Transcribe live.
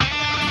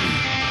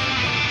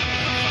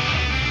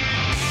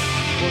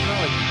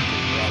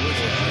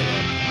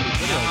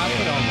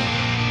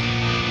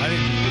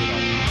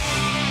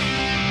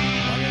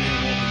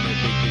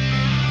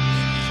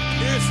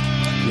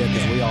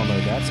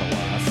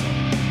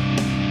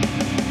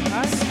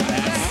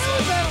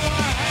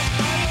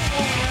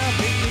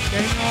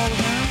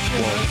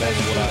that's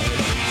what I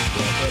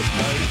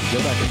go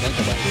back and think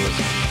about this.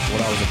 What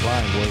I was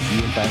implying was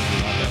you, in fact, do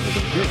not have a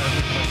good.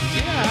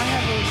 Yeah, I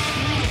have a.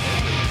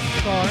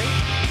 Sorry.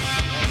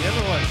 You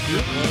ever watch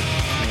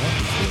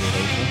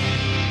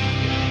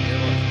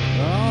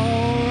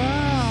All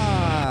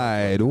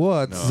right,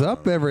 what's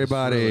up,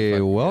 everybody?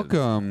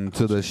 Welcome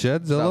to the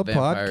Shedzilla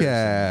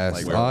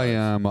podcast. Like I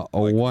am a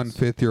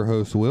 1/5 your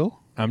host, Will.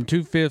 I'm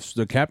 2/5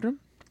 the captain.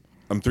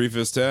 I'm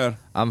 3/5 Tad.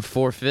 I'm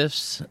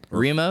 4/5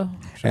 Remo.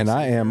 And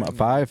I am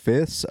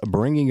 5/5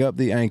 bringing up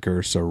the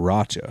anchor,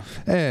 Sriracha.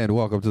 And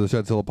welcome to the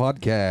Shedzilla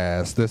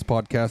podcast. This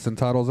podcast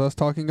entitles us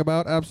talking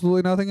about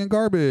absolutely nothing and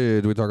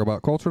garbage. We talk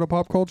about culture to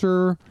pop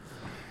culture,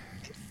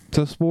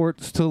 to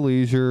sports, to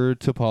leisure,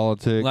 to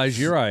politics,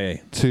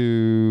 Lingerie.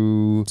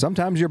 to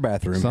Sometimes your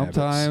bathroom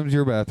habits.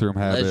 your bathroom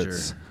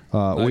habits.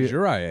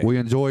 Leisure. We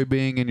enjoy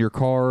being in your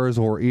cars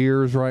or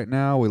ears right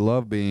now. We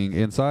love being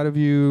inside of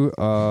you.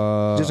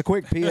 Just a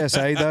quick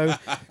PSA, though.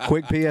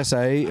 Quick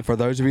PSA for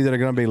those of you that are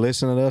going to be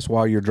listening to us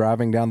while you're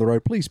driving down the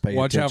road. Please pay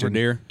Watch out for attention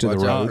deer. to the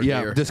Watch out road. for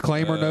Yeah, deer.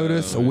 disclaimer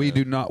notice.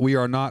 We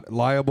are not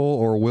liable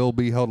or will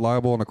be held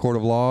liable in a court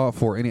of law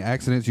for any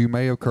accidents you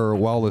may occur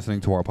while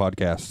listening to our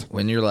podcast.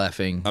 When you're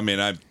laughing. I mean,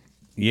 I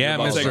Yeah,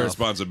 take Mr.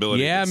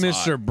 responsibility. Yeah, if it's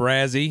Mr.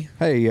 Brazzy.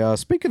 Hey,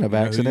 speaking of who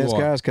you accidents,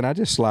 are. guys, can I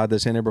just slide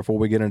this in here before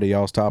we get into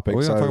y'all's topic? Are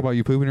we going to talk about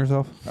you pooping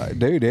yourself?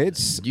 Dude,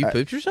 it's... You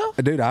pooped yourself?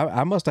 Dude,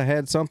 I must have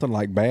had something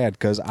like bad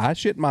because I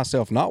shit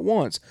myself not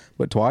once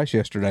but twice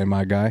yesterday,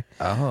 my guy.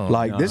 Oh,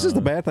 like this is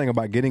the bad thing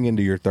about getting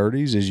into your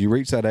 30s is you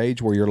reach that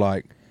age where you're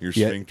like, Your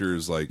yeah, sphincter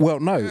is like, well,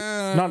 no,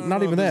 I not don't know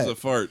even if this that. is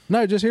a fart.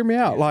 No, just hear me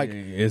out. Like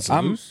It's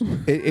I'm, loose?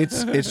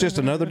 it's just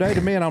another day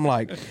to me, and I'm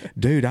like,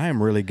 dude, I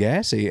am really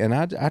gassy, and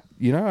I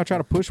try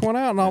to push one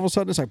out, and all of a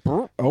sudden it's like,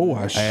 oh,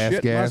 I Ass,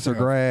 shit gas, or myself.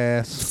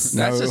 grass.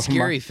 That's No, a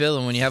scary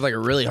feeling when you have like a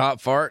really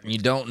hot fart and you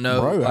don't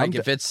know Bro, like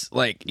if it's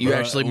like you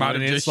actually might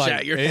have just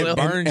shot yourself.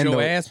 It burns And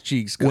your the- ass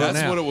cheeks. Well, coming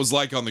that's out. what it was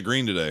like on the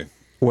green today.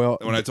 Well,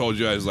 When I told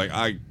you, I was like,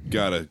 I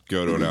gotta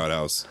go to an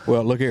outhouse.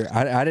 Well, look here.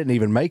 I didn't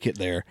even make it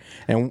there,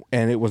 and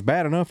it was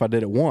bad enough I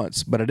did it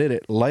once, but I did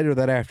it later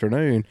that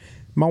afternoon.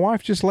 My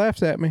wife just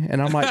laughed at me,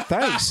 and I'm like,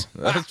 thanks.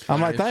 I'm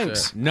like,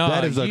 thanks. No,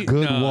 That is a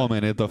good no.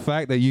 woman. If the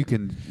fact that you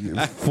can...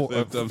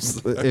 I'm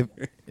sorry.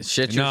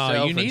 Shit No,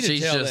 yourself you need and to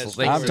she's tell just that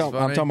thinks I'm, it's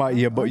talking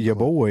funny. about your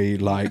boy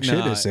like shit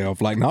Nah.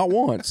 himself, like not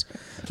once,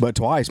 but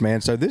twice, man.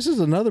 So this is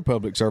another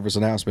public service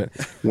announcement.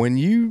 When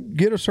you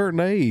get a certain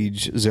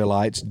age,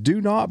 Zillites,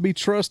 do not be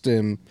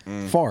trusting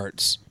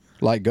farts.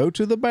 Like, go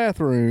to the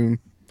bathroom.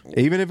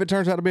 Even if it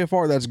turns out to be a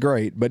fart, that's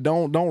great. But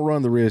don't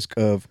run the risk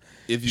of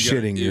If you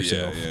shitting gotta,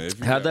 yourself. Yeah, if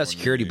you How'd got that one,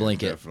 security yeah,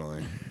 blanket?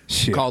 Definitely.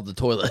 Shit. Called the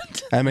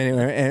toilet. I mean,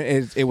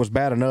 and it was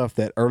bad enough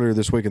that earlier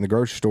this week in the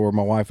grocery store,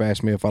 my wife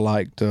asked me if I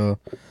liked,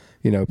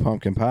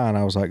 pumpkin pie, and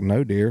I was like,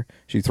 no, dear.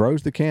 She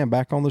throws the can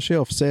back on the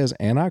shelf, says,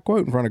 and I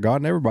quote in front of God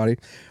and everybody,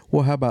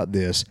 well, how about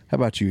this? How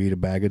about you eat a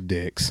bag of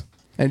dicks?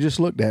 And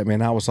just looked at me,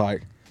 and I was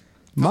like,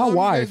 my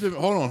wife.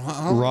 Hold on.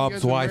 How long Rob's you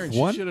guys been wife, married? She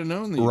 1. should have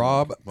known that you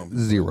Rob, liked pumpkin.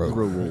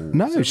 0.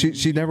 No,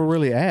 she never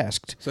really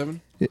asked. 7?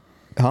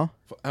 Huh?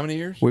 How many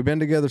years? We've been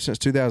together since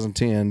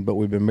 2010, but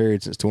we've been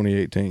married since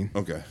 2018.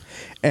 Okay.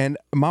 And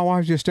my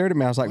wife just stared at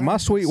me. I was like, my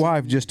sweet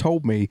wife just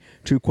told me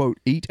to, quote,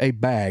 eat a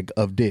bag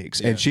of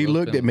dicks. And she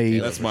looked at me.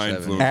 That's my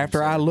influence.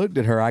 After I looked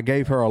at her, I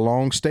gave her a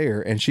long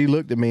stare, and she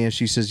looked at me and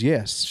she says,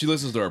 yes. She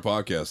listens to our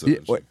podcast. Yeah,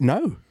 Doesn't she? what?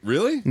 No.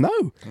 Really?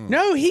 No.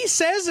 No, he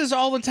says this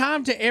all the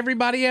time to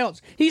everybody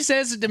else. He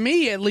says it to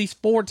me at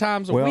least 4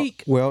 times a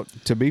week. Well,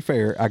 to be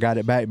fair, I got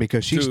it back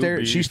because she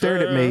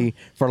stared at me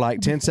for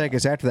like 10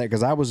 seconds after that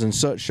because I was in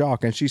such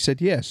shock, and she said,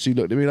 yes. She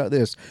looked at me like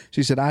this.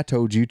 She said, I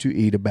told you to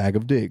eat a bag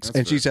of dicks. That's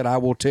and she fair. said, I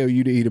will tell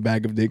you to eat a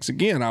bag of dicks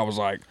again. I was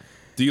like,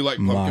 Do you like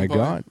pumpkin my pie?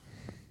 God.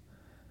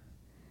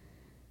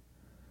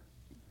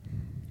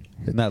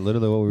 Isn't that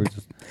literally what we were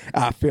just...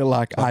 I feel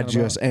like I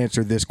just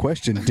answered this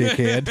question,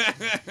 dickhead.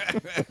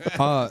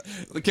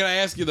 Can I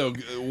ask you, though,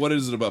 what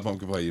is it about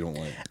pumpkin pie you don't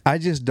like? I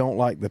just don't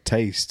like the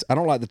taste. I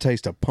don't like the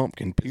taste of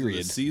pumpkin, Is it period.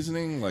 the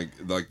seasoning? Like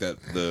that?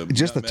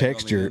 Just the nutmeg on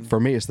texture. end? For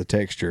me, it's the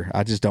texture.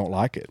 I just don't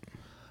like it.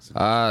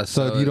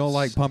 So if you don't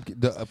like pumpkin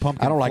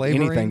I don't like flavorings,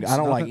 anything. I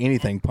don't like nothing?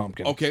 anything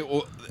pumpkin. Okay,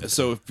 well,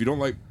 so if you don't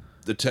like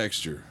the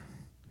texture,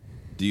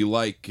 do you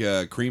like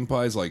cream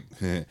pies? Like,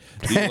 do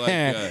you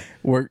like?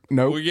 We're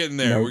getting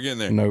there. Nope, We're getting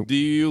there. Nope. Do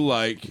you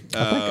like?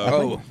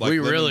 we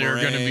really are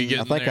going to be I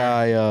getting think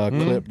there. I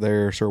clipped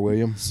there, Sir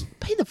William.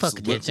 Pay the fuck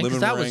attention lemon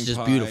because that was meringue just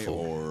pie beautiful.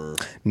 Or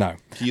No.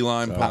 key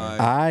lime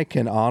pie. I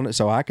can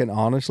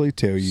honestly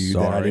tell you that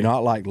I do Sorry.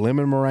 not like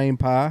lemon meringue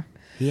pie.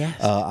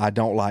 Yes. I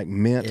don't like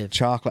mint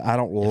chocolate. I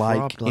don't like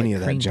Rob any liked of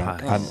that cream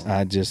junk.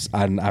 pies.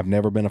 I've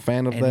never been a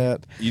fan of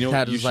that. You know,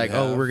 Tad what you was like, should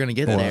 "Oh, have? we're gonna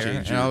get Well, there,"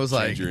 change and I was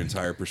like, change your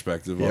entire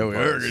perspective. "Yeah, on we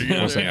are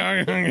pies.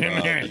 gonna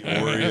get there."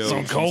 Oreo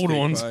Some cold cheesecake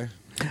ones. pie.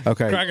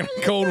 Okay. Cracking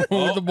a cold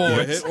one with the You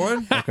boys. hit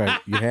one. Okay,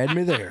 you had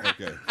me there.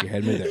 Okay. You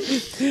had me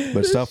there.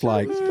 But stuff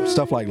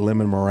like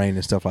lemon meringue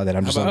and stuff like that,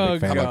 I'm just not a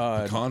big Oh, fan How of.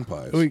 about pecan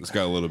pies? It's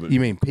got a little bit.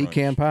 You mean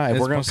pecan pie? If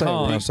It's we're gonna say it, we're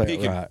pecan. gonna say it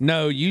Pecan. right.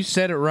 No, you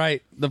said it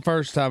right the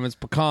first time. It's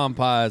pecan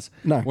pies.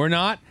 No. We're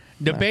not.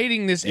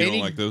 debating this You don't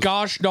any like those?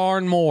 gosh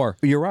darn more.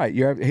 You're right.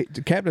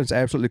 The captain's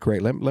absolutely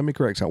correct. Let me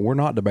correct something. We're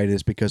not debating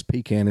this because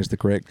pecan is the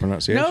correct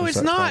pronunciation. No, it's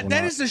so that's why not. we're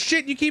That is the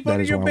shit you keep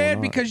under is your why we're bed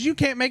not. because you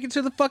can't make it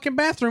to the fucking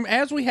bathroom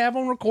as we have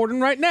on recording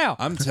right now.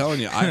 I'm telling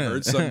you, I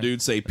heard some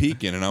dude say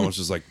peeking, and I was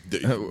just like,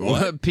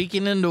 what?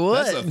 Peeking into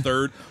what? That's a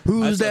third.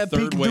 Who's that's that a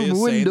third peeking way through of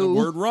the saying the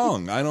window? word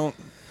wrong. I don't.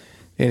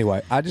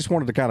 Anyway, I just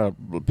wanted to kind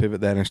of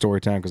pivot that in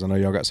story time because I know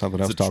y'all got something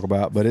else to talk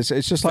about. But it's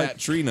just fat like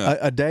tree nut.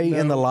 a day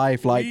in the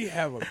life. Like we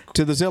have a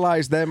to the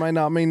Zillites, that may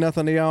not mean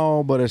nothing to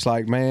y'all, but it's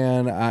like,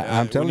 man,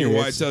 I'm telling when you, your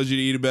wife it's- tells you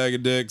to eat a bag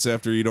of dicks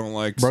after you don't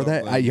like bro,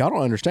 something. y'all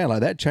don't understand. Like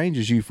that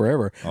changes you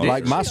forever.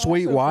 Like Did my she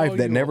sweet also wife call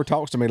that you never a-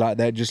 talks to me like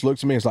that just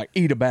looks at me and is like,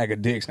 eat a bag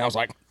of dicks. And I was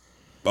like,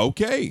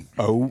 Okay.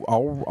 oh,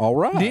 all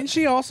right. Didn't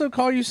she also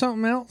call you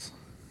something else?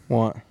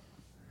 What?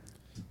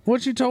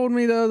 What you told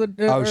me the other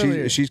Oh,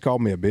 earlier. she's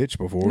called me a bitch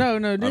before. No,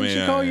 didn't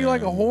she call you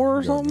like a whore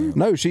or something?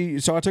 No,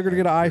 so I took her to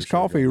get an iced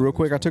coffee real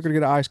quick. I took her to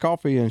get an iced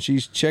coffee, and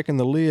she's checking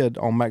the lid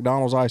on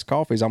McDonald's iced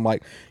coffees. I'm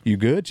like, "You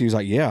good?" She was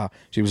like, "Yeah."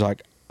 She was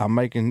like, "I'm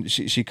making."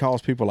 She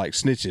calls people like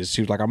snitches.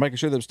 She was like, "I'm making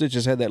sure them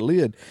snitches had that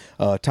lid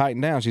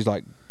tightened down." She's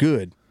like,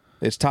 "Good."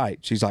 It's tight.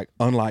 She's like,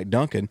 unlike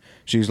Dunkin',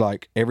 she's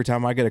like, every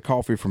time I get a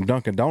coffee from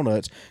Dunkin'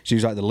 Donuts,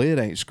 she's like, the lid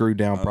ain't screwed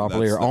down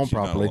properly or on she's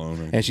not properly.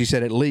 alone. And she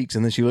said it leaks.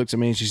 And then she looks at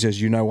me and she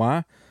says, "You know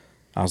why?"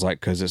 I was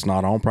like, "Because it's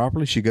not on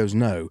properly." She goes,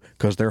 "No,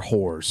 because they're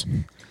whores."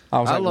 I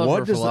was I like, love "What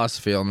her does?"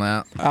 philosophy on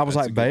that. I was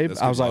like, "Babe," that's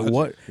I was good like, logic.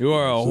 "What?" You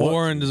are a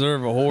whore and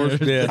deserve a whore's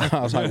death.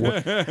 I was like,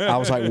 "What?" I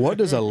was like, "What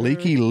does a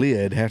leaky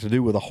lid have to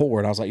do with a whore?"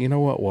 And I was like, "You know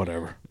what?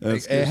 Whatever."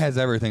 It has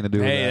everything to do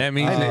with Hey, that. that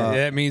means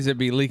that means it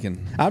be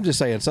leaking. I'm just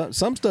saying,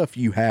 some stuff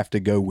you have to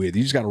go with.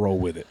 You just got to roll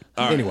with it.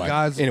 right. Anyway,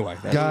 Guys,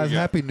 that's- guys,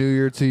 happy New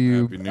Year to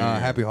you. Happy New Year.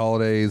 Happy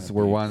holidays.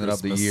 We're winding up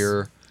Christmas. the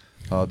year.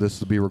 This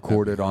will be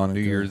recorded Happy on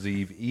New Hanukkah. Year's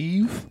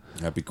Eve.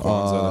 Happy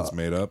Kwanzaa. That's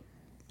made up.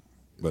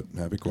 But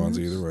happy Kwanzaa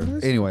either way.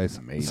 Anyways,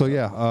 so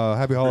yeah,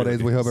 happy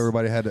holidays. We hope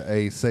everybody had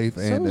a safe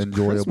and is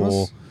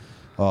enjoyable Christmas.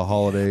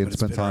 holiday and it's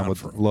spent been time around with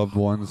for a loved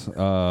ones.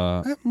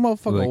 That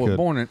motherfucker They was could.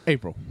 born in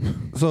April.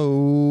 So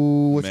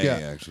what you May,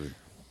 got? actually.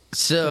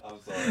 So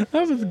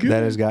That was good.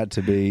 that has got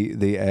to be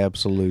the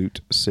absolute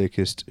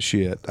sickest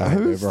shit I have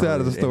Who's ever heard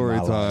got a in story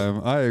my life.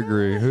 time? I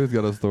agree. Who's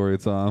got a story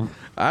time?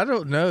 I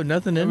don't know.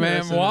 Nothing in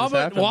Man,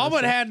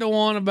 Wobbit had the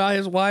one about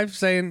his wife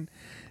saying,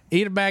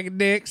 "Eat a bag of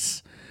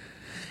dicks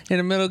in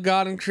the middle of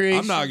garden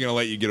creation." I'm not going to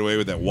let you get away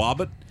with that.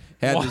 Wobbit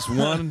had this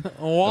one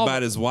Wobbit.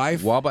 about his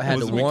wife. Wobbit had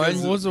Was the it because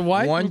one. was the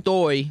wife? One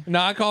toy. No,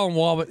 I call him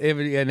Wobbit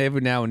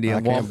every now and then.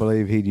 I can't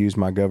believe he'd use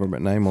my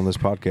government name on this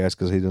podcast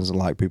because he doesn't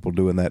like people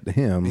doing that to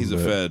him. He's a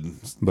but- Fed.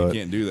 but-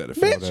 you can't do that. If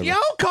Bitch, y'all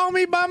call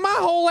me by my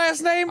whole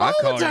last name all I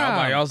call the y'all by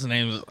time. y'all's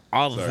names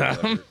all the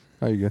time.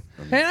 There you go.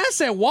 And I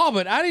said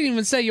Wobbit. I didn't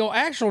even say your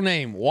actual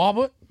name,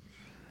 Wobbit.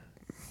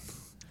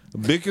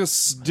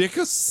 Bickus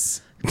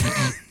Dickus.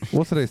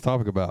 What's today's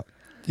topic about?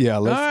 Yeah,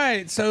 All let's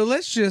right, so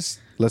let's just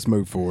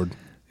move forward.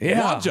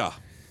 Waja.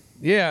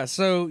 Yeah,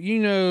 so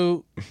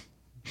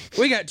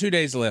we got 2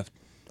 days left.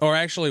 Or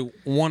actually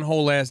one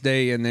whole last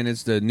day and then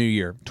it's the new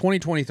year.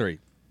 2023.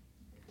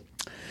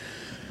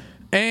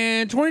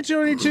 And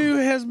 2022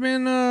 has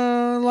been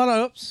a lot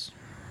of ups.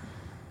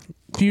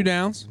 Few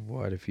downs.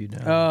 What if you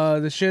don't?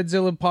 The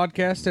Shedzilla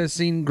podcast has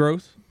seen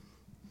growth.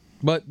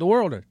 But the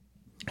world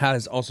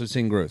has also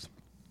seen growth.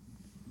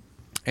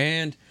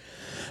 And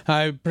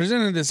I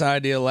presented this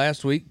idea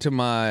last week to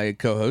my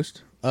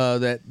co-host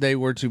that they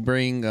were to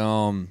bring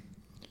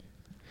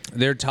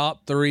their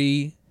top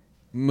 3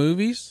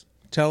 movies,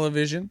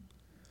 television,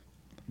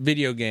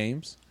 video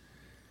games,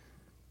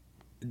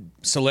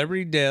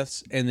 celebrity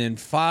deaths, and then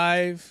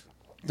 5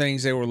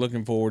 things they were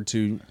looking forward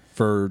to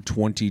for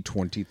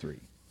 2023.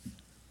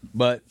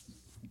 But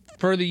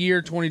for the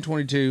year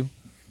 2022,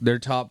 their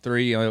top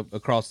 3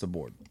 across the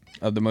board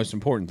of the most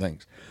important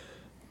things.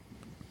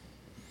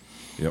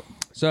 Yep.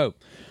 So,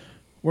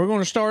 we're going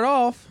to start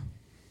off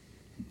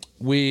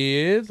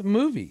with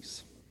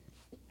movies.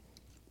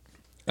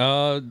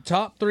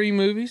 Top 3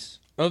 movies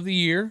of the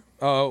year.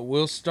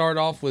 We'll start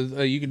off with,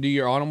 you can do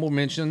your honorable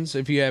mentions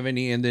if you have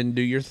any, and then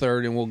do your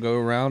third, and we'll go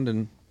around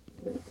and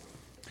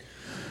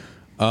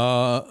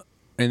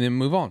then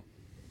move on.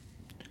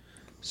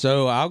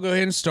 So, I'll go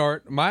ahead and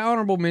start. My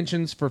honorable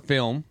mentions for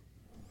film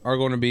are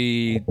going to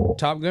be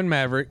Top Gun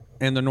Maverick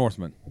and The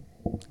Northman.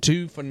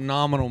 2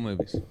 phenomenal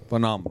movies.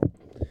 Phenomenal.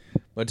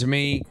 But to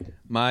me,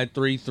 my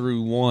 3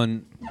 through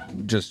 1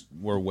 just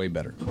were way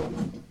better.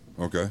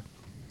 Okay.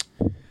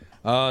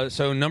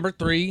 So number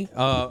 3,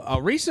 a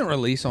recent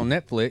release on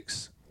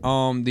Netflix,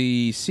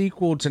 the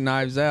sequel to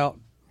Knives Out,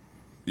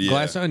 Yeah,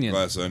 Glass Onion.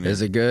 Glass Onion.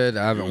 Is it good?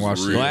 I haven't was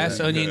watched really it. Glass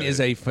Yeah. Onion is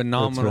a That's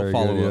phenomenal very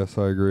follow-up. good. Yes,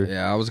 I agree.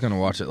 Yeah, I was gonna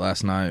watch it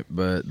last night,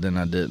 but then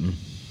I didn't.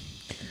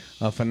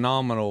 A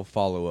phenomenal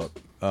follow-up.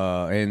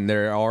 And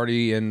they're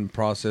already in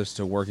process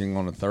to working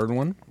on a third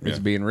one. It's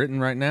Yeah. being written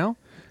right now.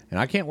 And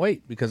I can't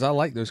wait because I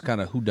like those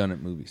kind of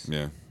whodunit movies.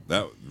 Yeah.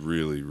 That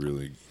really,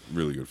 really,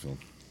 really good film.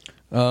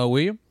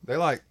 William, They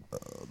like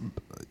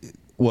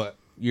what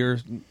your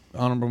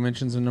honorable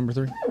mentions in number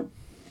 3?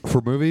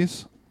 for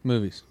movies?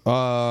 movies.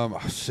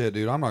 Shit,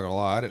 dude, I'm not gonna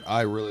lie.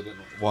 I really didn't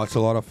watch a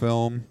lot of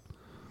film.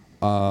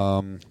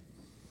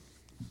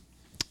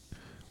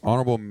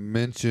 Honorable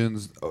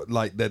mentions,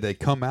 like that they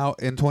come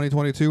out in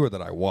 2022 or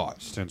that I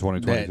watched in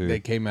 2022. They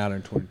came out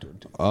in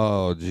 2022.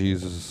 Oh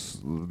Jesus,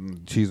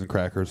 cheese and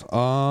crackers.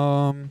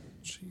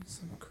 Cheese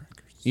and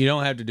crackers. You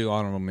don't have to do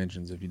honorable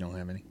mentions if you don't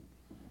have any.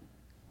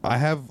 I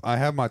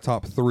have my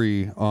top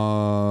 3.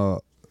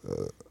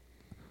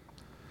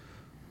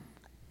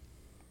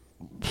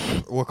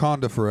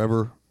 Wakanda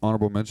Forever,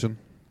 honorable mention,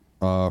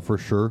 for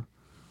sure.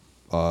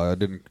 It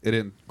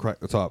didn't crack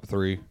the top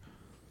 3. It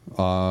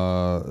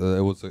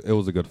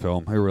was a good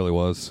film. It really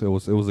was. It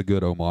was a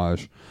good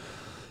homage.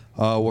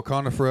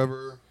 Wakanda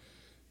Forever.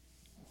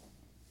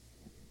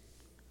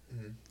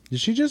 Did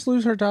she just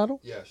lose her title?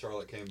 Yeah,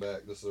 Charlotte came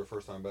back. This is her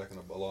first time back in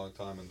a long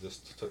time, and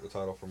just took the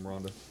title from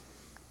Ronda.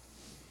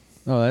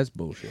 Oh, that's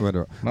bullshit.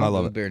 I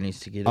love it. Bear needs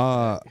to get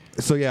it.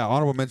 So yeah,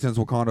 honorable mentions: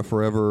 Wakanda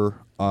Forever.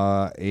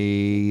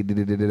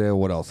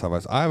 What else have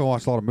I haven't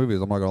watched a lot of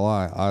movies. I'm not gonna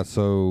lie.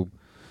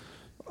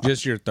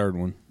 Just your third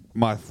one.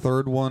 My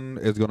third one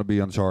is gonna be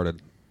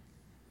Uncharted.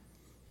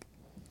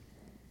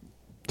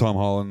 Tom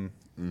Holland,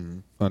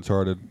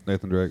 Uncharted,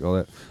 Nathan Drake, all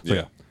that. So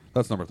yeah,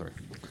 that's number 3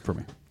 for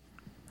me.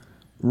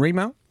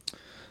 Remount?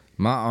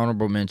 My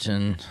honorable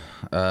mention,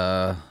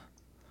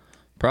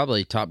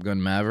 probably Top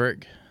Gun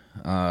Maverick.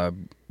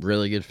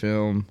 Really good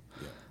film.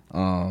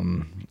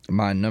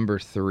 My number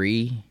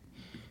 3.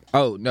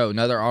 Oh no,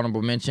 another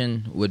honorable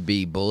mention would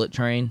be Bullet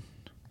Train.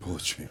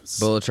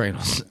 Bullet Train.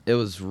 It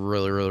was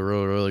really, really,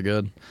 really, really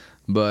good.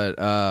 But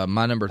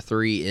my number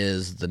 3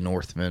 is The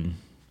Northman.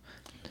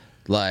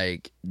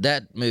 Like,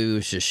 that movie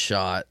was just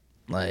shot.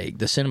 Like,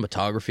 the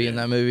cinematography in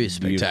that movie is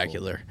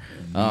spectacular.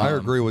 I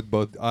agree with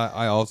both.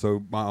 I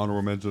also, my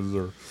honorable mentions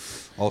are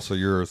also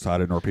yours. I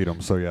didn't repeat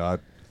them. So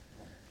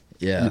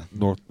yeah,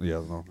 North.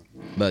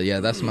 But yeah,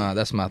 that's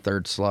my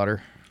third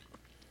slaughter.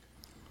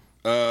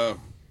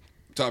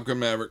 Top Gun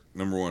Maverick,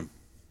 number 1.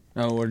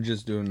 No, we're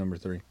just doing number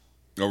 3.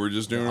 Oh, we're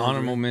just doing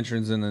Honorable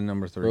mentions and then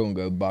number 3. We're gonna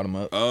go bottom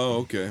up. Oh,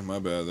 okay. My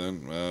bad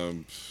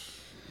then.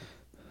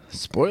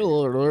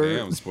 Spoiler alert.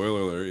 Damn,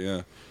 spoiler alert,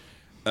 yeah.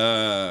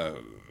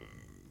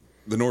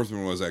 The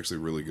Northman was actually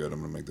really good. I'm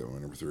going to make that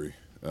one number 3.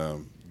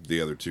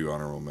 The other 2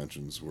 honorable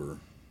mentions were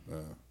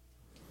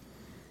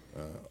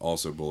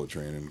also Bullet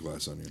Train and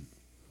Glass Onion.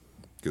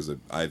 Because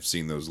I've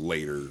seen those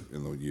later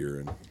in the year,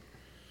 and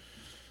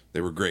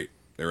they were great.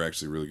 They were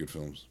actually really good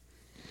films.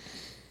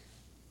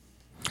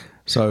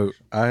 So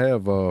I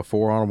have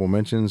 4 honorable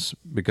mentions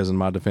because, in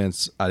my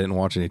defense, I didn't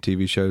watch any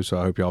TV shows, so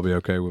I hope y'all be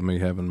okay with me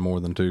having more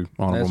than 2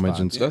 honorable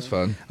mentions. That's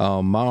fun.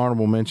 My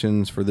honorable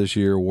mentions for this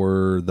year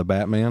were The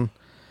Batman,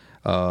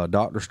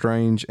 Doctor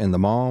Strange and the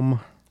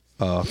Mom,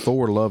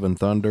 Thor: Love and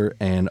Thunder,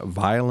 and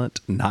Violent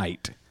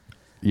Night.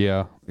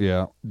 Yeah.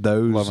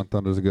 Those Love and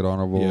Thunder is a good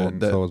honorable,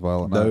 and so is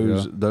Violent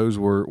Night. Those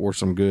were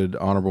some good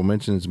honorable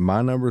mentions.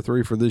 My number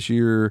 3 for this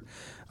year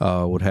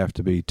would have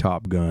to be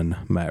Top Gun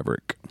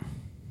Maverick.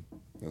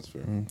 That's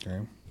fair. Okay.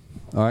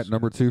 All right,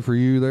 number 2 for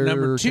you there.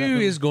 Number 2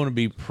 Captain? is going to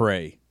be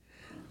Prey.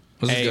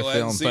 Was a Hey, good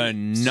film.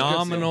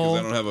 phenomenal. Because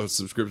I don't have a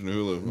subscription to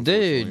Hulu.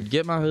 Dude,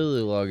 get my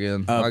Hulu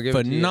login. I'll A give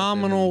it to you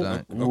phenomenal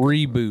at the end of the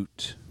night.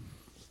 reboot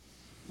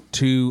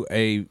to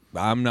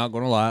I'm not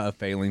going to lie, a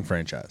failing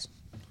franchise.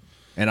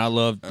 And I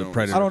love the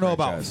Predator I don't know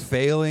about franchise.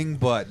 failing,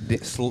 but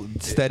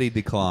steady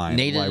decline.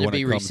 Needed to when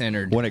be it comes,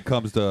 recentered. when it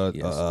comes to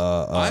Yes.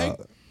 I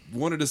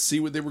wanted to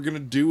see what they were going to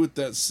do with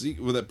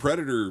that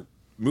Predator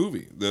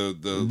movie.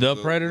 The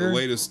Predator?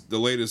 the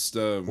latest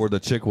where the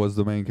chick was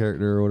the main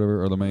character or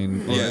whatever, or the main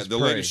the Prey.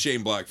 latest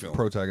Shane Black film.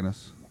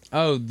 protagonist.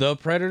 Oh, The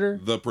Predator?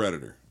 The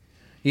Predator.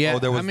 Yeah. Oh,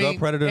 there was I the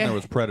Predator and eh. there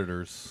was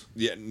Predators.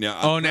 Yeah.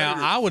 Now. Now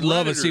I would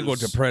love a sequel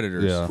to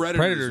Predators. Yeah.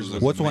 Predators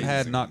was Which one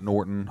had amazing. not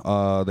Norton?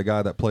 The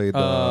guy that played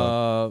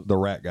the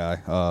rat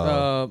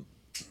guy.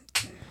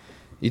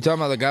 You talking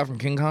about the guy from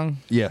King Kong?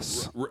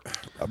 Yes,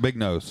 a big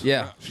nose.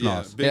 Yeah.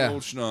 Schnoz. Big Yeah.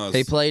 old schnoz.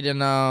 He played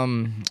in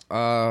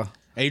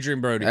Adrian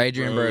Brody.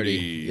 Adrian Brody.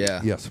 Brody.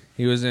 Yeah. Yes.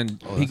 He was in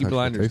Peaky actually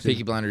Blinders. tasty.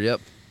 Peaky Blinder, yep.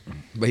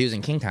 But he was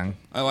in King Kong.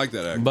 I like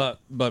that actor.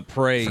 But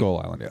Prey Skull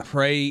Island. Yeah.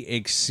 Prey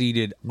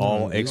exceeded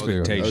all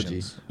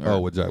expectations.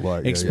 Oh, with Jack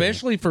Black. Yeah,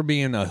 Especially for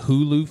being a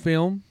Hulu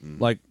film,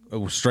 like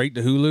straight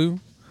to Hulu,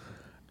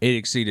 it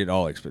exceeded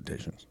all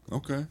expectations.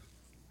 Okay.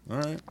 All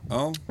right.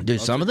 Dude,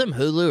 some of them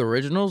Hulu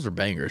originals are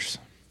bangers.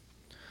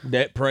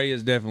 That Prey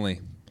is definitely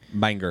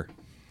banger.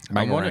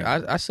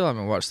 I still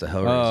haven't watched the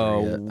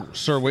Hellraiser yet.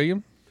 Sir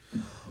William?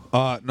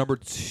 Number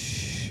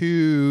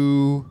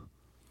 2.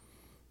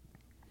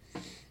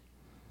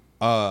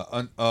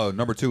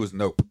 Number 2 is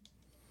Nope.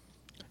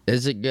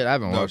 Is it good? I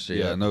haven't watched it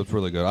Yeah, yet. Nope's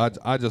really good.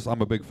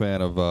 I'm a big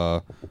fan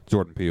of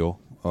Jordan Peele.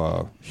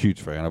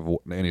 Huge fan of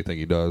anything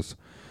he does,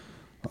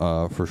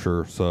 for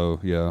sure. So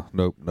yeah,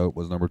 Nope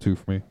was number 2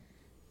 for me.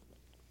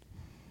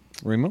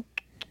 Remo?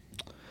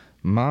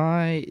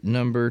 My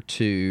number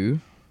 2,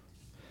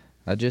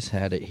 I just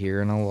had it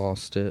here and I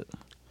lost it.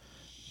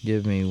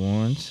 Give me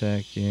 1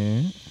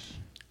 second.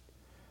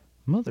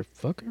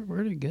 Motherfucker,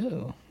 where'd it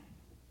go?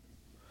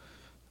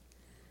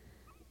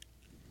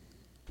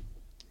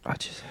 I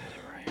just had it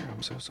right here.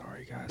 I'm so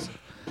sorry, guys.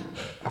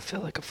 I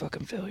feel like a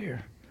fucking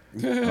failure.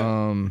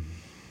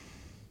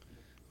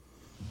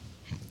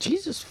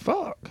 Jesus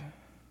fuck.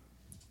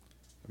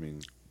 I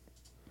mean,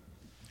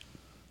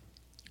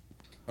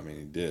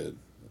 he did.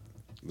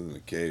 Lived in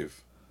a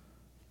cave.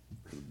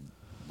 A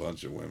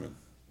bunch of women.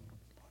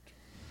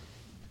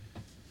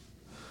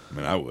 I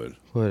mean, I would.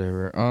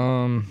 Whatever.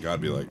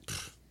 God be like,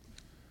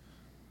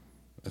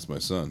 that's my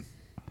son.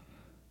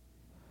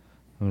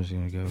 I'm just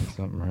gonna go with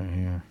something right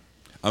here.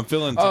 I'm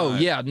feeling. Oh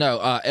yeah, no,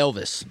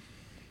 Elvis.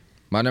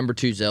 My number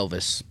 2's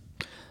Elvis.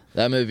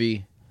 That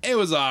movie. It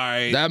was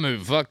alright. That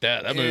movie, fuck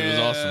that. That movie was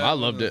awesome. I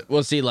loved it.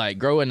 Well, see, like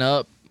growing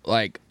up,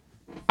 like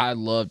I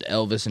loved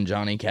Elvis and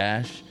Johnny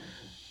Cash.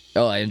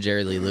 Oh, and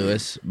Jerry Lee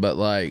Lewis. But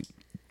like,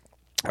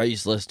 I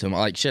used to listen to him.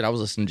 Like shit, I was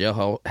listening to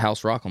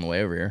Jailhouse Rock on the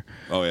way over here.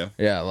 Oh yeah.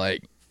 Yeah,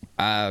 like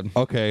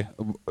Okay,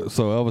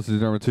 so Elvis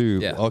is number 2.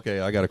 Yeah.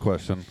 Okay, I got a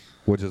question.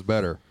 Which is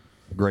better,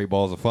 Great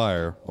Balls of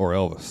Fire or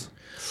Elvis?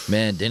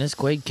 man, Dennis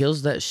Quaid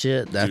kills that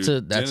shit. That's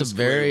Dude, a Dennis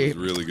very Quaid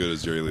was really good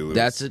as Jerry Lee Lewis.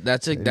 that's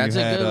a You had,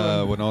 good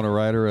one. Winona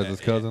Ryder as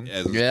his cousin.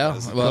 Yeah,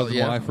 well, cousin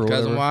yeah, wife or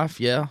cousin whatever. wife,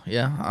 yeah.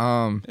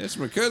 It's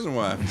my cousin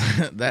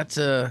wife. That's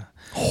a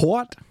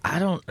What? I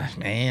don't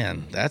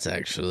man. That's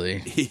actually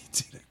He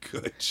did a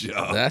good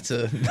job. that's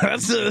a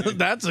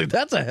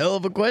hell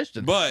of a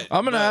question. But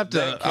I'm gonna have to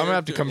that I'm gonna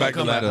have to come back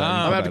to that.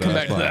 I'm gonna have to come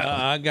back to that.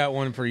 I got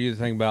one for you to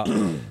think about.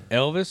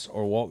 Elvis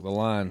or Walk the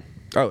Line?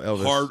 Oh,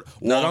 Elvis. Hard-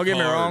 No, walk don't get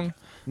me hard. wrong.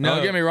 No.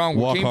 Don't get me wrong.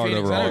 Walk Joaquin hard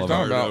Phoenix. over I know all what of you're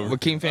talking them. about. Over.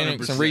 Joaquin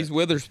Phoenix and 100%. Reese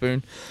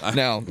Witherspoon.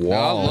 Now, I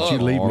Walt, love you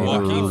leave me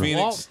Joaquin alone.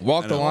 Phoenix.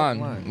 Walk I the know.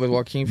 line with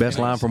Joaquin Best Phoenix.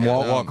 line from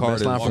Walk. Walk Hard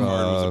Best line is, from Walk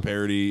Hard was a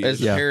parody. It's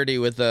Yeah. a parody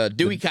with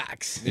Dewey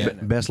Cox.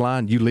 Best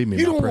line. You leave me,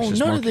 You my don't want precious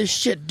none of monkey. this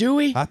shit,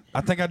 Dewey.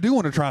 I think I do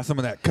want to try some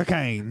of that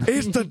cocaine.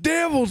 It's the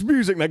devil's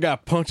music. And that guy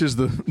punches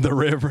the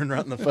reverend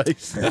right in the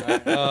face.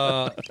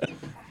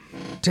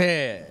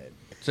 Ted.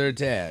 Sir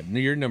Ted,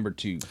 you're number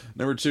 2.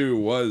 Number 2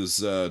 was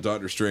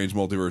Doctor Strange: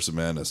 Multiverse of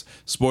Madness.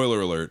 Spoiler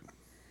alert.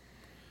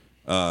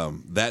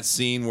 That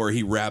scene where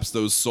he wraps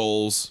those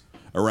souls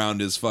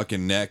around his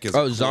fucking neck as a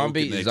cloak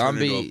zombie- and they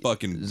zombie- turn into a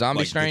fucking zombie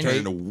like, Strange?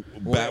 they turn into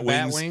bat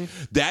wings. Batwing?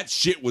 That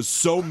shit was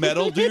so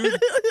metal, dude.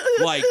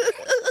 Like,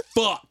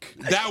 fuck,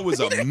 that was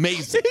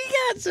amazing. He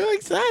got so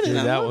excited.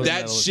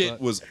 That shit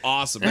was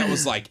awesome. That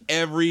was like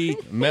every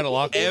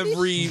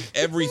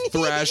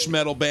thrash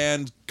metal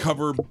band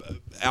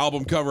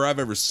album cover I've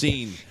ever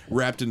seen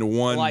wrapped into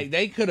one. Like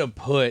they could have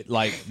put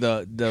like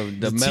the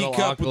metal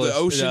teacup with the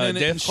ocean in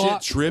it and shit,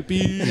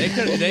 trippy.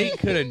 They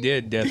could have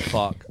did Death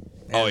Clock.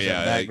 Oh, as a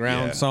yeah,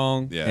 background yeah.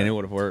 song, Yeah. and it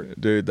would have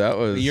worked. Dude, that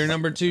was You're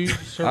number 2.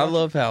 Sir I Roger?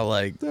 love how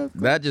like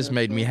that just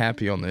made me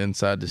happy on the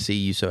inside to see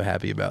you so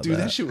happy about Dude, that.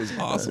 that shit was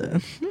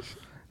awesome.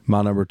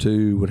 My number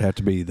 2 would have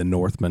to be The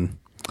Northman.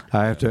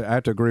 I have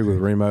to agree with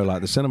Remo.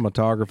 Like the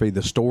cinematography,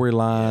 the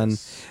storyline.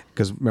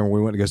 Because remember,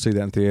 we went to go see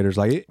that in theaters.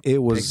 Like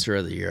it was Picture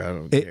of the year. I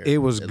don't care. it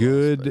was lost,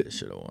 good. but it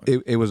should've won.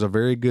 It was a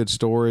very good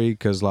story.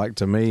 Because like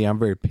to me, I'm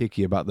very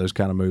picky about those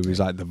kind of movies,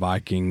 like the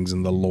Vikings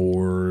and the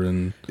lore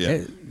and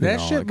Yeah. That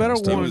all shit that better kind of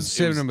stuff. won It was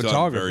done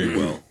cinematography. very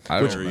well. I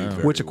don't Very, know.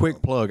 very Which a quick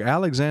well. plug,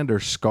 Alexander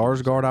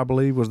Skarsgård, I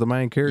believe, was the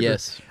main character.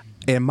 Yes.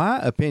 In my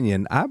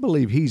opinion, I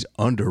believe he's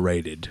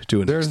underrated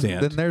to an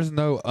extent. There's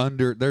no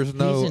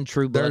in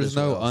True Blood there's as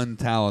no well.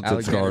 untalented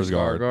Alexander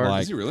Skarsgård. Skarsgård.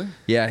 Like Is he really?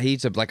 Yeah,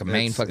 he's like a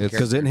main It's- fucking it's- character.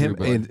 Because in him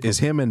True Blood. is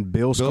him and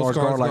Bill Bill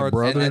Skarsgård like Skarsgård,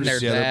 brothers. and then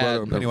their Yeah, their dad,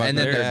 brother, Pennywise. and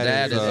then their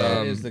dad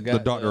is is the guy- the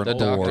Doctor the in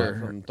Thor. Doctor.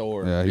 from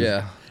Thor. Yeah, he's-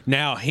 Yeah.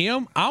 Now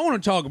him, I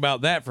want to talk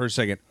about that for a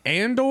second.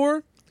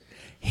 Andor,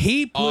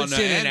 he puts in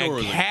Andor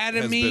an has been a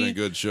Academy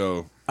good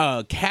show.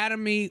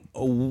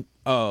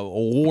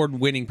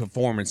 award-winning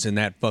performance in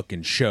that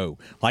fucking show.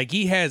 Like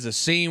he has a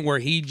scene where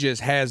he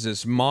just has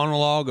this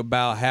monologue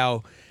about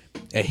how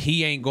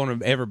he ain't going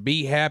to ever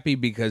be happy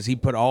because he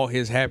put all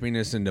his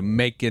happiness into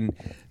making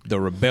the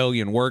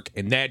rebellion work,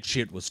 and that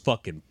shit was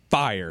fucking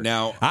fire.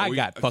 Now I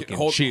got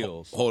fucking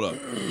chills. Hold up,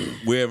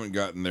 we haven't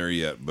gotten there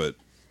yet, but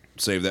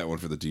save that one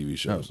for the TV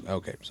shows.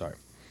 Okay, sorry.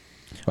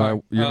 All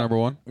right, your number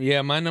 1.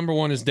 Yeah, my number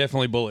 1 is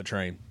definitely Bullet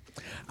Train.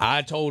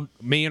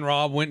 Me and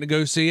Rob went to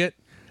go see it,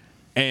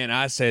 and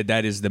I said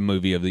that is the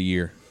movie of the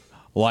year.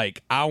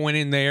 Like, I went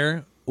in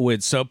there with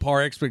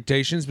subpar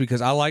expectations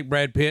because I like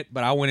Brad Pitt,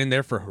 but I went in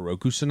there for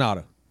Hiroku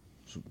Sanada,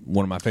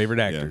 one of my favorite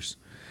actors.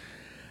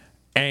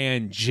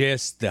 And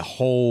just the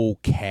whole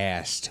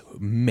cast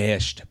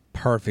meshed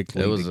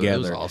perfectly together. It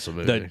was an awesome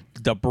movie.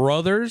 The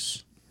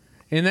brothers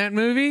in that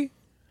movie,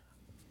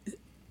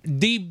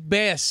 the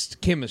best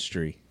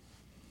chemistry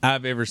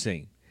I've ever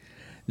seen.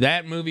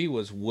 That movie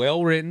was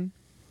well written,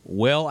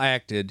 well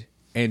acted,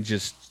 and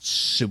just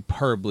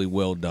superbly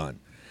well done.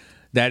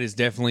 That is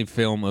definitely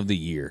film of the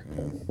year.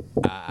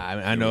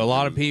 I know a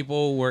lot of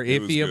people were was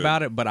iffy good.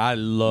 about it, but I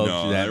loved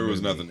No, that there movie.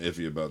 was nothing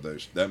iffy about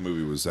that. That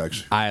movie was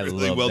actually I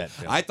really love well. that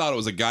film. I thought it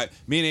was a guy.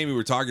 Me and Amy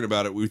were talking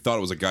about it. We thought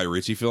it was a Guy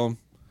Ritchie film.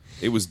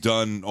 It was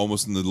done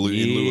almost in lieu of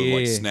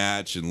like Yeah.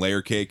 Snatch and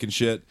Layer Cake and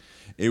shit.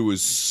 It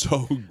was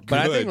so good. But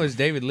I think it was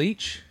David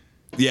Leitch.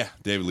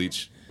 David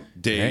Leitch.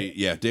 David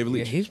Yeah,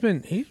 Leitch. he's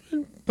been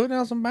putting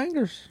out some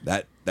bangers.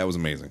 That was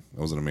amazing.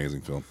 That was an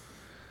amazing film.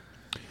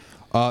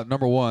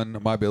 Number one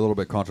might be a little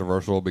bit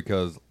controversial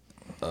because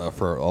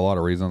for a lot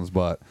of reasons,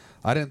 but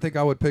I didn't think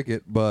I would pick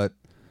it. But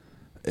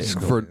it's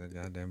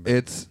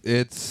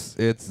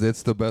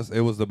the best.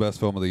 It was the best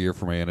film of the year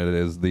for me, and it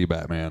is The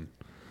Batman.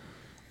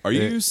 Are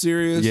you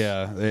serious?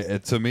 Yeah,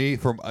 to me,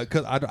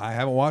 because I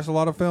haven't watched a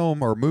lot of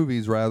film or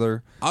movies.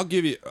 Rather, I'll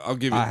give you.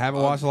 I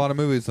haven't watched a lot of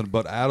movies,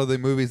 but out of the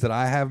movies that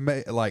I have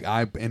made, like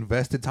I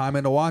invested time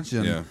into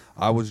watching,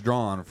 I was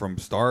drawn from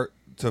start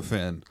to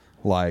fin.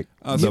 Like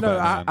I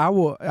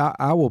will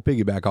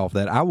piggyback off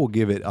that. I will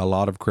give it a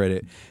lot of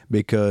credit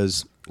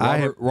because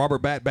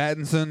Robert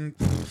Pattinson,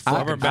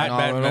 Robert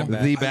Batman.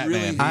 the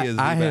Batman. He is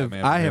the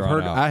Batman.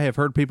 I have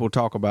heard people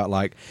talk about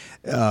like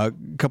a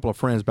couple of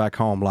friends back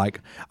home, like,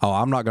 oh,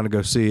 I'm not going to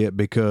go see it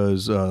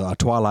because a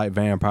Twilight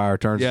vampire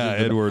turns. Yeah,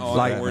 Edward.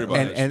 Like,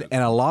 and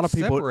a lot of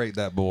people separate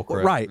that bull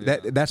crap. Right. Yeah.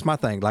 That's my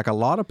thing. Like a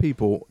lot of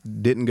people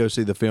didn't go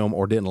see the film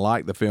or didn't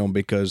like the film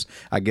because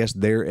I guess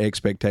their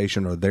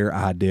expectation or their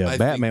idea of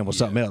Batman was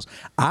something else.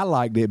 I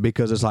liked it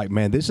because it's like,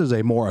 man, this is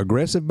a more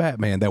aggressive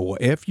Batman that will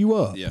F you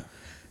up. Yeah.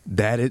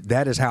 That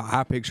is how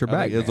I picture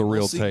Batman. It's a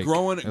real take.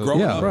 Growing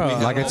Yeah, up, bro, we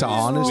had like it's an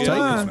all honest these- take.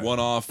 we had those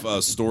one-off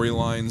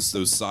storylines,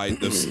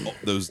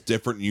 those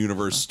different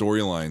universe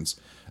storylines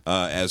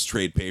as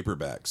trade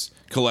paperbacks,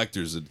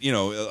 collectors. You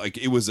know, like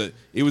it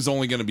was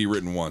only going to be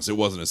written once. It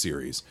wasn't a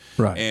series,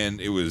 Right?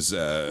 And it was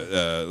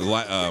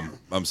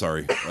I'm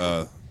sorry.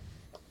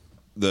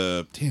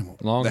 The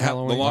Long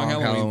Halloween. The Long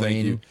Halloween.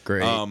 Thank you.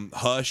 Great.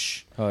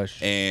 Hush,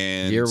 Hush.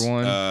 and Year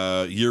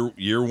One.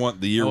 year one,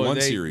 the year one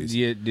series.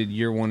 Yeah, did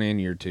year one and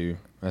year two.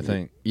 I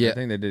think. Yeah. I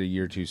think they did a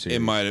year two series. It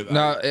might have.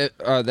 No,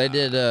 they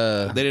did.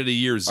 They did a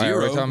year All right,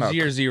 we're zero. talking about-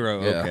 year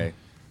zero. Yeah.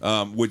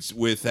 Okay.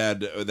 Which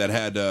had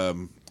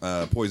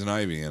Poison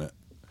Ivy in it.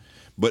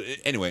 But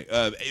anyway,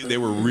 they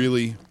were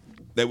really.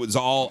 That was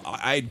all.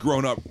 I had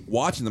grown up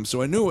watching them,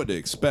 so I knew what to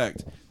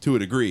expect to a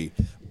degree.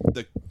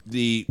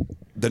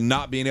 The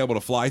not being able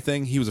to fly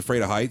thing. He was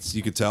afraid of heights.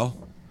 You could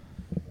tell.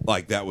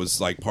 Like that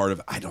was like part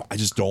of. I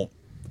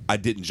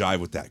didn't jive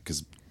with that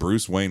because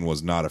Bruce Wayne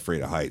was not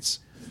afraid of heights.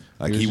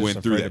 Like he was went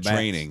just through afraid that of bats.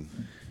 training.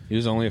 He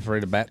was only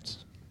afraid of bats.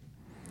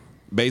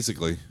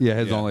 Basically, Yeah,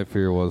 his only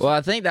fear was. Well,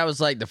 I think that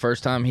was like the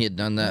first time he had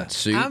done that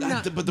suit.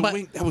 But the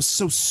wing, that was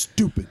so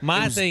stupid.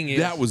 My It was- thing is-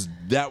 that was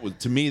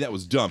to me that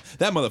was dumb.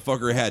 That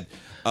motherfucker had.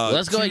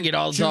 Let's go ahead and get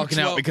all the talking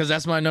out because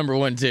that's my number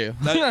one too.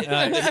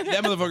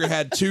 that motherfucker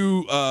had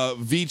two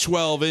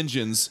V12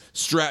 engines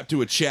strapped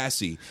to a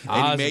chassis, I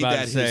and was he made about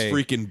that to say, his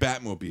freaking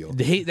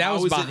Batmobile. that How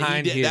was is it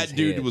behind his That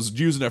dude head. was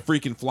using a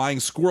freaking flying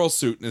squirrel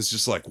suit, and it's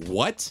just like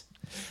what?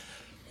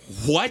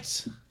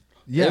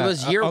 Yeah, It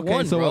was year okay,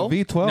 one, so bro. a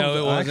V12 No,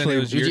 it wasn't. actually, It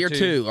was It was year year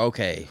two. two.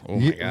 Okay. Oh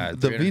my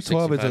god. the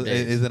V12 365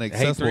 days. is an Hey,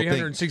 accessible thing.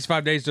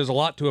 365 days does a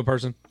lot to a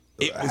person.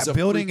 It was a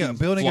building a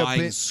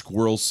flying bit-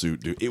 squirrel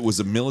suit, dude. It was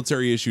a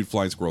military issued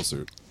flying squirrel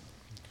suit.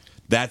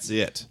 That's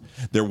it.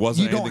 There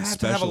wasn't You don't anything have to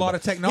special. have a lot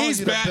of about- technology He's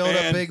to build a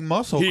Batman. big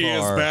muscle He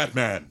car. is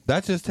Batman.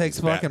 That just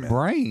takes fucking Batman.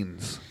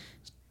 brains.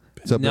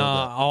 To build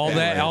Nah,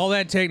 that. all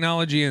that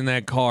technology in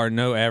that car,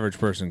 no average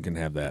person can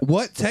have that.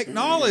 What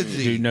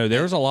technology? Dude, no,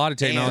 there was a lot of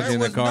technology there in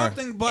was that car.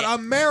 nothing but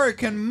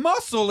American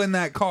muscle in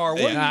that car.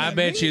 What do I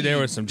bet you there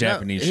was some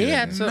Japanese he shit.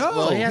 had in some- there. No,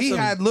 Well, he had he some-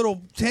 had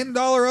little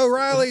 $10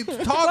 O'Reilly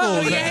toggles.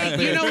 Oh, yeah,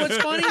 you know what's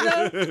funny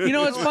though? You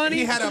know what's funny?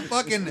 He had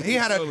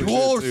a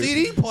dual shit, too.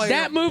 CD player.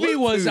 That movie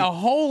was a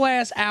whole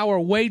ass hour,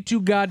 way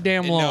too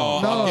goddamn No,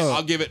 long.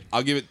 I'll give it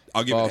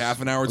False.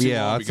 half an hour too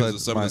long because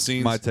of some of the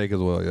scenes. My take as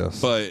well, yes.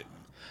 But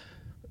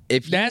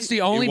If you, That's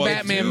the only was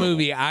Batman too.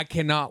 movie I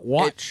cannot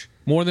watch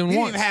more than he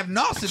once. didn't even have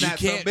nos in you that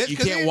son of a bitch. you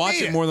 'cause he can't didn't watch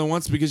need it more than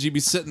once because you'd be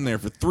sitting there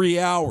for 3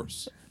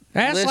 hours.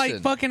 That's Listen.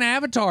 like fucking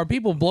Avatar.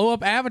 People blow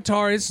up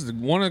Avatar. It's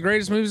one of the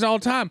greatest movies of all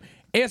time.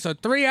 It's a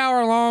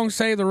 3-hour long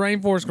Save the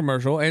Rainforest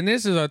commercial, and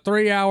this is a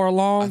 3-hour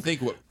long. I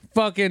think what.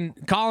 Fucking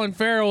Colin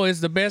Farrell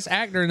is the best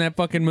actor in that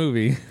fucking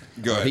movie.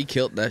 Go ahead. he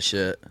killed that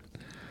shit.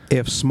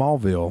 If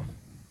Smallville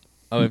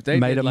Oh, if they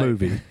made did a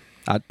movie,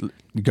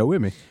 go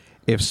with me.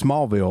 If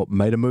Smallville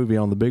made a movie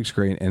on the big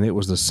screen and it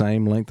was the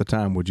same length of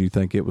time, would you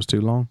think it was too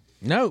long?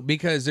 No,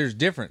 because there's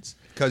difference.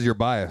 Because you're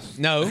biased.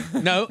 No,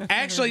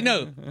 actually,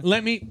 no.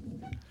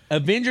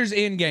 Avengers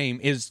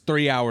Endgame is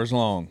 3 hours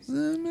long.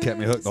 Kept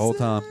me hooked the whole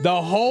time.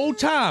 The whole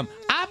time.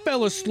 I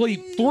fell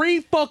asleep 3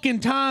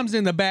 fucking times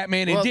in the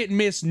Batman and Well- didn't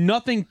miss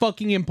nothing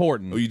fucking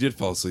important. Oh, you did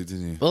fall asleep,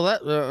 didn't you? Well,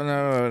 that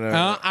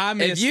no. I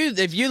missed.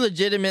 If you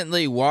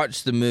legitimately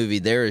watch the movie,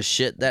 there is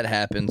shit that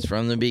happens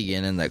from the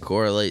beginning that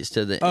correlates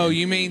to the. Oh, end.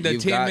 you mean the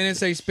You've 10 got- minutes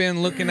they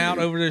spend looking out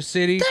over the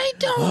city? They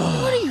don't.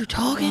 What are you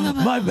talking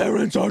about? My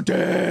parents are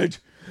dead.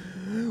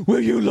 Will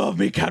you love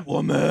me,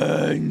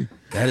 Catwoman?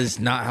 That is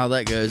not how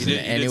that goes in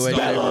any way.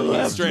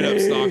 He straight up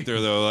stalked her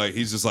though. Like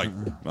he's just like,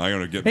 I'm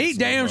gonna get. He this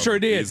damn sure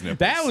did. these nipples."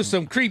 That was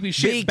some creepy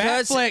shit.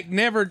 Because- Batfleck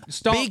never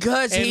stalked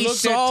Because and he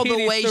looked at saw the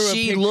titties way through a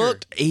she picture.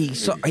 looked.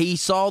 He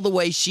saw the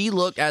way she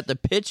looked at the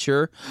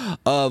picture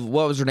of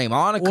what was her name,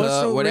 Annika,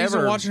 What's the whatever.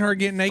 reason watching her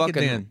get naked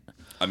fucking- then?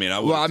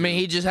 I mean,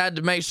 he just had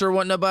to make sure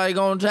wasn't nobody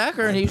going to attack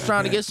her, and he was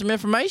trying to get some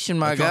information,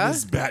 my guy. This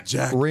is Bat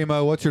Jack.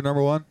 Remo, what's your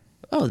number one?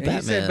 Oh, Batman.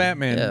 He said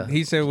Batman. Yeah.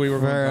 He said we were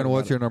going to Farron, talk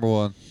what's your number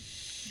one?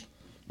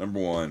 Number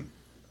one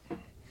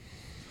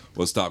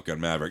was Top Gun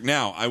Maverick.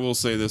 Now, I will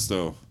say this,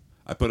 though.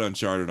 I put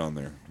Uncharted on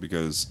there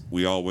because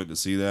we all went to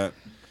see that.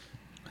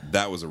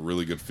 That was a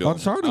really good film.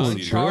 Uncharted was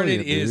Uncharted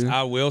brilliant, is, dude.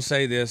 I will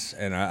say this,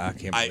 and I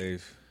can't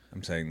believe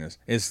I'm saying this.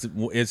 It's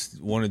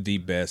one of the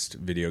best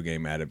video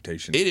game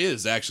adaptations. It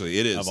is, actually.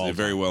 It is. It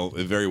very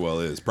well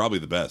is. Probably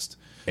the best.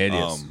 It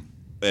is.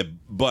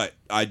 But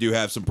I do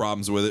have some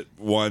problems with it.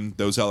 One,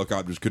 those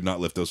helicopters could not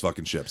lift those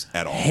fucking ships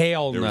at all.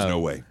 Hell There was no. no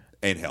way.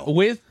 And hell.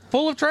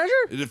 Full of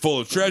treasure? Full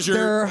of treasure.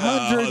 They're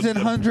hundreds and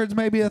hundreds,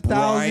 maybe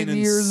 1,000 and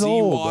years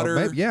old. seawater.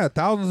 Maybe,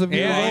 thousands of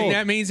years Yeah, old.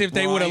 that means if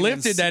they would have brine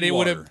and lifted that, it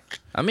would have. seawater.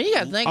 I mean, you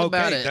got to think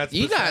about it.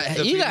 You got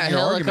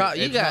helicopter.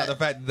 It's not the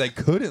fact that they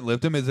couldn't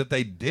lift them; is that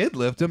they did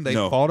lift them. They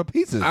No. fall to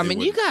pieces. I mean,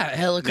 you got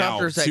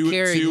helicopters that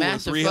carry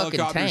massive fucking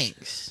helicopters,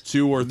 tanks.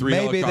 2 or 3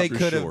 maybe they helicopters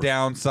could have short.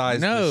 downsized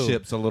No. the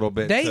ships a little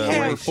bit. They to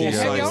have. full ratio.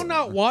 Have size. y'all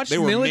not watched They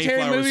were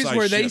military Mayflower movies size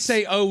where they ships.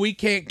 say, "Oh, we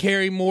can't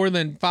carry more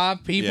than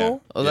 5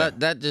 people"? Well,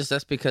 Yeah.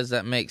 that's because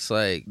that makes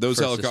like Those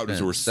for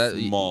helicopters were suspense.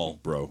 That- small,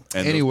 bro.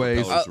 And Anyways.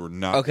 those propellers were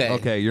not.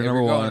 okay. Your Here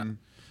number we go. one.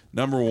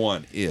 Number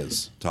one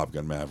is Top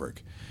Gun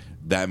Maverick.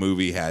 That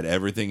movie had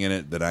everything in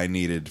it that I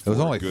needed. It was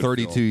for only a good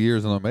 32 film.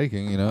 years in the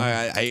making. You know.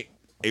 I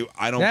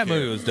don't. That care.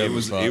 movie was dope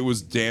as fuck. It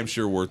was damn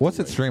sure worth. What's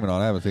the it streaming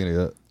on? I haven't seen it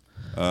yet.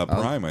 wait.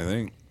 Prime, I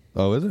think.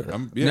 Oh, is it?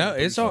 Yeah, No, I'm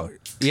it's pretty on. sure.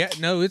 Yeah,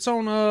 no, it's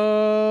on.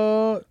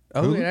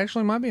 Hulu? It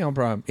actually might be on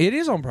Prime. It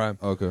is on Prime.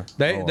 Okay.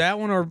 That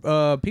one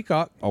or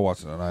Peacock. I'll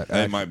watch it tonight.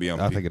 It might be on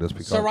I think it is.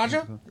 Peacock. So,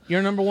 Raja,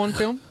 your number one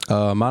film?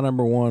 My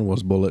number one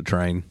was Bullet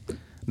Train.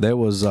 That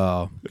was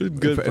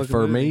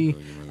for me.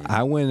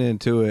 I went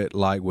into it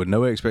like with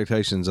no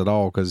expectations at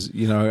all because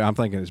I'm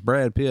thinking it's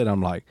Brad Pitt.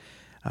 I'm like,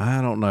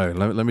 I don't know.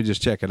 Let me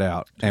just check it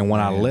out. And when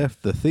I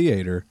left the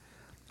theater,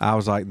 I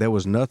was like, there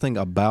was nothing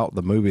about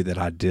the movie that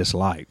I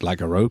disliked.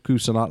 Like a Roku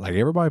Sonata, like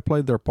everybody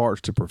played their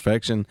parts to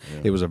perfection.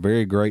 Yeah. It was a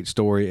very great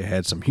story. It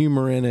had some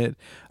humor in it.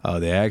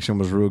 The action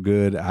was real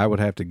good. I would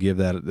have to give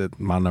that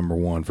my number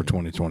one for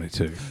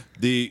 2022.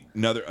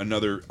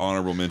 Another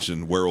honorable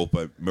mention: Werewolf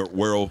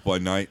by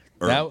Night.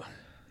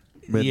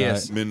 Midnight.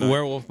 Yes, Midnight.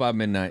 Werewolf by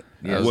Midnight.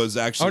 Yes. Was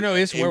actually. Oh no,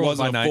 it's Werewolf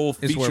by wasn't Night. a full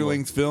It's feature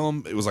length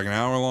film. It was like an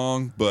hour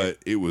long, but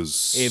it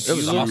was.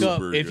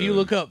 If you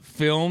look up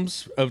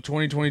films of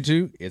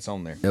 2022, it's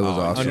on there. It was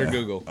awesome. Under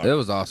Google. It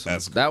was awesome.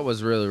 That's cool. That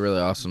was really, really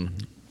awesome.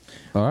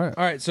 All right.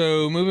 All right,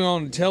 so moving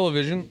on to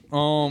television. My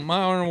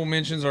honorable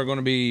mentions are going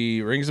to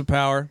be Rings of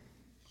Power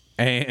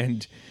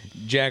and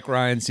Jack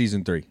Ryan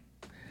season 3.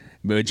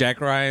 But Jack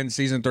Ryan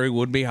season 3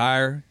 would be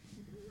higher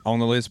on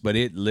the list, but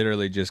it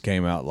literally just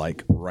came out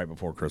like right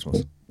before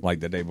Christmas, like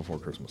the day before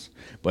Christmas.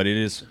 But it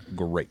is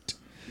great.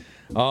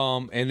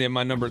 And then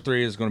my number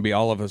 3 is going to be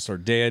All of Us Are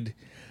Dead.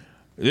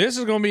 This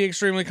is going to be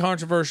extremely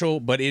controversial,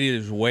 but it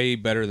is way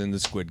better than the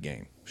Squid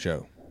Game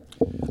show.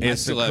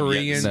 It's the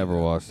Korean. Never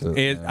watched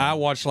it. I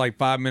watched like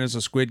 5 minutes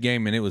of Squid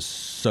Game, and it was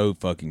so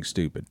fucking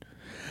stupid.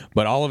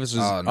 But All of Us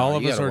Are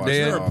Is Dead.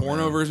 there a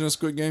porno version of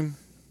Squid Game?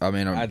 I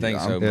mean, I think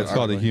so. Yeah, it's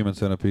called the Human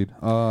Centipede.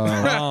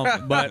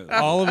 But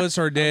All of Us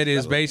Are Dead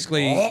is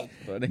basically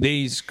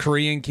these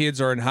Korean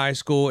kids are in high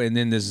school, and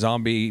then this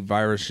zombie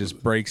virus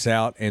just breaks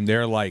out, and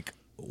they're like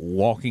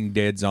Walking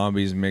Dead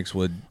zombies mixed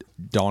with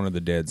Dawn of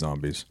the Dead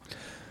zombies.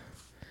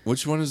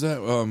 Which one is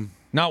that?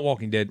 Not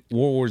Walking Dead,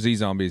 World War Z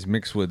zombies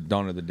mixed with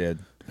Dawn of the Dead.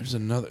 There's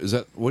another. Is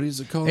that what is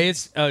it called?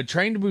 It's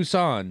Train to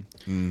Busan.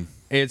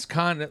 It's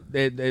kind of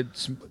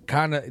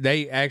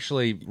they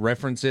actually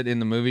reference it in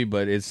the movie,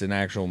 but it's an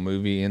actual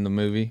movie in the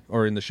movie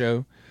or in the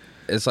show.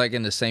 It's like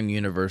in the same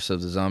universe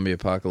of the zombie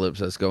apocalypse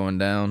that's going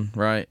down,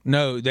 right?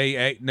 No,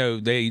 they know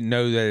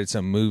that it's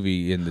a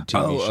movie in the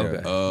TV show.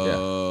 Okay.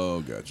 Oh,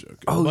 gotcha. Okay.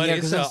 Oh, But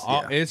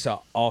yeah, it's an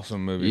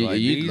awesome movie. You- Like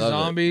you'd these love it.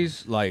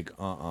 zombies, like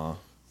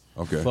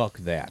Okay. fuck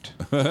that.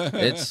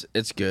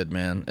 It's good,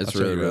 man. It's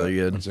I'll really, check it out. really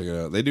good. I'll check it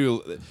out. They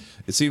do.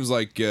 It seems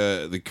like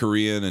the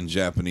Korean and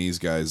Japanese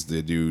guys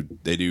they do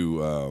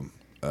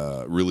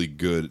really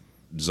good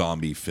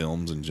zombie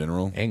films in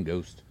general And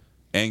Ghost.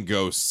 and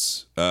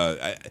ghosts.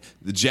 The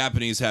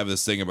Japanese have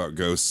this thing about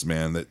ghosts,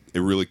 man, that it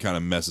really kind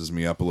of messes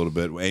me up a little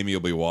bit. Amy will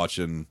be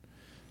watching.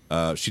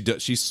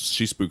 She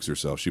spooks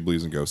herself. She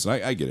believes in ghosts,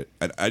 and I get it.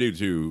 I do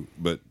too,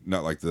 but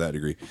not like to that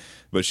degree.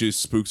 But she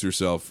spooks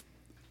herself.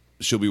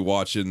 She'll be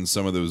watching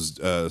some of those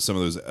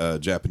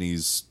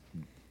Japanese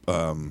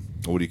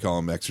what do you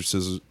call them,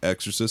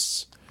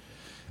 exorcists,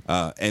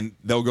 and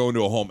they'll go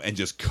into a home and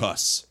just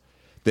cuss.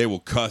 They will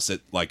cuss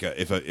at like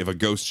if a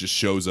ghost just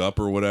shows up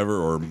or whatever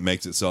or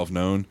makes itself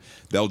known,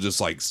 they'll just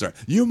like start,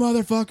 you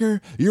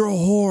motherfucker, you're a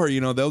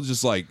whore. They'll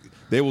just like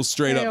they will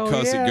straight up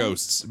cuss at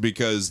ghosts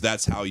because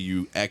that's how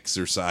you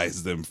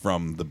exorcise them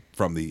from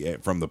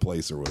the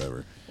place or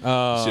whatever.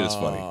 Shit is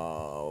funny.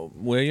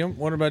 William,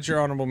 what about your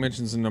honorable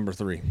mentions in number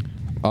 3?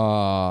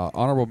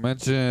 Honorable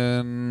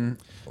mention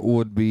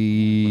would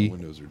be.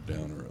 Windows are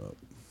down or up.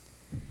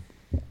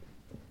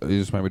 You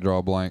just made me draw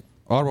a blank.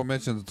 Honorable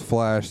mentions: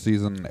 Flash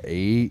season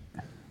 8.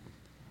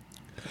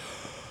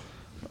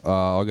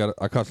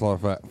 I caught a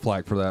lot of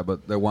flack for that,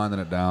 but they're winding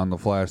it down. The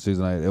Flash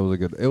season 8. It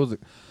was a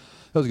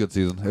good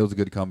season. It was a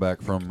good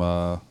comeback from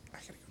the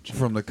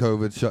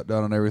COVID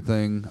shutdown and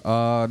everything.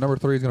 Number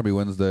 3 is gonna be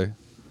Wednesday.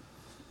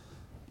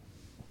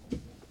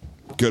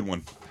 Good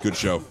one. Good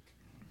show.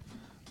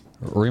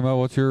 Remo,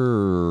 what's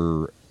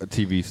your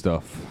TV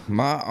stuff?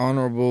 My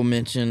honorable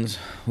mentions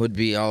would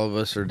be All of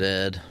Us Are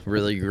Dead.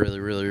 Really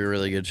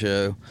good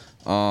show.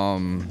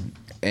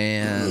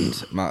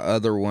 And my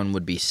other one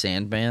would be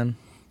Sandman.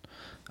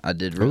 I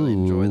did really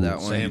enjoy that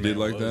one. You did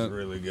like that?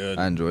 Really good.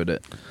 I enjoyed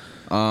it.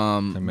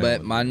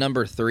 But my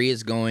number 3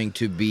 is going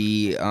to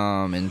be,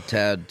 and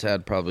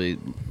Tad probably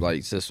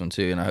likes this one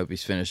too, and I hope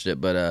he's finished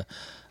it. But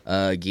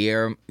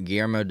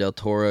Guillermo del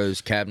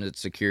Toro's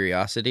Cabinets of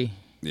Curiosity.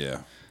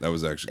 Yeah, that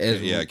was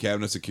actually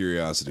Cabinets of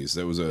Curiosities.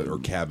 That was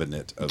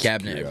Cabinet of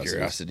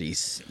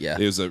Curiosities. Yeah,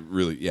 it was a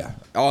really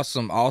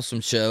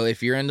awesome show.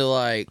 If you're into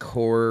like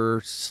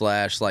horror /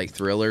 like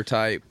thriller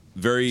type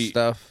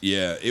stuff,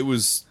 yeah, it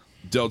was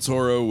Del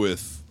Toro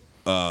with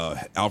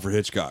Alfred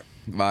Hitchcock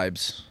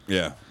vibes.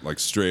 Yeah, like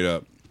straight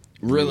up.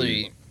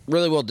 Really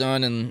well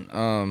done,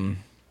 and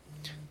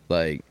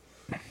like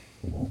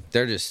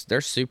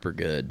they're super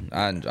good.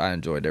 I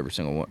enjoyed every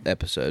single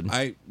episode.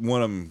 I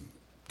want them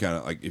kind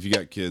of like, if you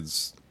got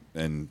kids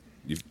and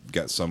you've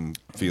got some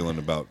feeling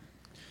about.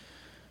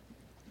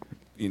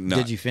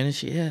 Did you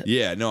finish it yet?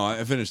 Yeah, no,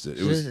 I finished it.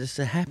 It's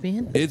a happy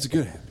ending. It's a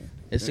good happy ending.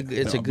 It's a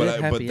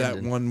good happy ending. But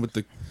that one with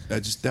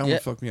one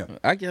fucked me up.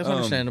 I guess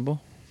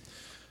understandable.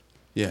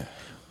 Yeah.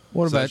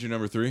 What about that's your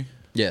number 3?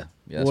 Yeah.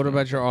 What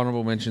about your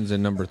honorable mentions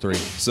in number 3?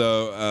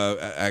 So,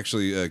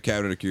 actually,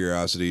 Cabinet of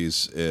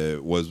Curiosities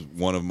was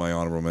one of my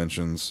honorable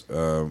mentions.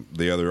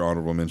 The other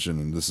honorable mention,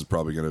 and this is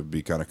probably going to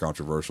be kind of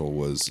controversial,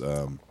 was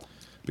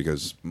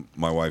because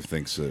my wife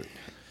thinks that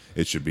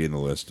it should be in the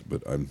list,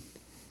 but I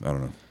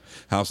don't know.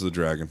 House of the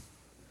Dragon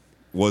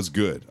was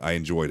good. I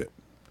enjoyed it.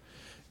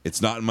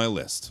 It's not in my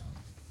list,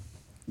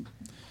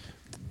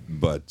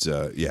 but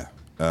yeah.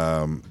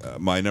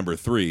 My number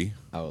 3.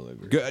 I will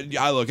agree. Good.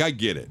 I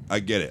get it.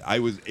 I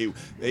was.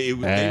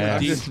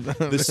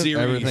 The series.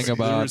 Everything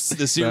about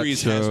the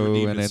series that has show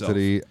redeemed and itself.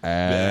 entity.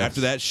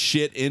 After that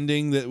shit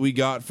ending that we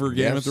got for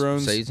Game of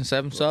Thrones, season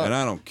 7 sucked. and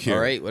I don't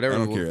care. Or 8, whatever. I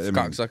don't care. I mean,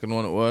 Cock-sucking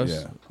one it was.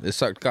 Yeah. It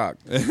sucked cock.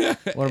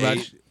 What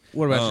about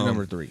your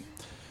number 3?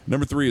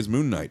 Number 3 is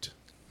Moon Knight.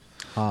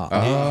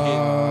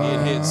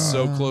 It hits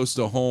so close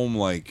to home,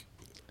 like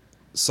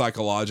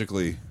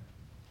psychologically.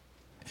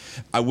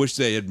 I wish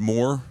they had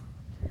more.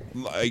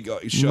 Like,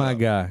 shut My up.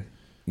 guy,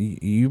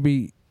 you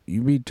be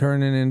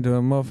turning into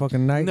a motherfucking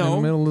knight in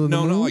the middle of the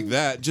no, moon? not like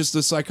that. Just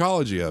the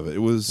psychology of it. It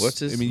was.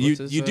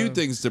 You do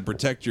things to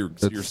protect your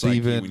psyche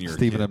when you're a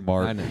Stephen kid. and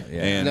Mark. I know.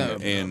 Yeah.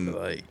 And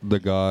like, The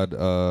god is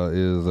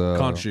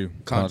Khonshu.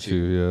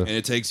 Khonshu, yeah. and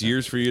it takes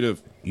years for you to.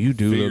 You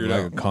do figure look it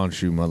like out. a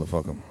Khonshu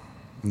motherfucker.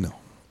 No.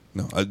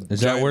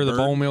 Is that where the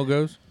bone meal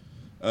goes?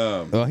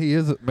 Well, he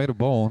is made of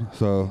bone,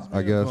 so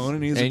I guess.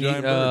 And he's a And you,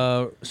 giant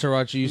bird.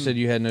 Sriracha, you said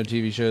you had no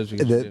TV shows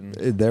because you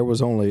didn't. There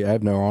was only, I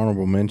have no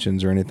honorable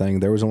mentions or anything.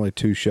 There was only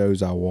 2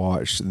 shows I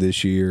watched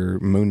this year.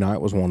 Moon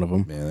Knight was one of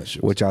them, Man, that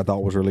shit was which I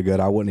thought was really good.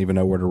 I wouldn't even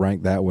know where to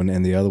rank that one.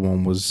 And the other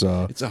one was,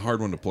 It's a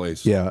hard one to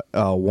place.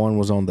 one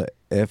was on the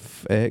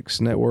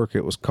FX network.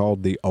 It was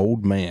called The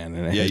Old Man,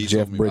 and it Yeah, had you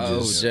Jeff told me about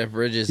Bridges. Jeff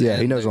Bridges. Yeah,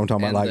 and he knows what I'm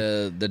talking about,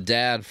 and the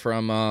dad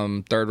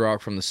from Third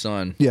Rock from the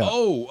Sun. Yeah.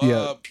 Oh,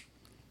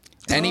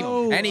 And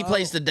he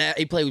plays the dad.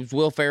 He plays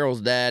Will Ferrell's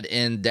dad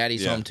in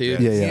Daddy's Yeah, Home too.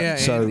 Yeah. Yeah,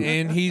 So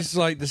and he's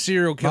like the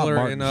serial killer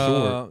Martin in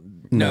Short.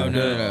 No.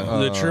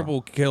 the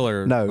triple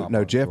killer.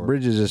 no, Jeff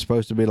Bridges is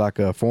supposed to be like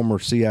a former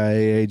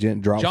CIA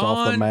agent, drops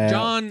off the map.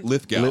 John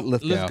Lithgow.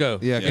 Lithgow.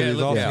 Yeah, because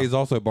Lithgow. he's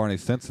also Barney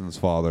Stinson's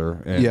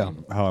father. In Yeah.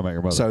 How I Met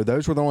Your Mother. So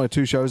those were the only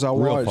 2 shows I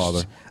Real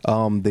watched.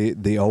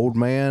 The Old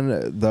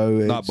Man, though,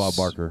 Not Bob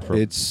Barker from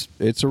It's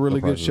a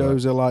really The good Price is show.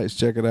 Right. Zillites,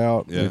 check it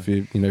out Yeah. if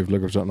you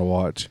looking for something to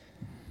watch.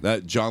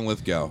 That John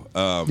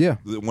Lithgow. Yeah.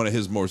 One of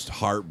his most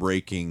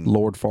heartbreaking.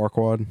 Lord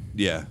Farquaad.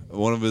 Yeah,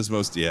 one of his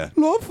most. Yeah,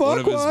 Lord one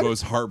of his Farquaad.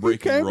 most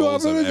heartbreaking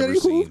roles I've ever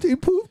seen.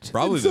 pooped.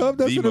 Probably the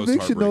most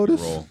heartbreaking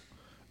role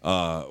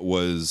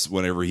was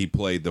whenever he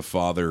played the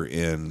father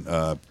in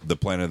the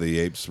Planet of the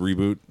Apes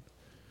reboot.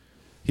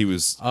 He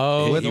was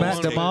with he Matt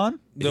was taking- Damon?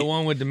 The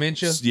one with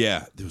dementia.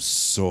 Yeah, it was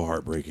so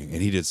heartbreaking,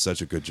 and he did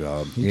such a good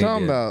job. You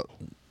talking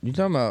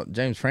about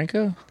James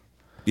Franco?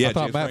 Yeah, I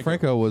thought James Matt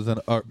Franco was in.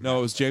 No,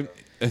 it was James.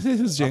 It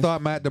was I James.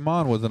 thought Matt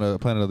Damon was in a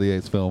Planet of the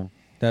Apes film.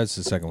 That's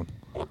the second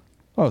one.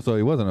 Oh, so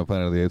he wasn't in a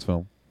Planet of the Apes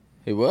film.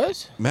 He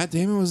was. Matt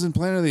Damon was in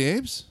Planet of the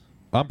Apes.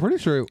 I'm pretty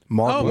sure.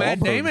 Mark Matt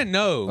Wahlberg. Damon?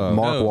 No.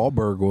 Mark no.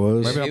 Wahlberg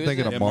was. Maybe I'm was thinking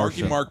in- of Yeah,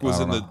 Martian. Marky Mark I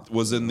don't know.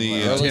 was in the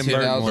Early Tim Burton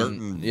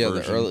 2000. Yeah, the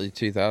version. early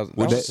 2000s.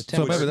 Which- That was the Tim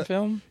so maybe Burton that-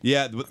 film.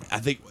 Yeah, I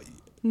think.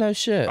 No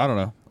shit. I don't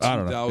know.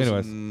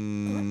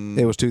 Anyways,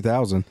 It was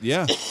 2000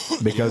 Yeah.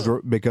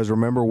 because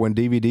remember when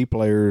DVD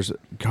players,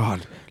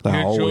 God, how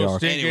Get old we your are.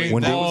 stinking Anyway,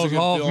 When that was a balls good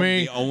off film.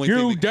 me, The only thing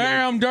you that killed-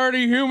 damn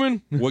dirty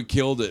human. What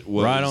killed it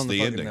was Right on the the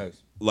fucking ending. nose.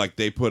 like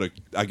they put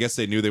I guess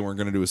they knew they weren't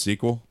going to do a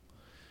sequel,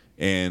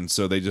 and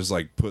so they just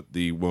like put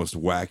the most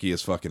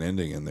wackiest fucking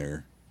ending in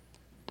there.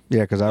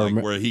 Yeah, because I Like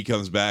remember, where he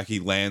comes back, he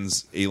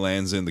lands in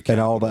the and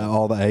Capitol.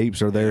 all the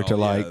apes are there And to all-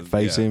 like yeah,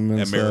 face yeah. him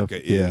and America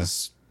stuff.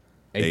 is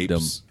Apedom.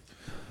 apes.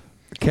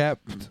 Cap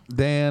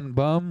Dan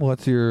Bum,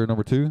 what's your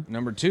number 2?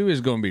 Number 2 is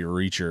going to be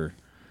Reacher.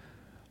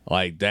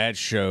 Like that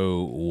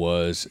show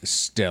was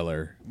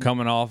stellar.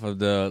 Coming off of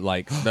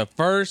the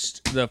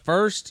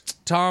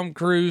first Tom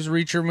Cruise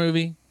Reacher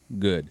movie,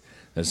 good.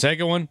 The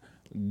second one,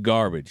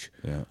 garbage.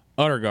 Yeah.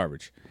 Utter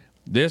garbage.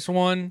 This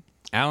one,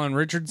 Alan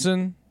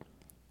Richardson,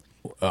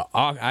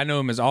 I know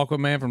him as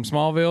Aquaman from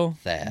Smallville.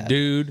 Thad.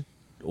 Dude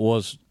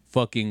was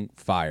fucking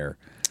fire.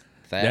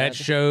 Thad, That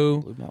show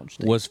Blue Mountain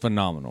State. was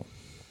phenomenal.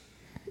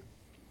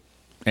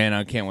 And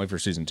I can't wait for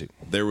season 2.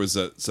 There was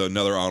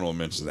another honorable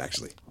mentions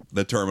actually.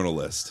 The Terminal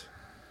List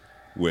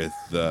with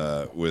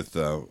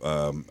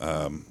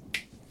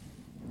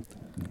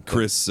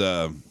Chris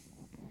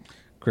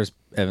Chris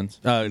Evans.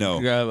 No.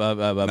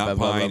 Not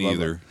Pine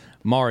either.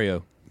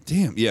 Mario.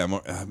 Damn, yeah,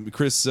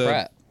 Chris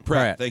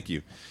Pratt. Thank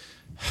you.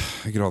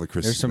 I get all the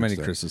Chris's. There's so many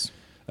mixed up. Chris's.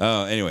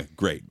 Anyway,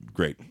 great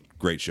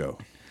show.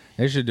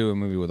 They should do a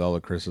movie with all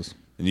the Chris's.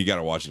 And you got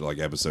to watch it like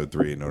episode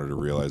 3 in order to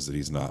realize that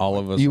he's not. All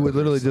of us. You are would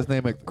literally Chris. just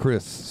name it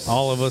Chris.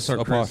 All of us are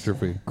Chris.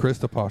 apostrophe.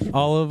 Chris apostrophe.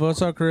 All of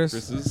us are Chris.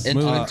 Chris's.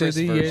 Into Moving the to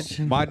the Chrisverse.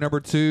 edge. My number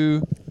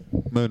 2,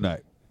 Moon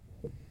Knight.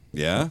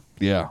 Yeah,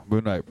 Yeah,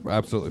 Moon Knight,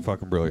 absolutely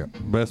fucking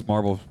brilliant. Best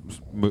Marvel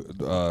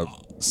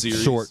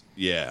series. short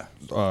Yeah,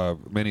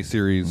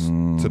 miniseries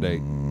to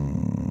date.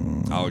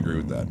 I'll agree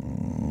with that.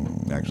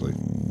 Actually,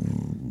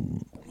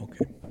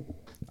 Okay.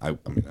 I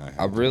mean,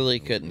 I really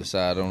couldn't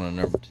decide on a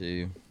number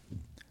 2,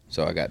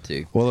 so I got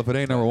 2. Well, if it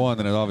ain't number 1,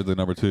 then it's obviously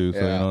number 2. So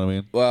you know what I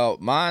mean. Well,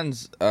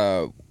 mine's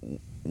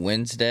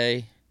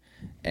Wednesday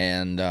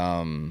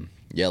and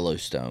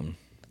Yellowstone.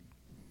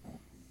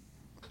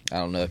 I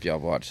don't know if y'all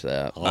watched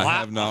that. I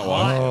have not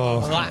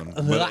watched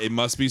it, but it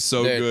must be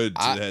so Dude,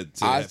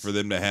 good for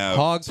them to have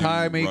Hog to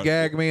tie me, run-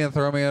 gag me, and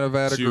throw me in a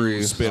vat of to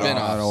grease. spin Spin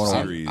off I don't off.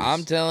 wanna- series.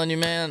 I'm telling you,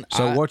 man.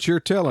 So what you're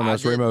telling I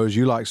us, did- Remo, is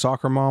you like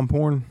soccer mom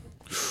porn?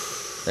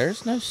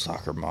 There's no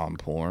soccer mom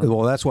porn.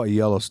 Well, that's what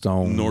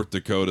Yellowstone. North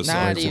Dakota. Not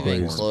soccer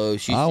even porn.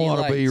 close. You I see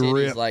wanna like be titties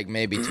ripped. like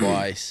maybe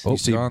twice. You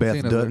see John Beth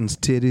Cena's there. Dutton's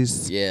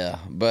titties. Yeah,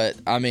 but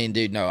I mean,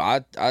 dude, no, I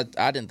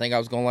didn't think I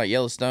was gonna like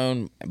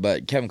Yellowstone,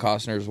 but Kevin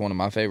Costner is one of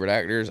my favorite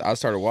actors. I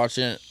started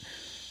watching it,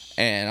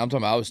 and I'm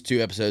talking about I was 2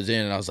 episodes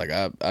in, and I was like,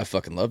 I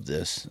fucking love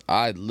this.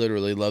 I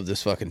literally love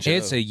this fucking show.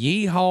 It's a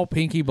Yeehaw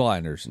Pinky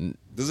Blinders.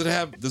 Does it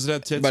have tits?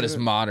 but in it's it?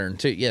 modern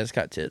too. Yeah, it's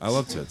got tits. I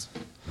love tits.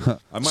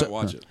 I might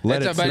watch it.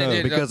 Let That's it a- but it snow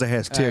did- because it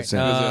has tits in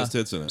Because it. it has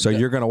tits in it. So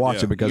you're going to watch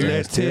Yeah. it because it You're-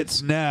 has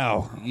tits.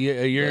 now.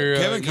 You're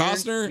Kevin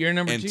Costner You're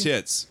number and 2.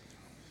 tits.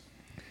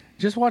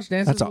 Just watch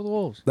Dances That's a- with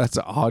Wolves. That's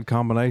an odd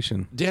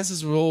combination.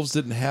 Dances with Wolves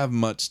didn't have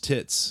much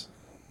tits.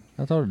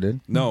 I thought it did.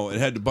 No, it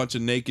had a bunch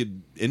of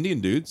naked Indian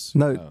dudes.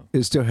 No,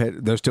 it still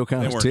had. There still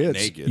counts weren't tits.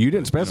 naked, You but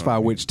didn't specify you know what I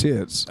mean. which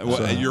tits.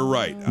 Well, you're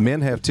right.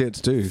 Men have tits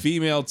too.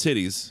 Female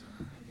titties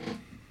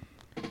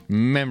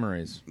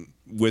Memories.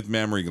 with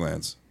mammary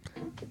glands.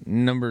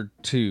 Number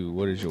 2.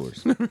 What is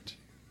yours?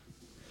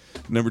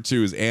 Number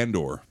 2 is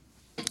Andor.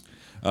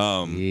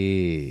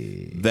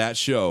 Yeah. That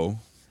show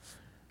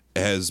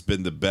has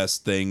been the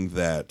best thing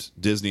that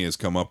Disney has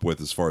come up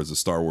with as far as the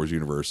Star Wars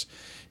universe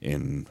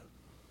in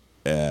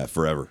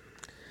forever.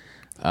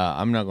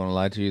 I'm not going to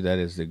lie to you. That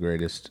is the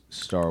greatest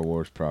Star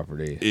Wars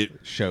property.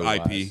 Show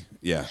IP,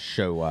 yeah.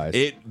 Show wise.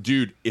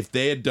 Dude, if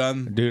they had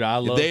done, Dude, I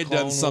love if they had done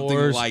Clone something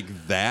Wars,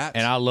 like that,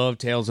 And I love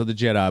Tales of the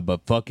Jedi,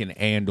 but fucking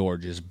Andor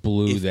just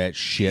blew that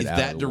shit if out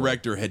that of the water.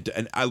 director had,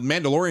 and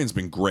Mandalorian's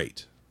been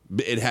great.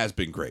 It has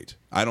been great.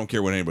 I don't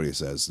care what anybody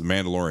says. The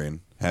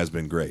Mandalorian has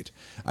been great.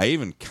 I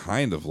even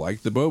kind of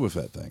like the Boba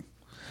Fett thing,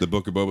 the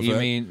Book of Boba You Fett.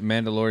 mean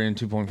Mandalorian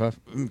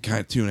 2.5? Kind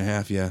of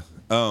 2.5, yeah.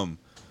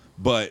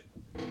 But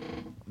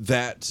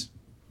that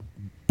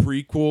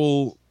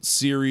prequel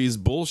series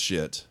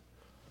bullshit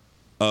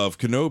of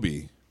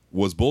Kenobi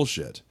was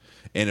bullshit.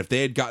 And if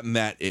they had gotten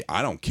that,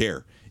 I don't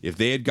care. If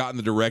they had gotten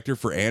the director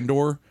for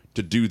Andor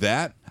to do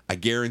that, I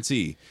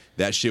guarantee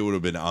that shit would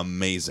have been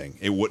amazing.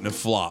 It wouldn't have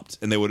flopped,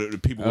 and people would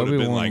have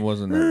been Obi-Wan like,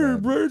 wasn't that "Hey,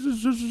 bad. bro,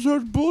 this is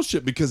such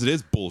bullshit," because it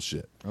is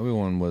bullshit.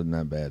 Obi-Wan wasn't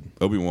that bad.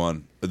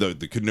 Obi-Wan, the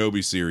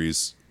Kenobi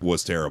series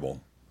was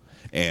terrible,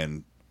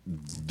 and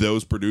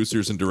those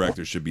producers and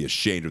directors should be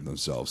ashamed of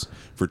themselves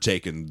for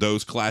taking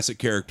those classic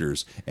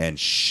characters and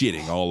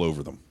shitting all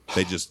over them.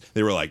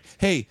 They were like,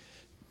 "Hey,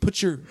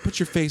 put your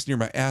face near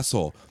my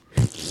asshole."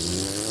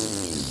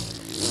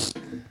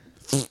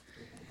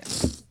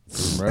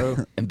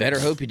 Bro. And better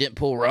hope you didn't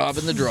pull Rob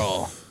in the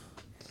draw.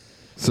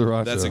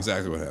 Sriracha. That's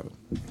exactly what happened.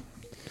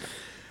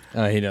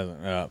 He doesn't.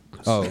 Oh,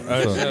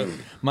 So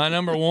my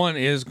number 1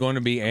 is going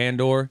to be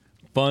Andor.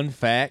 Fun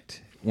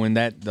fact: when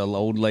the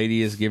old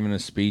lady is giving a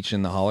speech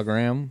in the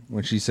hologram,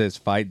 when she says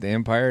 "fight the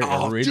Empire,"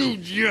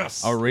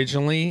 yes.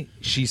 originally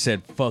she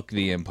said "fuck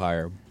the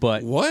Empire,"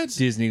 but What?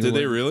 Disney Did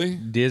they wouldn't- really?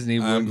 Disney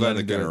I'm wouldn't glad let they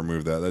her do got to it.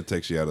 remove that. That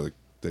takes you out of the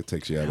that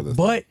takes you out of this.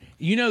 But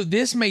you know,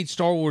 this made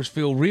Star Wars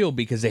feel real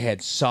because they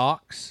had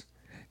socks,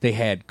 they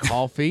had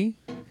coffee,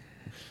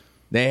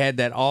 they had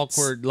that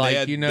awkward they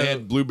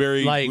had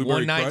blueberry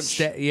one night crunch.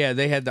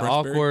 they had the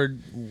Crunch berry?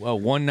 awkward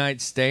one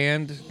night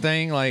stand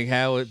thing, like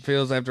how it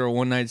feels after a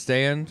one night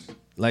stand,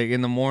 like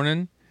in the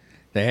morning.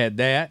 They had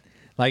that,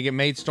 like it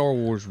made Star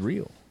Wars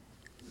real,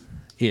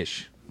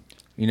 ish.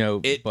 You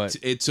know, but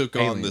it took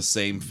on the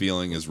same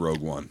feeling as Rogue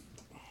One,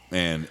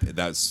 and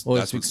that's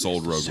what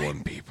sold Rogue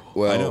One.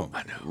 Well,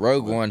 I know.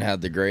 Rogue One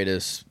had the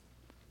greatest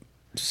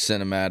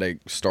cinematic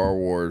Star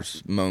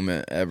Wars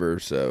moment ever.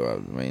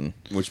 So I mean,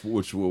 Which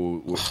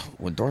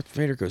when Darth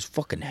Vader goes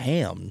fucking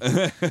ham,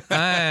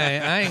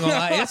 I ain't gonna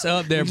lie, it's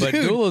up there. But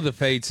Duel of the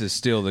Fates is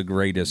still the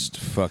greatest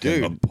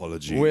fucking. Dude,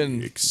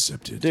 apology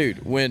accepted.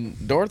 dude, when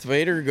Darth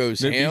Vader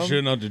goes ham,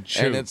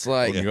 and it's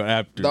like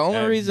the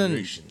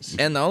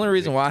only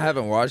reason why I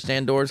haven't watched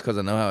Andor is because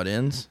I know how it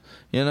ends.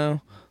 You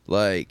know.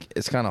 Like,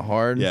 it's kind of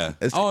hard. Yeah.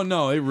 It's, oh,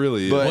 no, it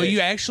really is. Well,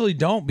 you actually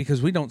don't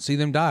because we don't see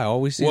them die.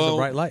 All we see is a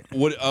bright light.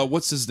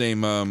 What's his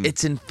name?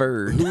 It's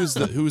inferred. Who is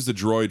the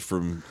droid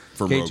from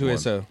Rogue One?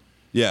 K2SO.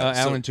 Yeah.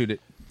 Alan Tudyk.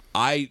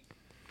 I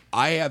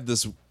have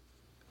this.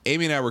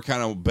 Amy and I were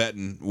kind of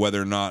betting whether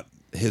or not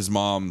his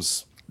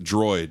mom's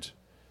droid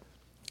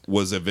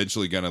was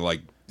eventually going to,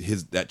 like,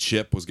 that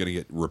chip was going to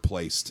get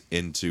replaced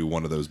into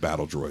one of those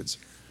battle droids.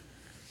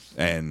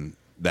 And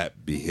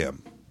that be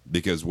him.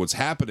 Because what's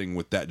happening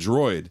with that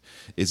droid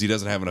is he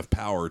doesn't have enough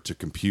power to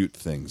compute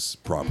things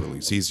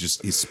properly. So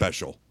he's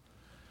special.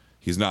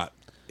 He's not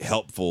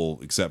helpful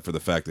except for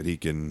the fact that he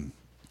can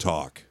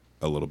talk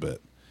a little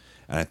bit.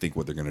 And I think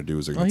what they're going to do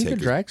is they're going to take he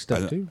can drag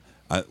stuff too.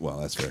 Well,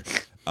 that's fair.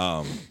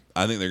 I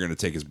think they're going to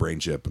take his brain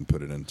chip and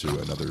put it into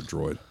another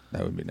droid.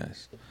 That would be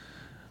nice.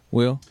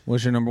 Will,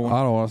 what's your number one?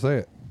 I don't want to say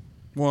it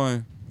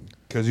Why?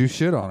 because you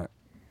shit on it.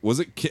 Was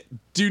it?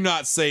 Do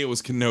not say it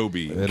was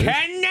Kenobi.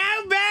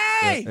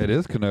 It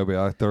is Kenobi.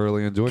 I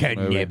thoroughly enjoyed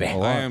Kenobi. A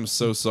lot. I am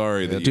so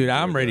sorry that Dude,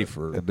 I'm ready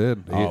for It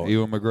did.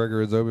 Ewan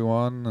McGregor as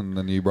Obi-Wan, and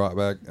then you brought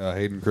back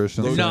Hayden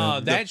Christensen.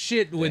 No, that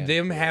shit with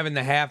them having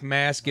the half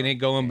mask and it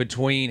going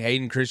between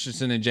Hayden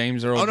Christensen and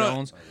James Earl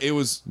Jones. It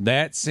was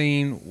That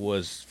scene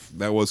was,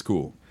 that was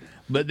cool.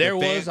 but there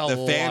was a the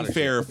lot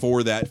fanfare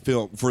for that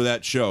film for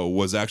that show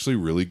was actually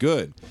really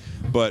good.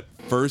 But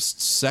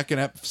second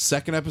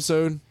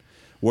episode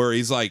where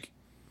he's like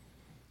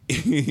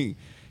he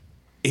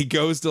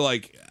goes to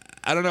like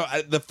I don't know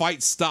the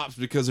fight stops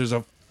because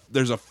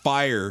there's a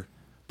fire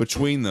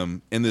between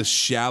them in this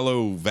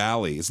shallow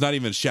valley. It's not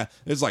even shallow.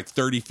 It's like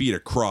 30 feet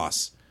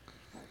across,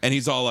 and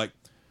he's all like,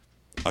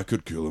 "I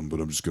could kill him, but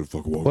I'm just gonna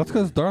fucking walk." Well, that's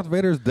because Darth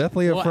Vader's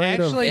definitely afraid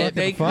of fucking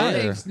they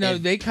fire.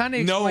 they kind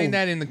of explain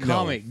that in the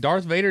comic.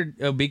 Darth Vader,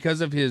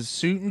 because of his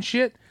suit and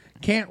shit,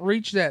 can't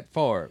reach that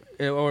far.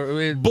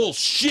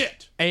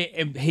 Bullshit.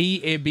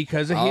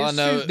 Because of All I his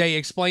know- suit, they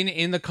explain it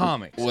in the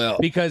comics. Well-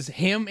 because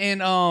him and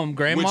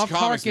Grand Which Moff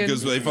comics? Tarkin,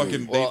 Because they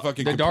fucking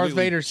the Darth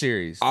Vader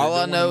series. All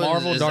I The know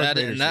Marvel is Darth that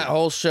Vader in that series.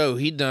 whole show,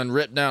 he done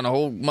ripped down a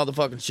whole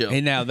motherfucking show.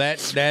 And now that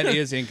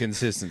is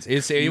inconsistency.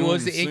 It know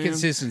was what the I'm saying?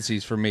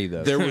 inconsistencies for me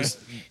though. There was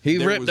He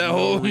there ripped was that no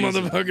whole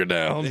reason. motherfucker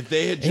down. If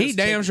they had just He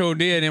damn sure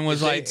did, and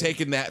was if they like, had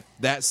taken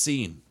that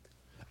scene,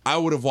 I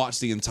would have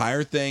watched the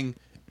entire thing,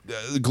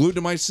 glued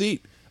to my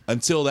seat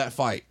until that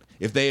fight.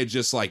 If they had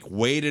just like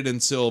waited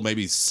until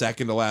maybe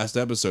second to last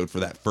episode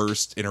for that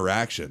first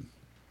interaction,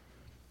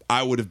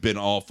 I would have been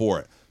all for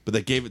it. But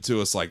they gave it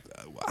to us like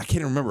I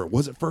can't remember.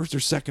 Was it first or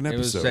second it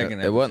was episode?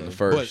 second. It wasn't the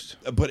first.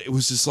 But it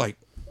was just like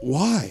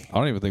why? I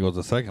don't even think it was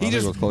the second. He I think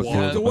just it was close to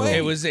walked the away. middle.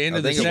 It was the end I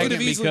of the think it second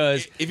could've easily-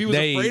 because if he was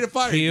they afraid of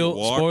fire, he kill.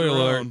 walked Spoiler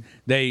alert: around.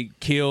 they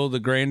kill the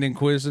Grand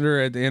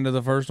Inquisitor at the end of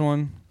the first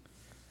one.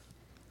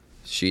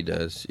 She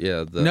does.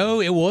 Yeah.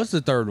 No, it was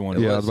the third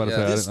one. Yeah, I was about to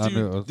Yeah. say. I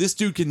knew it was. This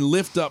dude can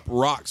lift up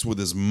rocks with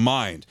his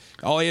mind.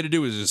 All he had to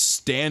do was just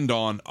stand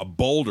on a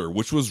boulder,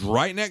 which was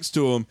right next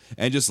to him,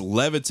 and just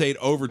levitate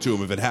over to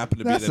him if it happened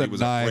to be That's that a he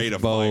was nice afraid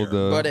of fire.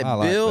 boulder. But it I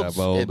like that builds.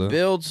 boulder. It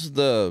builds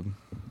the.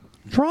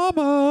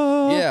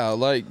 Trauma. Yeah,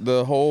 like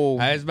the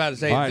whole. I was about to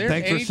say, All if right,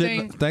 there's thanks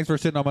anything, for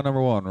shitting on my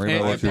number one. Reba,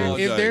 if, what's yours?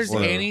 if there's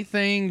Whatever.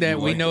 anything that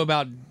we like know it.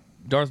 about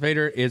Darth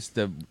Vader, it's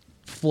the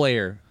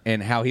flair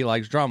and how he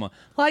likes drama.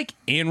 Like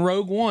in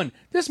Rogue One,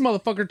 this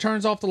motherfucker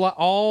turns off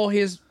all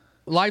his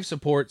life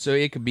support so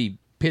it could be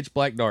pitch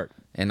black dark.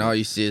 And all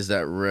you see is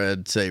that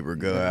red saber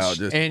go out.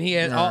 Just And he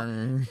has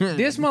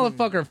this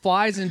motherfucker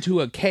flies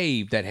into a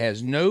cave that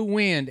has no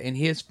wind, and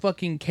his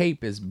fucking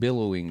cape is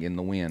billowing in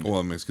the wind. Well,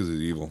 I mean, it's because he's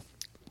evil.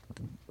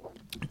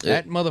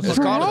 That motherfucker It's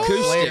called has a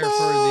acoustics. flair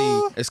for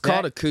the. It's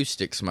called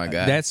acoustics, my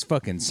guy. That's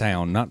fucking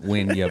sound, not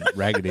wind, you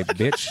raggedy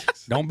bitch.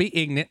 Don't be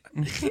ignorant.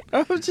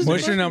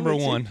 What's your number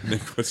one?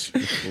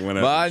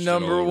 My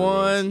number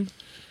one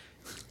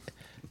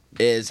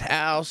is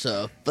House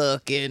of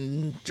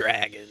Fucking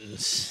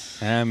Dragons.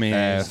 I mean,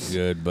 Ass. it's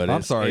good, but I'm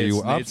it's, sorry it's,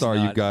 you. I'm it's sorry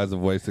you not- guys have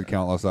wasted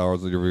countless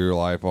hours of your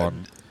life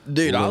on.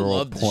 Dude, I literal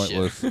love the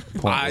pointless, shit.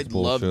 pointless I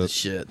love the bullshit.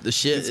 shit. The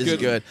shit is good.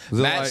 good. Is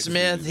it Matt like-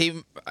 Smith,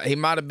 he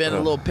might have been a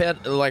little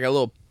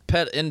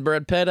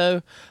inbred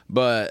pedo,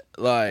 but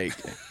like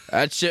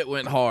that shit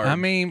went hard. I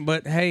mean,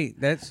 but hey,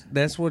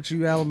 that's what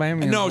you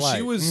Alabamians No, like.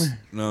 she was.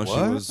 No,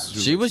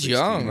 she was 16.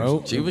 young.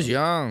 Nope. She was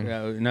young.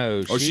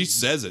 No, Oh, she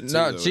says it. Too,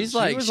 No, though. she's she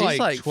like was she's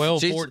like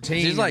 12, she's,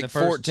 14. She's like in the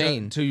first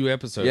 14. two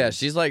episodes. Yeah,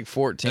 she's like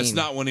 14. That's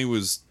not when he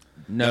was.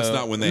 No. That's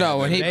not when they. No, had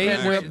when that he They, back.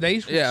 pinned her- they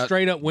Yeah.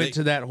 straight up went They-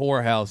 to that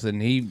whorehouse,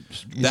 and he.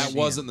 That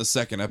wasn't the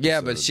second episode.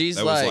 Yeah, but she's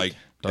that like was like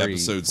 3,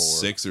 episode 4.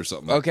 6 or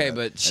something. Okay, like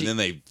that. but she- and then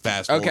they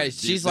fast. Okay, forward.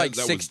 she's That- like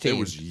that 16.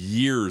 Was, it was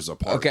years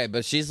apart. Okay,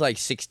 but she's like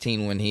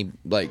 16 when he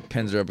like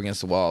pins her up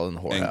against the wall in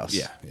the And- whorehouse.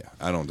 yeah,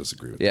 I don't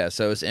disagree with that. Yeah,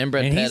 so it's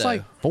inbred And pedo. he's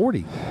like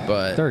 40.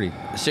 but 30.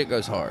 shit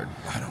goes hard.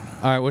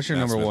 All right, what's your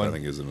Matt number Smith, one? I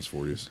think is in his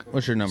 40s.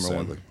 What's your number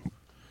Sadly.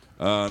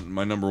 one?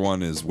 My number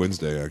one is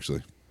Wednesday.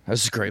 Actually,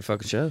 That's a great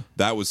fucking show.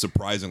 that was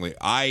surprisingly.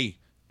 I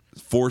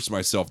forced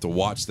myself to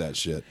watch that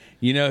shit.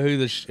 You know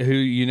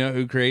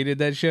who created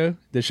that show?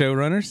 The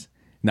showrunners?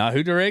 Not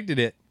who directed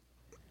it.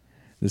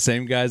 The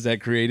same guys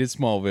that created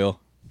Smallville.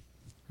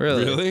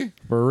 Really?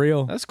 For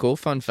real. That's cool.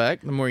 Fun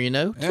fact. The more you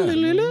know.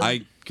 Yeah,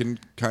 I can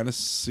kind of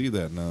see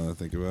that now that I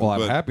think about it. Well, I'm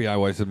But happy I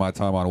wasted my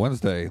time on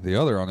Wednesday. The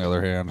other, on the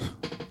other hand,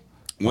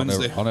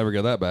 Wednesday, I'll never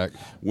get that back.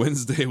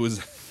 Wednesday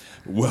was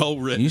well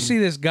written. You see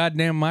this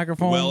goddamn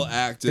microphone? Well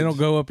acted. It'll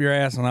go up your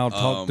ass and I'll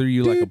talk through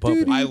you like a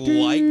puppet. I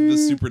like the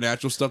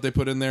supernatural stuff they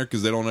put in there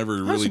because they don't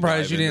ever really.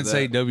 surprised dive you into didn't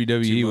say that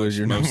WWE too was much.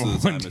 your Most number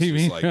of the one time. It's TV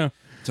just like show.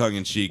 tongue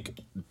in cheek,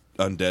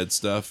 undead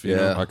stuff. You Yeah.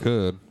 know? I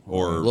could.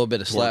 or A little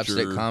bit of torture.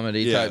 slapstick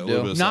comedy Yeah, type a little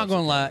deal. bit of Not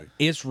gonna slapstick lie, comedy.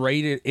 it's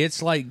rated.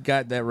 It's like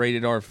got that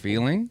rated R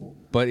feeling,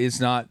 but it's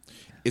not.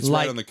 It's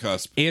like, right on the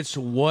cusp. It's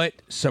what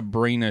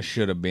Sabrina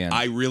should have been.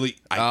 I really.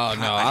 Oh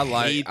no, I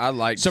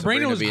like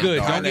Sabrina was being good.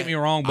 dark. Don't get me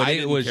wrong, but I it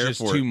didn't was care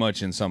just for too it.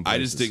 much in some I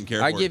places. just didn't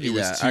care. I for give it. you It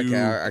was that. Too,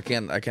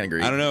 I can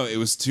agree. I don't know. It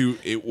was too.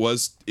 It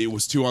was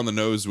too on the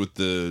nose with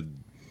the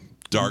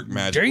dark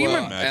magic. Demon.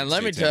 Well, And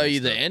let me tell you,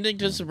 the ending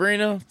to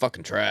Sabrina,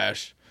 fucking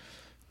trash.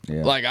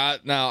 Yeah. Like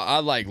I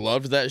like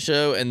loved that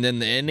show, and then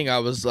the ending, I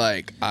was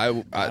like,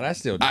 I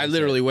still do I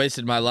literally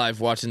wasted my life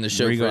watching the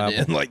show Regal for it to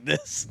Apple. end like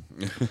this.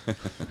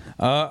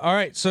 All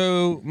right,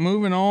 so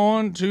moving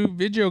on to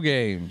video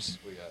games.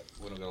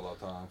 We don't got a lot of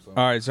time. So.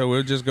 All right, so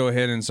we'll just go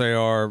ahead and say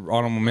our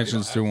honorable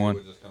mentions through one.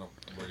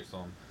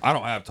 I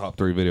don't have top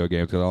 3 video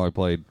games because I only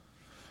played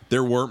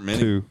There weren't many.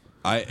 2.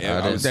 I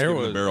was There skipping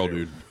was- the barrel,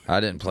 dude. I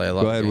didn't play a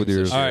lot. Go of ahead with games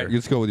yours. this All year. right.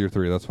 Let's go with your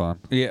 3. That's fine.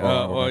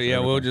 Yeah,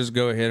 we'll just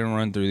go ahead and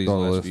run through these Go on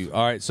the last list. few.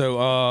 All right,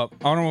 so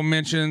honorable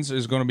mentions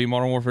is going to be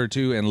Modern Warfare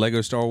 2 and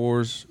Lego Star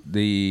Wars,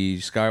 the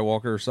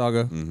Skywalker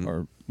saga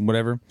or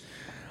whatever.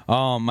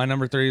 My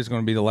number 3 is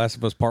going to be The Last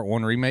of Us Part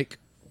 1 remake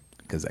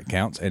because that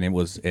counts, and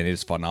it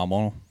is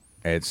phenomenal.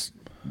 It's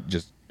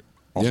just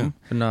awesome.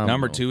 Yeah. Phenomenal.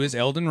 Number 2 is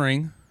Elden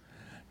Ring.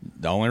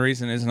 The only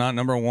reason it's not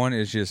number 1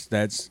 is just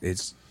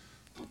it's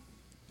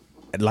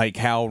like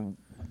how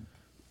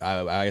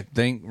I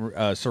think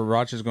Sir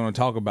Roch is going to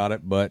talk about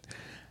it, but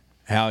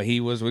how he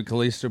was with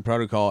Callisto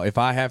Protocol. If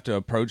I have to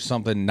approach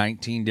something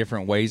 19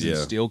 different ways and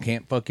Yeah. still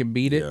can't fucking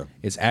beat it, Yeah.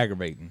 it's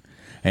aggravating.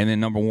 And then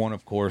number 1,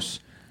 of course,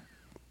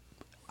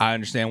 I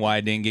understand why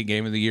I didn't get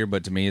Game of the Year,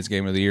 but to me, it's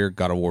Game of the Year.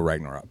 God of War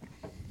Ragnarok,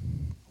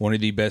 one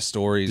of the best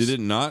stories. Did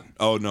it not?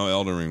 Oh no,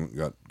 Elden Ring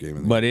got game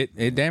of the But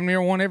it damn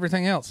near won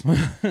everything else.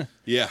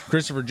 yeah,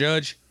 Christopher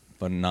Judge,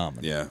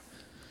 phenomenal. yeah.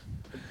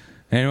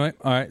 Anyway,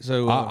 all right.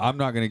 So I'm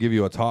not going to give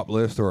you a top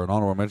list or an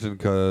honorable mention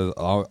because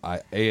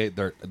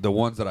the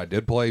ones that I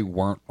did play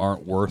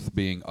aren't worth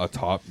being a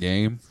top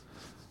game.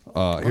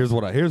 Here's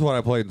what I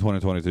played in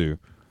 2022: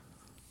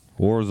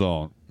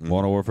 Warzone,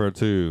 Modern Warfare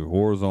 2,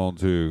 Warzone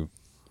 2,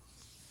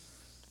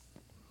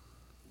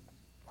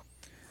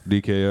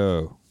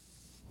 DKO.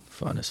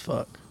 Fun as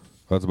fuck.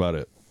 That's about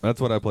it. That's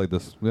what I played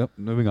this. Yep.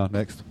 Moving on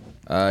next.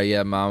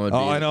 Yeah, mine would be.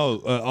 Oh, I know.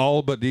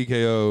 All but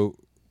DKO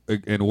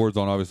and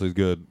Warzone obviously is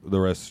good. The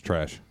rest is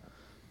trash.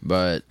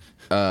 But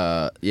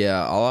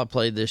yeah, all I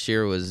played this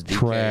year was DKO,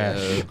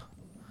 Trash.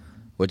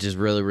 which is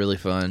really really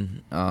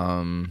fun.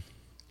 MLB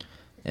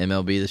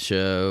The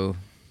Show,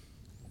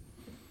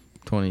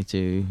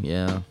 22,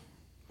 yeah,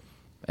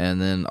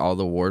 and then all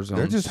the Warzone.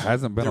 There just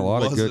hasn't been There a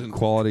lot of good wasn't.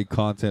 quality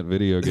content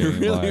video It game.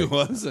 really like,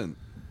 wasn't.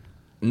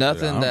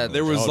 nothing that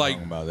There was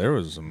like there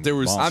was some. there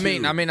was. I two.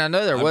 mean, I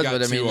know there I've was, got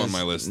but I mean, two on it's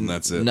my list, and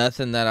that's it.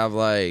 Nothing that I've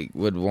like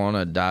would want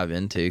to dive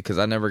into because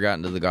I never got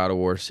into the God of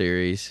War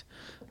series.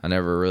 I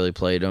never really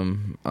played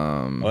them.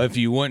 Well, if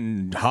you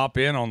wouldn't hop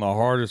in on the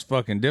hardest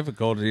fucking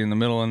difficulty in the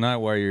middle of the night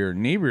while you're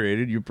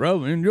inebriated, you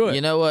probably enjoy it.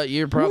 You know what?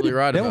 You're probably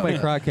right Devil about May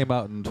that. Cry came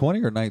out in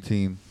 20 or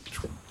 19.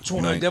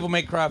 Devil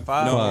May Cry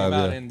 5 No, came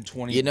out yeah. in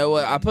 20. You know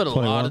what? I put a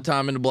 21? lot of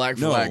time into Black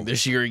No. Flag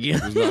this year It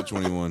again. was not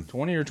 21.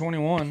 20 or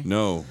 21.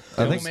 No,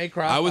 Devil think- May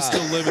Cry I was 5.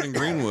 still living in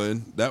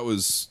Greenwood. That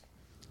was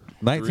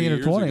 19 3 or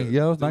years 20. ago.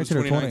 Yeah, it was It was 19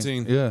 or 20.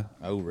 2019. Yeah.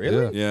 Oh,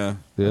 really? Yeah.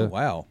 yeah. Yeah. Oh,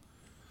 wow.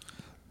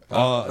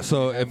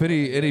 So if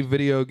any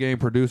video game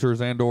producers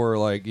and or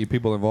like you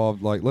people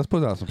involved, like let's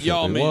put out some shit.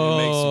 Y'all dude. made me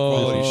make some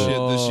quality Whoa.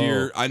 shit this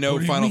year. I know What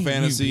do you Final mean, you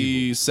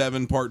Fantasy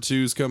 7 Part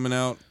 2 is coming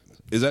out.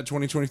 Is that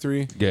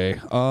 2023? Gay.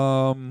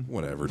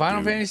 Whatever. Final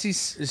dude. Fantasy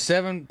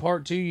VII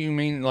Part 2, you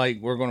mean like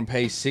we're going to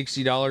pay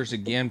 $60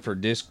 again for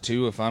Disc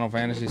 2 of Final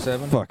Fantasy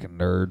VII? Fucking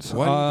nerds.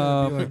 Why do you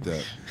gotta be like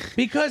that?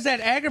 Because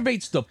that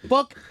aggravates the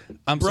fuck.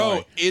 I'm Bro,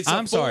 sorry. it's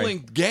a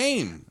full-length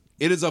game.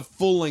 It is a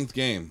full-length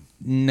game.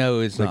 No,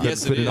 it's not.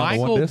 Yes, it is. on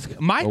one disc?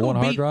 Or Michael one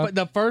hard beat drive?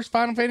 the first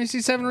Final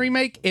Fantasy VII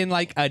remake in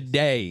like a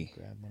day.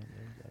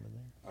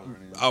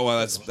 Oh, well,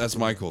 that's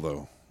Michael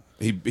though.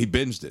 He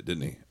binged it,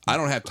 didn't he? I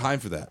don't have time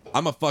for that.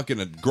 I'm a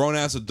fucking grown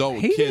ass adult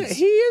with He kids.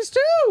 is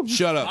too.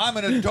 Shut up. I'm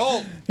an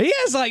adult. He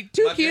has like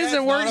 2 My kids dad's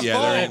and works not a Yeah,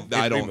 full. there ain't,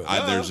 I don't.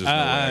 There's just no way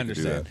I I can do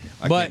that. understand.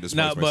 I But can't disperse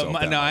no, myself but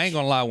that no, I ain't much.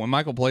 gonna lie. When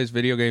Michael plays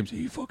video games,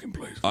 he fucking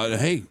plays.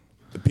 Hey,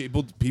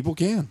 people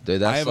can. Dude, I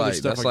that's have other like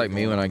stuff that's I like can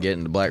me go when on. I get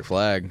into Black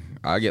Flag.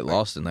 I get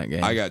lost in that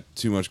game. I got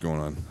too much going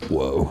on.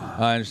 Whoa.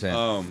 I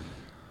understand.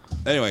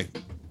 Anyway,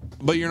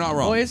 but you're not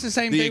wrong. Well, it's the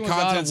same thing with God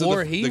of contents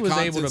War. He was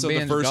able to contents of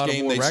binge the first God of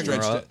game. War They stretched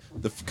Ragnarok.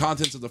 it. The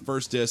contents of the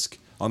first disc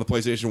on the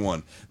PlayStation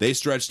 1. They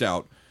stretched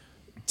out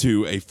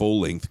to a full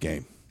length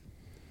game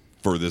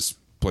for this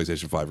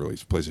PlayStation 5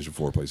 release. PlayStation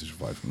 4, PlayStation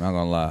 5. I'm not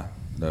gonna lie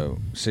though.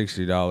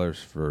 $60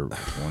 for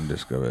one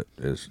disc of it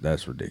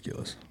that's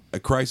ridiculous. A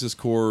Crisis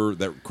Core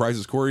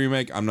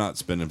remake. I'm not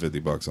spending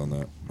 $50 on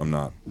that. I'm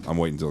not. I'm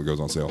waiting until it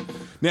goes on sale.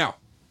 Now,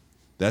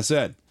 that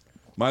said,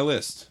 my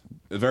list,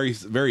 a very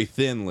very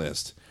thin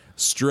list.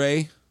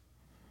 Stray.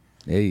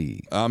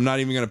 Hey, I'm not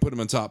even going to put them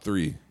in top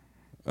 3.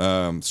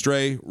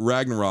 Stray,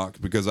 Ragnarok,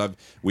 because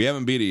we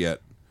haven't beat it yet,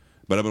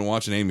 but I've been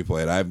watching Amy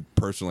play it. I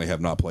personally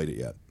have not played it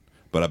yet,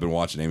 but I've been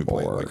watching Amy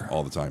play it like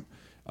all the time.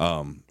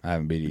 I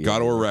haven't beat it. God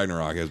yet. of War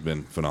Ragnarok has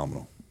been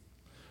phenomenal.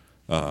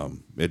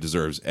 It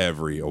deserves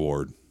every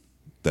award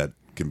that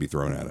can be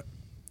thrown at it.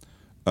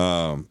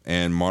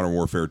 And Modern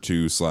Warfare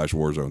 2 /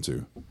 Warzone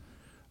 2.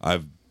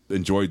 I've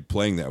enjoyed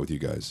playing that with you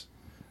guys.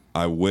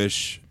 I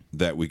wish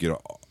we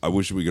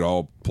could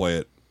all play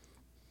it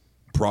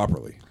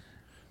properly,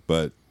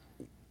 but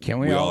Can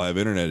we we all all have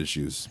internet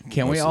issues.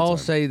 Can most we of the all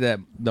time. say that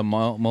the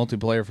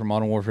multiplayer for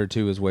Modern Warfare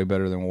 2 is way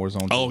better than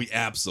Warzone 2? Oh,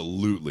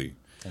 absolutely.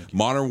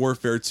 Modern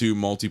Warfare 2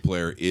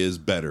 multiplayer is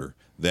better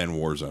than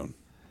Warzone.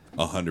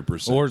 100%.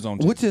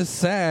 Warzone 2. Which is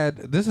sad.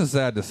 This is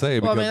sad to say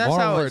Well, I because mean, that's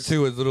Modern how Warfare it's-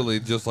 2 is literally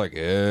just like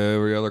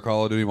every other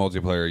Call of Duty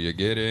multiplayer. You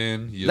get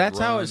in, you That's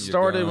how run, it you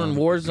started gun. when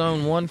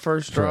Warzone 1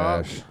 first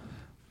dropped. Trash.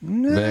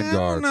 Vanguard.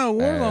 Vanguard. No,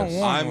 Warzone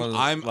ass. 1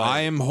 was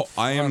I am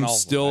fun off the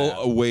still bat.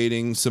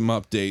 awaiting some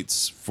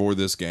updates for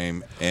this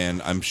game,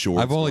 and I'm sure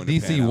I've it's only going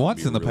to pan DC out to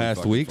once be in the really past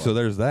fucking week, fun. so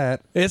there's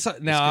that. It's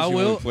now I 'Cause you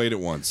only will. played it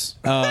once.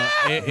 I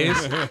ain't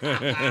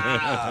gonna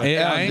lie.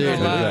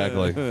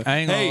 Exactly. I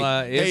ain't gonna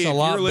lie. It's if a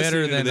lot you're listening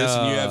better to than this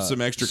and you have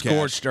some extra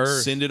Scorched cash,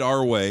 Earth. send it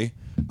our way.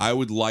 I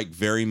would like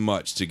very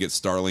much to get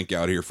Starlink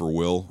out here for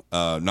Will,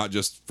 not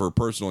just for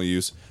personal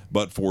use,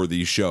 but for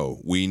the show.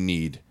 We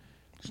need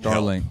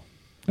Starlink. help.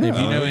 If you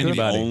know The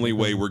anybody, only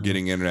way we're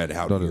getting internet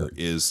out Don't do here it.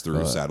 is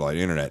through satellite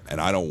internet,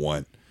 and I don't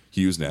want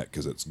HughesNet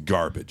because it's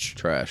garbage.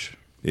 Trash.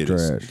 It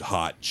is Trash.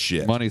 hot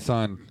shit. Money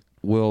sign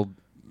Will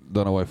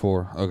Dunaway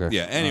 4. Okay.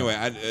 Yeah. Anyway,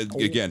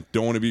 again,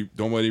 don't want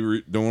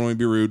to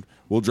be rude.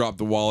 We'll drop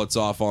the wallets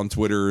off on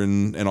Twitter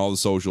and all the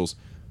socials.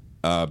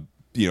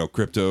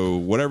 Crypto,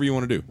 whatever you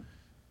want to do.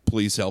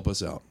 Please help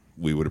us out.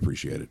 We would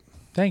appreciate it.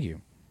 thank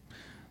you.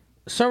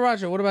 So,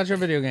 Roger, what about your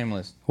video game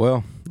list?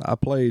 Well, I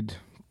played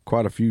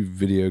quite a few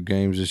video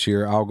games this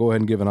year. I'll go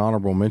ahead and give an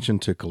honorable mention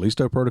to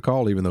Callisto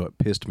Protocol, even though it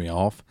pissed me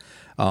off.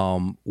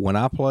 When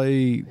I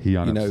play, He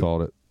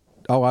uninstalled it.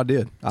 Oh, I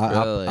did.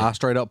 Really? I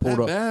straight up pulled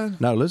That up.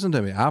 bad? No, listen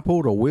to me. I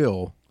pulled a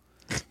wheel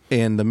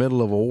in the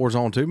middle of a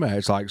Warzone 2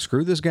 match. Like,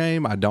 screw this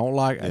game. I don't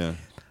like it. Yeah.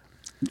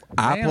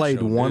 I Damn played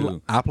sure one.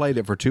 do. I played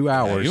it for 2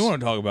 hours. You want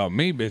to talk about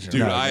me, bitch?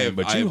 Dude, I have-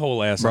 but you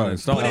whole ass Bro,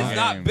 uninstalled But it's the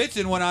not game.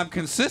 bitching when I'm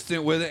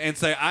consistent with it and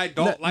say I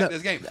don't No, like no.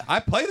 this game. I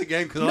play the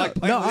game because I like no,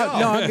 playing I-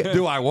 no, I get-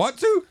 Do I want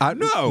to? I,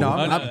 no.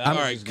 I'm All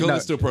right,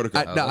 Callisto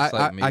Protocol. Oh, that's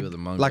like me with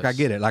Among like I Us.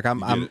 get it. Like I'm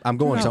get it.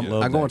 going I some.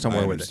 love I'm going that.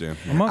 somewhere I with it.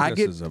 understand. Among I Us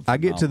get is a I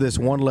get to this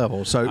one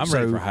level. So I'm so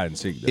ready for hide and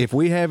seek, though. if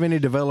we have any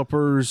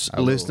developers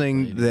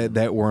listening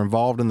that were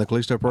involved in the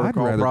Callisto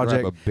Protocol rather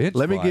project, grab a bitch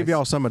let me give slice,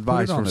 y'all some put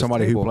advice it on from this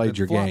somebody who table, played and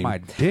your flop game. my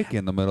dick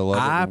in the middle of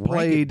it. I and rank it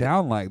played-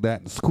 down like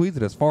that and squeeze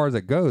it as far as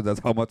it goes. That's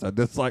how much I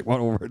dislike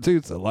Modern Warfare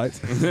 2. So lights.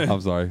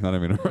 I'm sorry. I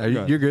didn't mean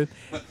to. You're good.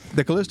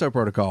 The Callisto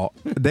Protocol.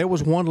 There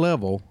was one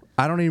level.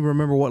 I don't even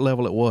remember what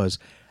level it was.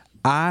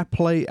 I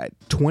played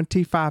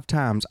 25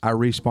 times. I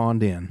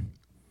respawned in.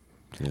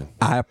 Yeah.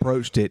 I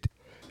approached it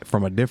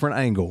from a different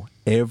angle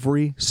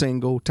every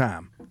single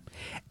time.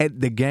 At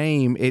the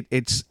game,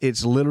 it's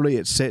literally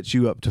it sets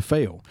you up to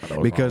fail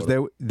because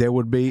there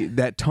would be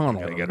that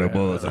tunnel. Got no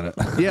bullets in it.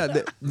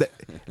 Yeah,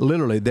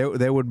 literally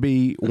there would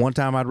be one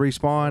time I'd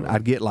respawn,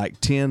 I'd get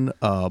like 10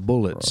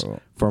 bullets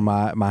for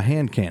my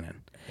hand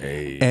cannon.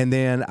 And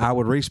then I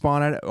would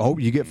respawn at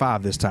you get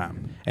 5 this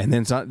time. And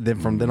then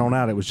from then on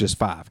out it was just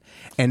 5.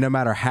 And no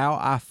matter how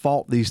I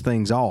fought these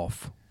things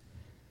off,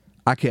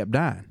 I kept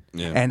dying.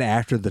 Yeah. And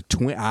after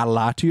I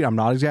lie to you, I'm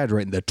not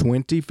exaggerating, the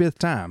 25th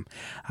time,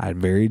 I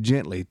very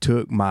gently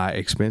took my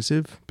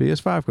expensive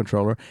PS5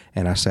 controller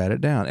and I sat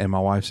it down. And my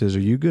wife says, "Are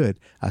you good?"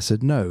 I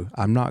said, "No,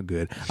 I'm not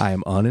good. I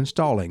am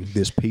uninstalling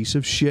this piece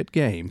of shit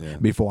game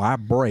before I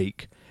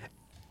break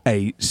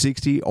a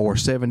 $60 or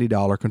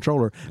 $70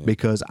 controller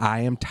because I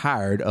am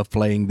tired of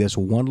playing this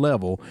one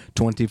level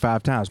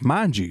 25 times."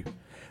 Mind you,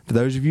 for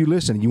those of you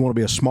listening, you want to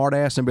be a smart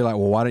ass and be like,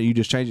 "Well, why don't you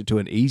just change it to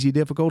an easy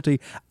difficulty?"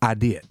 I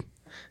did.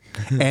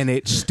 And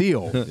it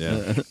still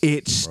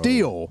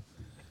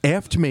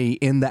effed me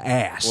in the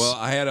ass. Well,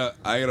 I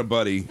had a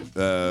buddy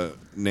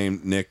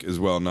named Nick as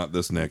well, not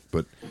this Nick,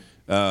 but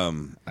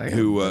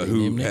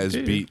who has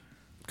beat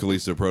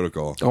Callisto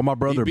Protocol. Oh, my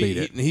brother beat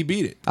it. He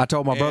beat it. I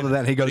told my brother that,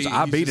 and he goes,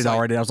 "I beat it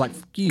already." I was like,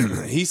 "Fuck you."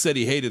 He said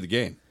he hated the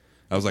game.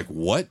 I was like,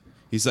 "What?"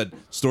 He said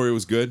story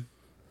was good,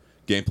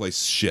 gameplay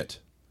shit,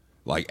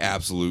 like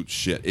absolute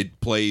shit.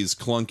 It plays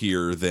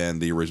clunkier than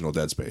the original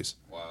Dead Space.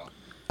 Wow.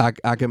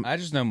 I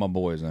just know my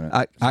boys in it.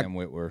 Sam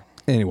Witwer.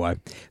 Anyway,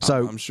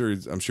 so I'm sure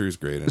he's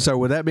great in it. So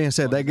with that being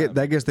said,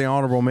 that gets the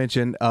honorable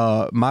mention.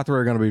 My three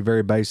are going to be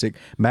very basic.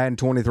 Madden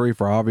 23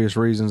 for obvious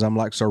reasons. I'm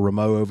like Sir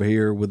Ramo over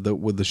here with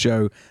the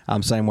show.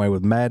 I'm same way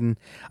with Madden.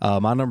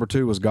 My number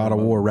 2 was God of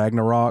War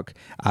Ragnarok.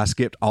 I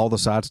skipped all the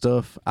side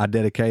stuff. I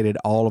dedicated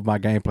all of my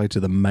gameplay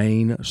to the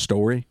main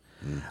story.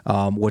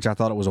 Which I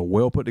thought it was a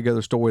well put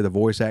together story. The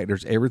voice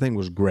actors, everything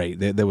was great.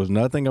 There was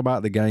nothing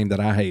about the game that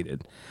I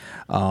hated.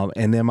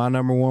 And then my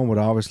number 1 would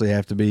obviously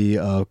have to be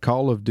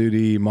Call of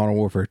Duty Modern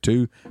Warfare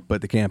 2,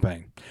 but the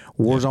campaign.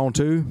 Warzone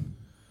 2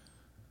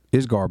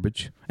 is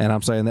garbage, and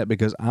I'm saying that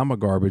because I'm a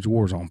garbage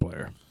Warzone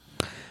player.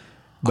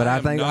 But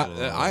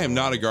I am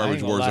not a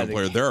garbage Warzone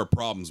player. There are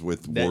problems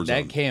with Warzone.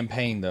 That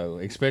campaign, though,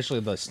 especially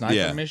the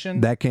sniper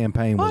mission. That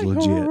campaign was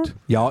legit.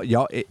 Y'all,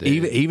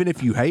 even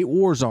if you hate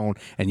Warzone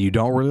and you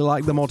don't really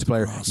like the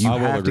multiplayer, you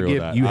have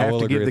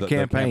to give the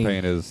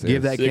campaign.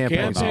 Give that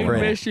campaign some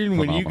credit. Mission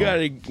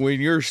when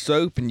you're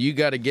soap and you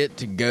got to get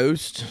to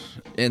Ghost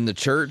in the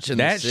church in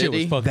the city. Shit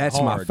was fucking That's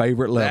hard. my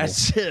favorite level.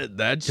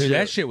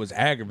 That shit was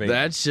aggravating.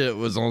 That shit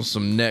was on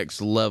some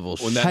next level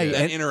shit.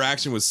 That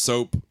interaction with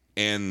Soap.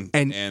 And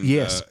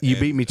yes, you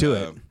beat me to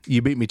it.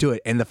 You beat me to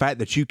it, and the fact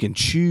that you can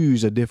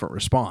choose a different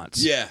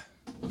response. Yeah.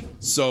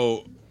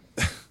 So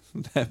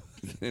that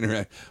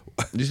interact.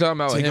 You talking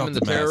about him and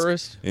the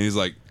terrorist? And he's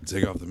like,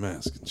 "Take off the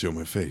mask and show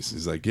my face."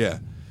 He's like, "Yeah."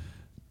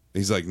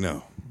 He's like,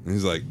 "No." And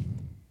he's like,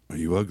 "Are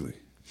you ugly?"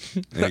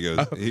 And he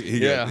goes,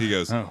 he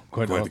goes, "Oh,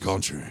 quite the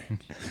contrary."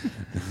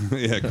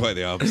 Yeah, quite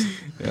the opposite.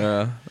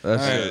 Yeah,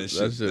 that's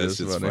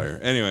just fire.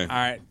 Anyway, all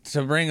right.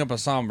 To bring up a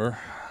somber.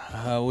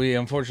 We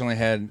unfortunately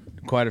had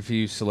quite a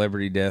few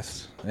celebrity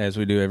deaths, as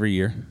we do every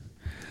year.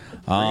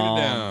 Bring it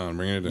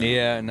down.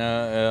 Yeah,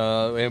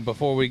 no. And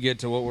before we get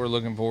to what we're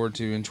looking forward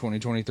to in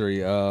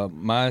 2023,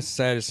 my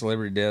saddest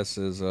celebrity deaths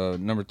is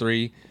number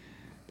 3,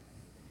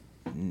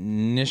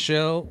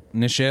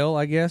 Nichelle,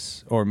 I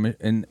guess,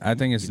 and I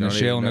think it's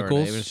Nichelle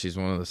Nichols. She's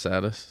one of the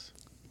saddest.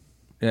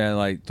 Yeah,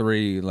 like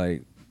 3,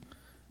 like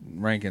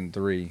ranking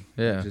 3.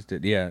 Yeah,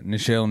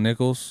 Nichelle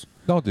Nichols.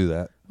 Don't do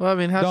that. Well, I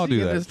mean, how Don't she do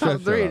get that. this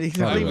top 3? He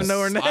doesn't even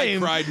know her name.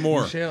 I cried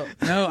more.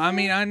 No, I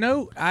mean, I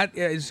know.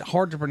 It's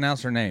hard to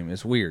pronounce her name.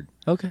 It's weird.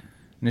 Okay.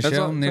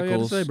 Nichelle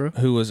Nichols, say, bro.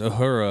 who was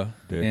Uhura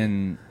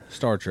in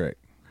Star Trek.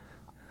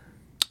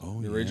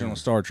 Oh, the original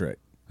Star Trek.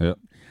 Yep.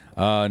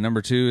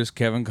 Number 2 is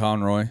Kevin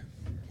Conroy,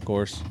 of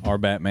course, our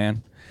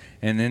Batman.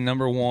 And then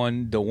number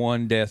 1, the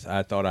one death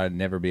I thought I'd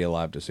never be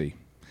alive to see.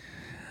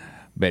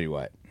 Betty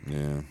White.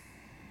 Yeah.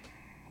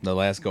 The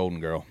last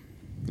Golden Girl.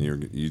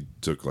 You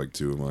took like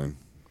 2 of mine.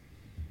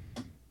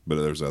 But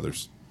there's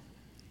others.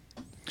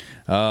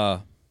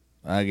 I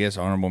guess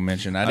honorable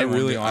mention. I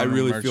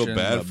really feel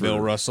bad for Bill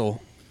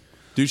Russell.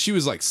 Dude, she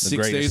was like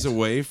 6 days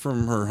away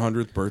from her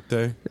 100th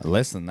birthday.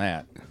 Less than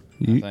that,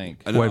 I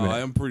think. I know, Wait a minute.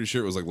 I'm pretty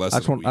sure it was like less I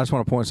than a week. just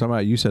want to point something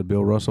out. You said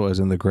Bill Russell as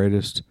in the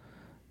greatest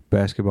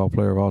basketball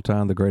player of all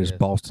time, the greatest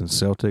Boston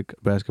Celtic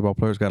basketball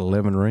player. He's got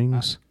 11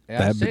 rings.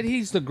 I said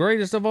he's the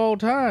greatest of all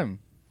time.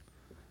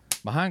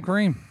 Behind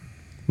Kareem.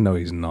 No,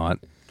 he's not.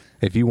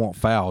 If you want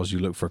fouls, you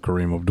look for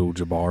Kareem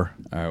Abdul-Jabbar. All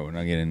right, we're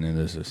not getting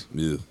into this.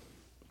 Yeah.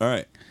 All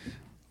right.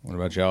 What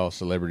about y'all?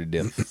 Celebrity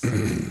deaths.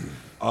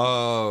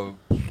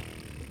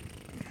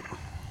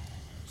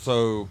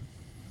 So,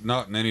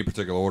 not in any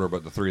particular order,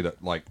 but the 3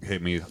 that like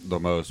hit me the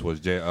most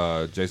was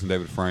Jason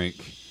David Frank,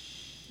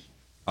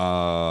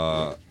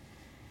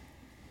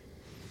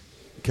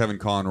 Kevin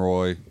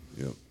Conroy,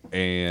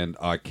 and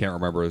I can't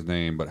remember his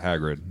name, but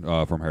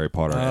Hagrid from Harry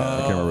Potter.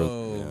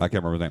 I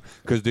can't remember his name.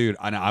 Because, dude,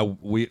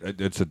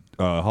 it's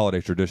a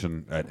holiday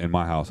tradition in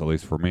my house, at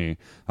least for me.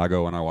 I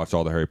go and I watch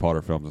all the Harry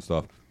Potter films and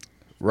stuff.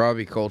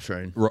 Robbie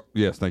Coltrane.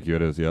 Yes, thank you.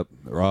 It is. Yep.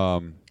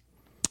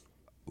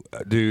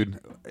 Dude,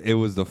 it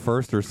was the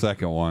first or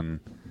second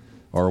one,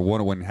 or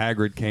one when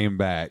Hagrid came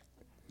back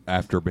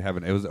after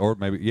having I think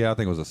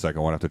it was the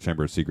second one after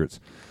Chamber of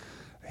Secrets.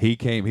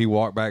 He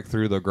walked back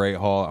through the Great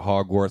Hall at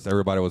Hogwarts.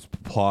 Everybody was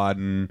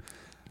applauding.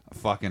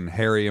 Fucking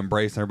Harry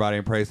embracing everybody,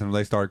 embracing him.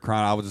 They started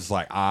crying. I was just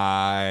like,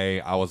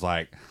 I was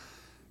like,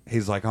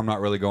 he's like, I'm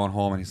not really going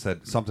home, and he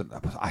said something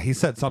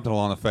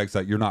along the effects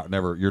that you're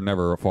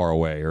never far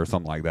away or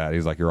something like that.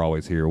 He's like, you're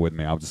always here with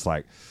me. I was just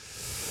like,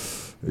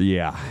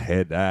 yeah,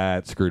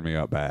 that screwed me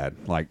up bad.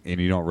 Like, and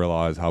you don't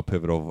realize how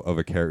pivotal of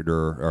a character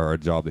or a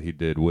job that he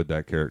did with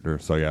that character.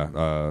 So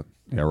yeah,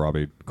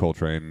 Robbie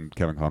Coltrane,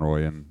 Kevin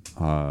Conroy, and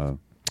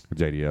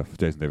JDF,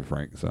 Jason David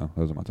Frank. So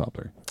those are my top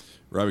 3.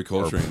 Robbie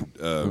Coltrane,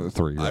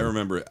 3. I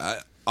remember.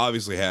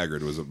 Obviously,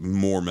 Haggard was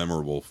more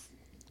memorable,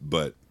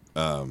 but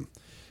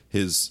he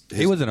was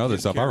in other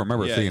stuff. I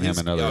remember seeing him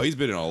in other. Oh, he's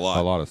been in a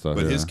lot of stuff.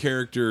 But yeah. his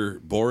character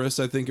Boris,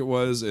 I think it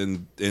was,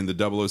 in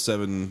the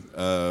 007.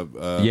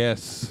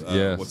 Yes.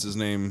 What's his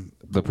name?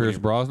 The Pierce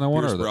Brosnan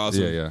one, Pierce or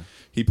Brosnan. yeah.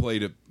 He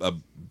played a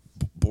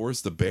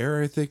Boris the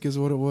Bear, I think is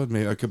what it was.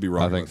 Maybe I could be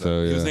wrong. I think about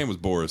so. that. Yeah. His name was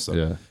Boris. So.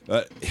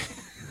 Yeah.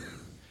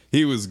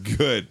 He was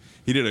good.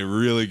 He did a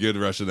really good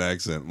Russian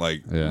accent, really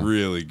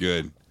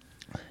good.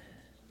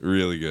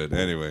 Really good.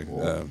 Anyway,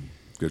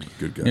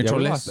 good guy. Yeah,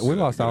 we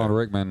lost Alan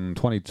Rickman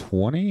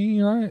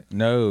 2020, right?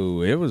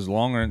 No, it was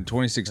longer than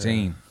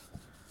 2016.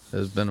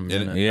 It's been a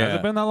minute. Yeah. Has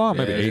it been that long?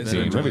 Maybe Yeah, it's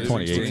 18. been Maybe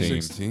 2018.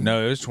 2016.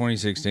 No, it was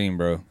 2016,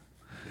 bro.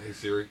 Hey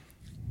Siri,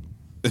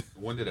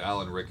 when did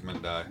Alan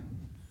Rickman die?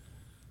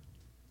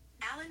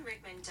 Alan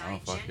Rickman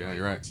died Yeah,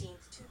 you're right.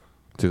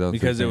 2016.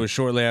 Because it was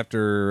shortly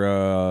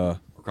after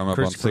We're coming up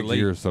on Christopher 6 Lee.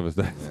 years of his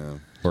death. Yeah.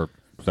 Or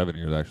 7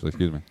 years, actually.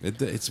 Excuse me.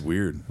 It's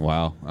weird.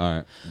 Wow. All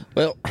right.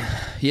 Well,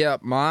 yeah,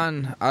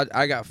 mine.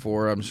 I got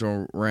 4. I'm just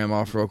gonna ram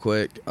off real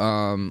quick.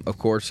 Of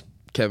course,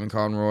 Kevin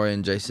Conroy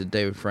and Jason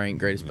David Frank,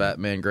 greatest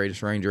Batman,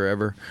 greatest Ranger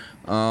ever.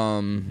 That's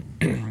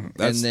and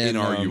then,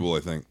 inarguable.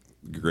 I think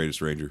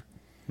greatest Ranger.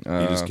 He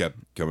just kept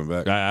coming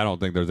back. I don't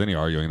think there's any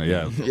arguing that.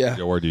 Yeah. Yeah.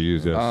 The word you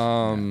use. Yes.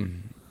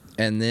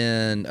 And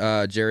then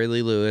Jerry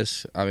Lee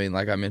Lewis. I mean,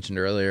 like I mentioned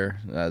earlier,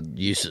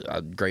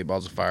 Great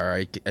Balls of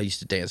Fire. I used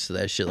to dance to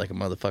that shit like a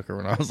motherfucker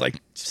when I was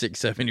like 6,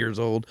 7 years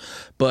old.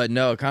 But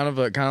no, kind of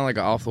like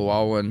an off the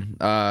wall one.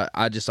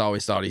 I just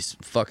always thought he's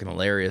fucking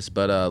hilarious.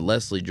 But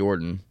Leslie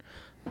Jordan,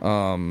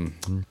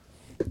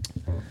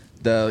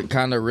 the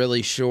kind of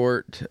really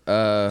short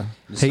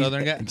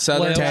Southern guy.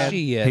 Southern Well, Tad.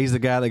 shit. He's the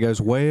guy that goes,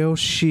 well,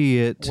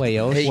 shit.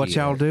 Well, what shit.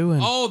 y'all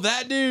doing? Oh,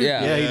 that dude.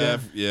 Yeah. Yeah, he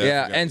yeah.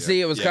 Yeah, and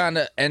see, it was kind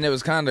of,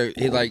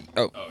 he like,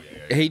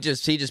 he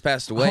just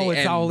passed away. oh, it's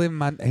and all in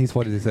my. He's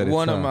what did he say?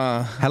 one of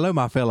my, Hello,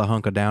 my fellow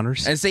hunk of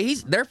downers. and see,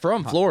 they're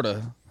from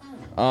Florida.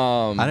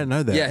 I didn't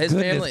know that. Yeah, his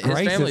Goodness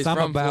gracious, family's I'm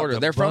from about Florida. to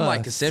They're from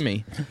like bust.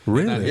 Kissimmee.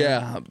 Really?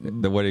 Yeah,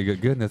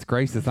 Goodness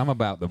gracious, I'm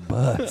about to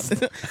bust.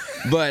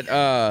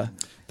 but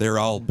They're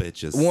all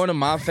bitches. one of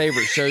my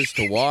favorite shows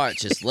to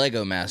watch is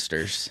Lego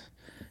Masters.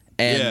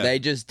 And Yeah. they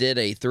just did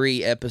a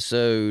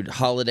 3-episode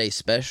holiday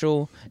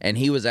special, and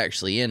he was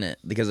actually in it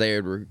because they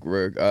had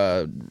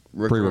recorded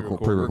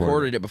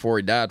it before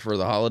he died for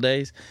the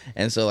holidays.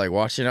 And so, like,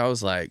 watching it, I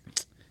was like,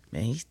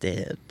 man, he's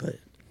dead, but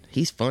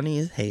he's funny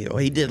as hell.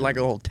 He did like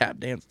a whole tap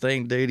dance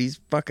thing, dude. He's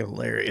fucking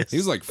hilarious. He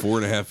was like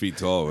 4.5 feet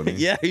tall. Wasn't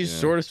he? yeah, he's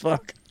short as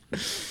fuck.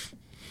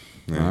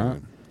 Yeah.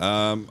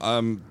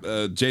 I'm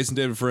Jason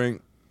David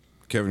Frank,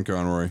 Kevin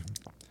Conroy,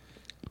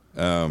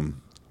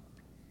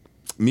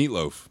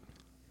 Meatloaf.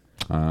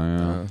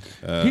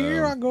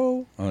 Here I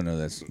go. Oh no,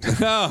 that's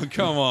Oh,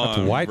 come on,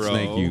 That's White bro.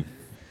 Snake, you.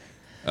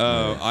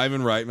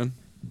 Ivan Reitman,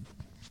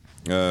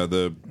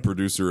 the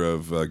producer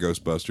of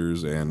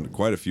Ghostbusters and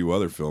quite a few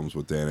other films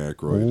with Dan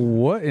Aykroyd,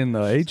 what in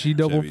the HE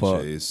double Chevy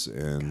fuck? Chase,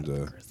 and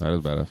That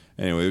is better.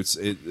 anyway,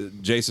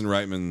 Jason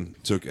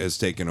Reitman has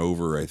taken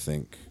over, I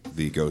think,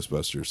 the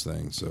Ghostbusters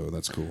thing, so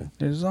that's cool.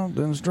 There's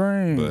something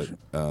strange But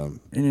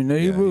in your yeah,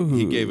 neighborhood.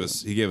 he gave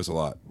us a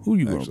lot. Who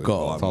you gonna actually,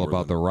 call? a lot It's all more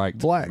about the than- right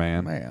black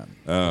man.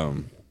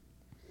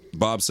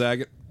 Bob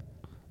Saget.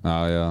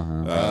 Oh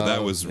yeah.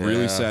 That was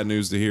really yeah. sad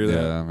news to hear that.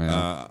 Yeah,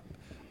 man.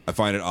 I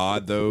find it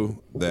odd though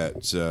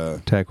that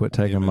Tad, quit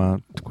taking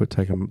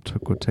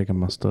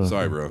my stuff.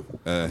 sorry, bro.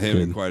 Him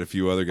and quite a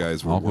few other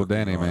guys were Uncle working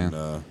Danny, on,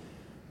 man.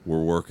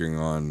 were working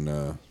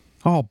on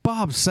Oh,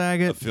 Bob a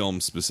Saget.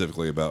 film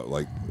specifically about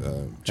like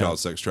child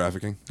sex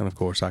trafficking, And of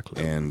course, I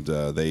clip. and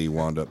they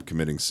wound up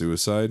committing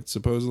suicide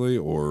supposedly,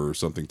 or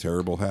something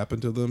terrible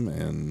happened to them.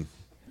 And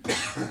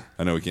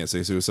I know we can't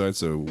say suicide,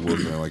 so we're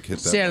gonna like hit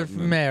that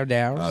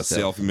Self-murder.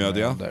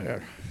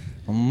 self-murder.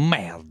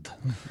 Mad.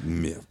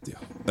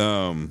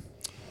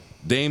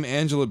 Dame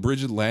Angela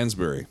Bridget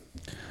Lansbury.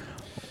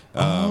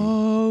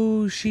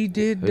 Oh, she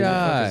did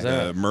die. is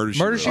that? Murder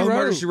Murder, She Oh, Wrote.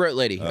 Murder, She Wrote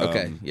lady.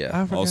 Okay,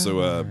 yeah.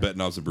 Also,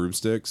 Betting Off the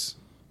Broomsticks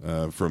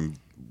from.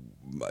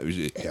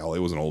 Hell, it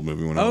was an old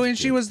movie when I Oh, was a and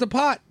she kid. was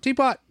the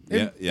teapot.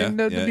 Yeah, yeah. In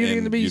the Beauty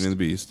and the Beast. Beauty and the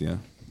Beast, yeah.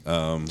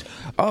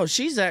 Oh,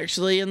 she's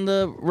actually in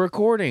the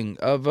recording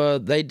of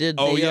they did.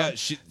 Oh, the, yeah,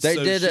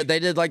 they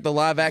did like the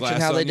live action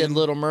Glass how they did Onion?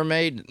 Little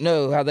Mermaid.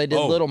 No, how they did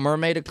Oh. Little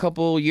Mermaid a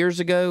couple years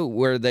ago,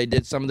 where they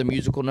did some of the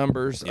musical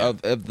numbers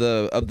of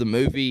the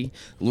movie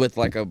with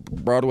like a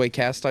Broadway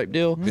cast type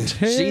deal.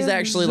 She's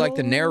actually like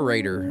the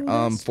narrator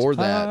for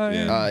that.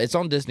 Yeah. It's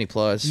on Disney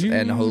Plus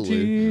and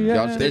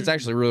Hulu. It's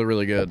actually really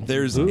really good.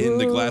 There's in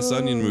the Glass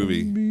Onion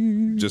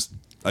movie, just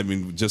I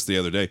mean, just the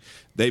other day,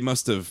 they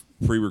must have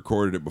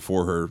pre-recorded it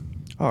before her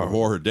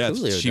death.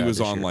 Julio She died was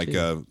this on year, like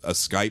too. a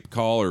Skype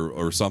call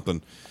or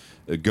something,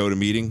 a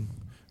go-to-meeting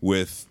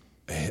with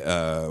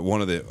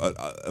one of the.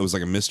 It was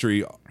like a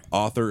mystery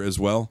author as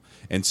well,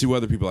 and 2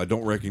 other people I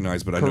don't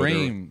recognize, but I know they're.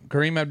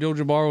 Kareem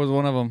Abdul-Jabbar was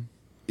one of them.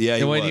 Yeah,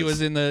 He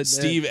was in the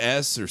Steve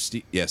S. or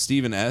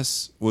Stephen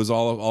S. was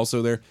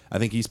also there. I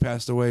think he's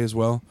passed away as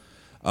well.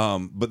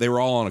 But they were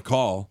all on a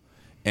call,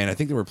 and I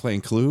think they were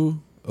playing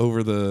Clue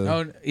over the.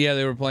 Oh yeah,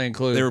 they were playing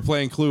Clue. They were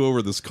playing Clue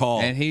over this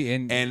call, And he-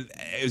 and-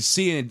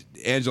 seeing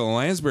Angela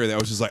Lansbury, that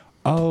was just like,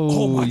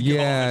 Oh, my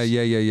yeah, gosh.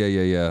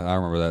 yeah. I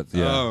remember that.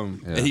 Yeah,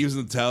 And he was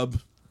in the tub.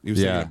 He was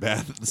taking a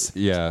bath at the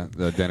same. yeah.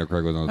 Daniel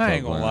Craig was on the I top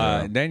ain't gonna line,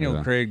 lie, yeah. Daniel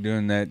Yeah. Craig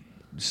doing that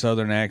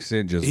Southern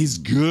accent just He's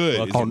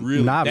good. It's On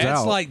really, Knives that's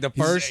Out. like the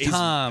first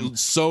time.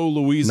 So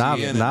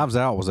Louisiana. Knives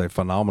Out was a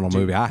phenomenal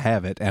movie. I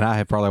have it, and I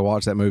have probably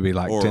watched that movie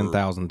like Or-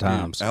 10,000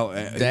 times.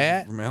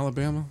 That- from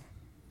Alabama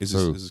is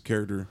Who? his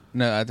character.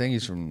 No, I think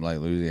he's from like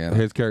Louisiana.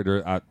 His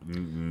character,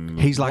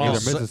 He's like either a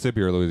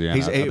Mississippi or Louisiana.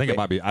 He's- I think it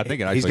might be. I think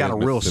it actually He's got a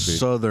is real Mississippi.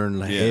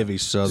 southern, heavy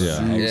southern. Yeah.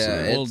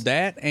 accent. Yeah, Well,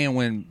 that and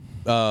when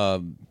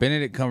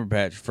Benedict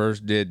Cumberbatch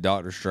first did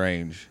Doctor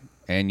Strange,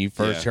 and you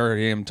first Yeah. heard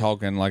him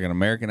talking like an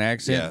American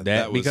accent, Yeah,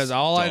 that was because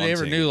all I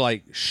ever daunting. knew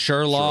like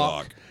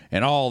Sherlock Sherlock.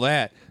 and all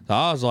that, so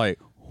I was like,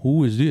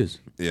 who is this?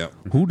 Yeah.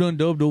 Who done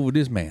dubbed over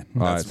this man?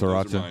 All right, Those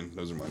are Sriracha. mine.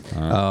 Those are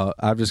mine.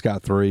 I've just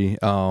got 3.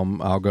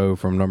 I'll go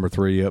from number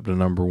 3 up to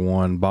number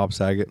 1. Bob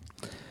Saget.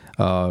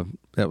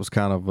 That was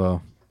kind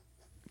of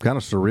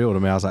surreal to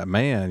me. I was like,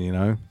 man,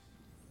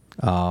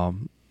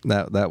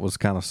 that was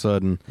kind of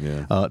sudden.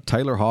 Yeah.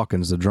 Taylor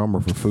Hawkins, the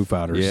drummer for Foo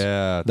Fighters.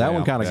 Yeah, that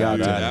one kind of got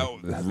Dude, to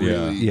me. that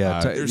really.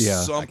 Yeah, There's yeah.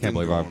 something I can't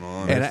believe I- going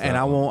on. And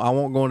I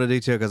won't go into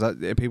detail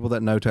because people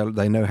that know Taylor,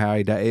 they know how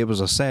he died. It was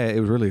sad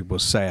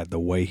the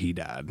way he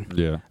died.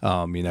 Yeah.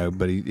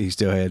 But he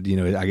still had,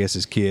 I guess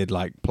his kid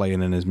like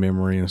playing in his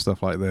memory and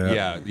stuff like that.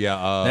 Yeah.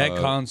 That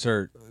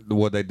concert,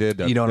 what they did,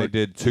 You know they what-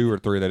 did 2 or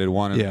 3. They did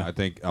one in, Yeah. I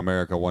think,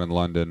 America, one in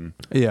London.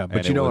 Yeah, but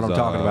And you it know what was, I'm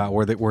talking about,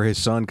 where his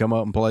son come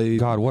up and played.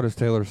 God, what is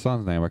Taylor's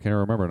son's name? I can't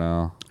remember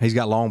now. He's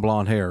got long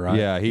blonde hair, right?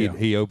 Yeah,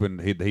 he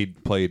opened. He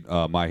played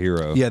My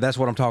Hero. Yeah, that's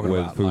what I'm talking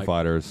with about. Foo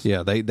Fighters.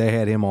 Yeah, they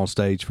had him on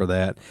stage for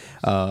that.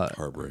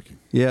 Heartbreaking.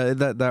 Yeah,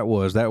 that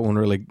one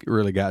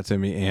really got to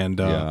me. And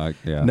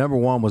Yeah. number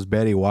 1 was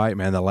Betty White,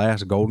 man, the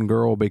last Golden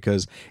Girl,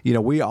 because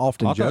we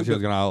often I joke. thought she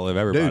was going to outlive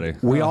everybody.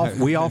 Dude,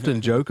 we often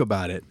joke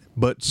about it,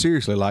 but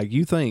seriously, like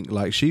you think,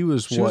 like she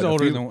was she was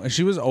older than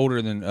She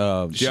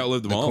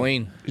outlived them the all.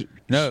 Queen.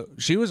 no,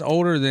 she was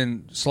older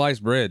than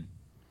sliced bread,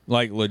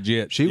 like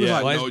legit. She was Yeah,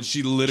 like no,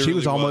 she literally she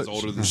was almost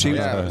older than she,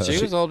 Yeah,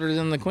 she was older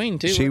than the Queen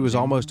too. she was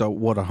almost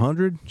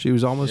 100. She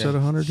was almost at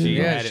 100. She-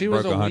 yeah, hadn't she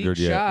was broke a 100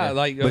 week yet. shy.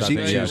 Like, But she-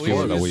 we she was were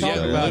close. just week,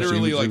 talking yeah. about it.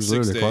 literally she like was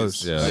 6 really days.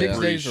 close. Yeah. I'm 6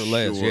 pretty days or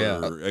less, sure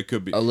yeah. It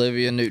could be.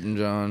 Olivia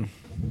Newton-John.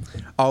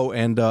 Oh,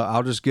 and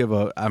I'll just give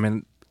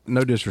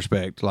no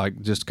disrespect,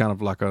 like just kind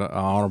of like an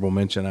honorable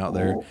mention out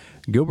there.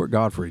 Gilbert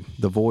Gottfried,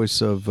 the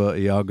voice of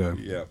Iago.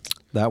 Yeah.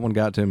 That one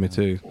got to me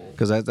too,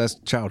 because that's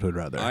childhood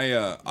right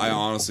there. I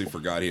honestly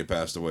forgot he had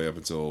passed away up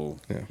until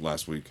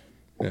last week.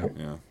 Yeah.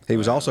 Yeah. He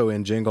was also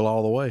in Jingle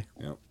All the Way.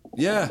 Yeah.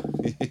 Yeah.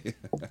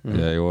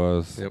 Yeah, he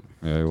was. Yep.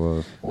 Yeah, he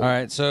was. All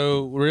right,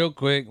 so real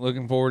quick,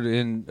 looking forward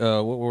in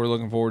what we're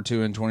looking forward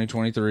to in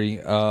 2023.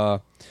 I'm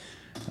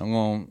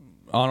going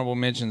honorable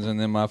mentions and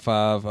then my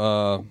 5.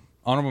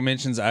 Honorable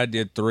mentions, I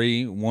did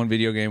 3: 1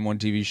 video game, 1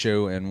 TV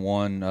show, and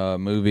 1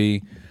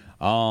 movie.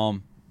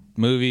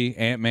 Movie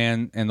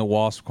Ant-Man and the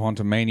Wasp: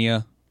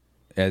 Quantumania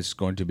is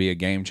going to be a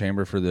game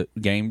changer for the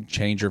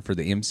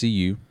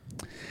MCU.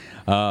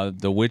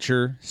 The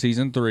Witcher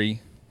season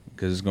 3,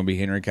 because it's going to be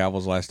Henry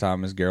Cavill's last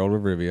time as Geralt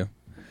of Rivia.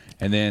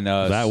 And then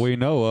That we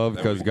know of,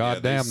 because yeah,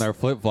 goddamn, they're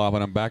flip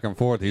flopping him back and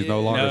forth. He's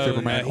no longer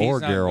Superman he's or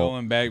not Geralt.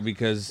 going back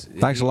because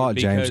Thanks a lot,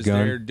 James because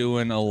Gunn. they're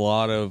doing a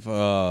lot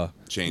of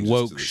Changes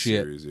woke to the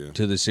shit series, yeah.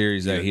 to the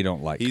series that he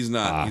don't like. He's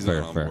not. He's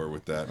fair, not on fair. board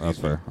with that. That's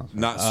He's fair.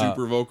 Not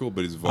super vocal,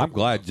 but he's vocal. I'm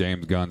glad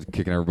James Gunn's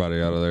kicking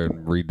everybody out of there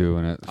and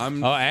redoing it.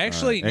 Oh,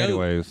 actually, no.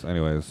 Anyways.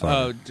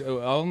 Sorry.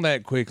 On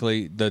that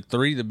quickly, the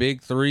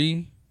big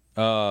three,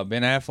 Ben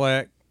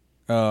Affleck,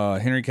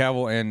 Henry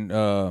Cavill, and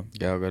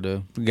Gal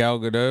Gadot. Gal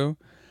Gadot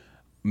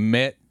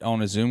met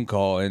on a Zoom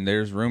call, and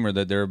there's rumor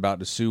that they're about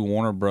to sue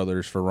Warner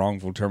Brothers for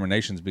wrongful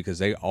terminations because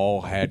they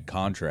all had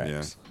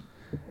contracts.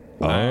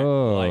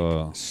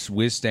 Oh. Like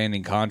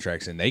withstanding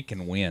contracts, and they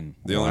can win.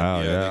 The only,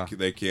 Wow, yeah.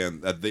 They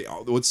can.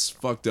 What's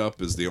fucked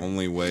up is the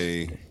only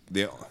way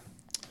the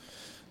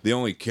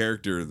only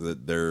character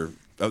that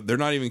they're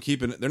not even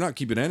keeping. They're not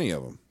keeping any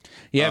of them.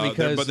 Yeah,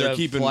 because but they're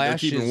keeping.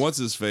 Flash They're keeping is, what's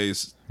his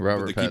face.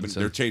 Robert they're Pattinson.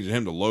 They're changing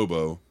him to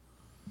Lobo.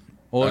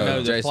 Well, no,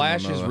 the Jason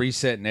Flash is Momoa.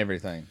 resetting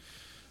everything.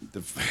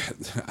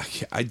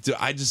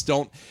 I just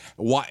don't.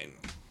 Why,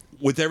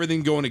 with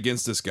everything going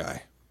against this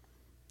guy,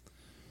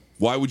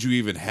 why would you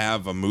even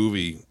have a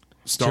movie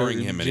starring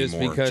him just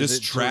anymore? because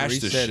Just to trash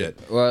the reset shit. it.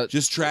 Well,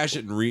 Just trash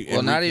it and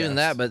well, not even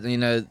that, but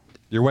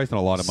You're wasting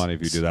a lot of money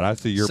if you do that. I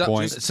see your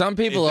point. some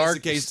people are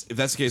If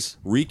that's the case,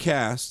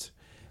 recast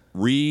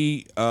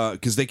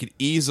because they could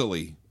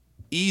easily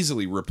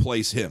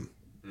replace him.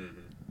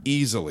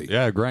 Easily.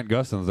 Yeah, Grant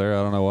Gustin's there.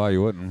 I don't know why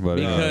you wouldn't, but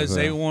Because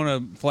they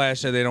want to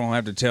flash that they don't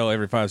have to tell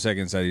every 5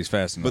 seconds that he's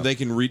fast enough. But they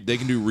can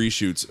do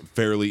reshoots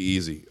fairly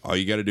easy. All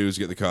you got to do is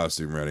get the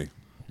costume ready.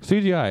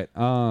 CGI.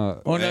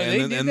 Oh no,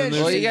 they did that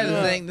shit. Well, you got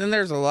to think. Then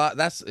there's a lot.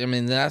 That's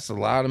a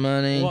lot of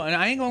money. Well, and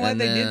I ain't gonna lie, And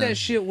they did then- that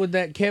shit with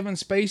that Kevin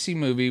Spacey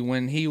movie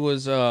when he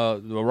was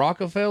the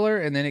Rockefeller,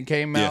 and then it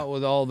came Yeah. out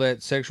with all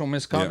that sexual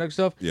misconduct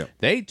stuff. Yeah.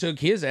 They took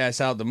his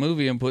ass out the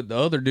movie and put the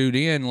other dude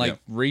in, like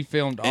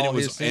refilmed And all it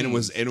was his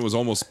scenes. and it was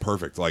almost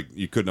perfect. Like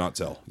you could not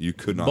tell. You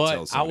could not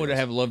tell. But I would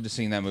have loved to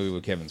seen that movie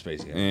with Kevin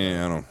Spacey.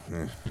 Yeah, I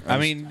don't. I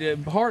mean,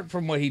 apart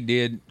from what he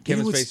did,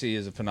 Kevin was- Spacey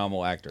is a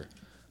phenomenal actor.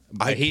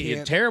 I He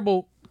can't-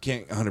 terrible,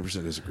 can't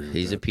 100% disagree. With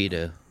He's a that.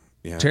 pedo.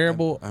 Yeah,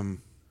 terrible-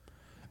 I'm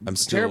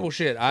still terrible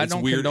shit. I it's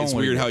don't weird. condone It's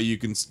what he weird did. how you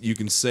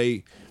can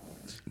say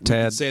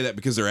Tad, say that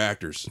because they're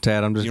actors.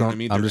 Tad, I'm just you know going. what I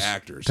mean? I'm They're just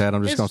actors. Tad,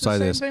 I'm just It's going to the say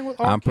same this. thing with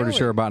R. I'm pretty Kelly.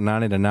 sure about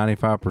 90 to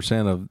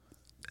 95% of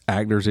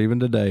actors, even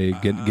today,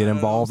 get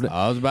involved.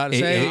 I was about to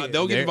say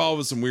They'll get involved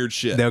with some weird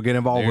shit. They'll get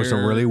involved with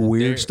some really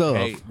weird stuff.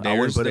 Hey, I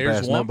wouldn't put it there's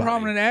past one nobody.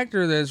 prominent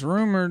actor that's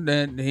rumored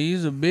that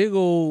he's a big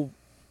old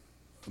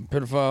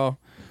pedophile,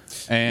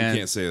 You and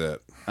can't say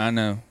that. I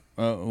know.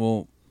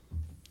 Well,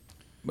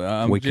 but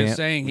I'm We just can't-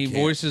 saying he we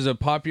can't. voices a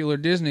popular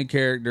Disney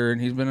character, and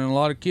he's been in a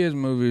lot of kids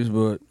movies.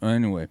 But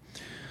anyway,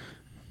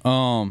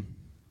 all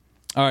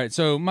right.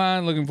 So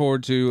mine, looking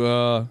forward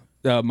to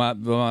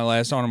my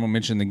last honorable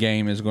mention. The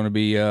game is going to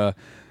be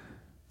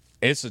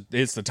it's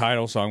the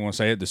title, so I'm going to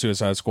say it. The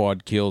Suicide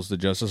Squad kills the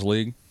Justice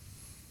League.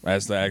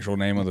 That's the actual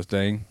name of the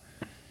thing.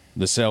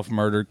 The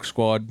self-murder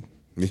squad.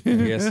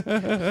 Yes.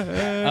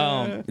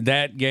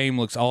 That game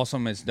looks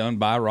awesome. It's done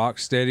by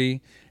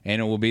Rocksteady,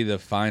 and it will be the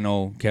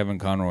final Kevin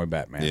Conroy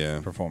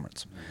Batman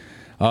performance.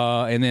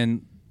 And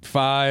then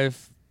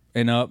 5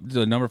 and up,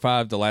 the number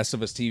 5, The Last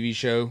of Us TV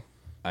show.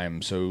 I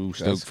am so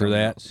stoked for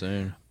that.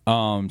 Soon.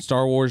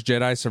 Star Wars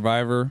Jedi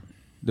Survivor,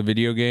 the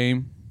video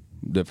game.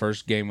 The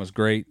first game was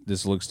great.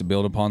 This looks to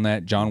build upon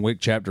that. John Wick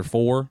Chapter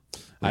 4.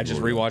 I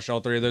just rewatched all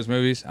 3 of those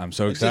movies. I'm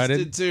so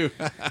excited. Just did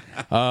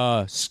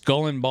too.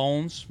 Skull and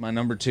Bones, my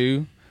number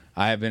 2.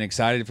 I have been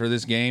excited for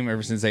this game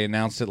ever since they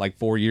announced it like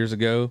 4 years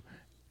ago.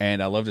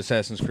 And I loved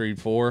Assassin's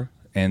Creed 4.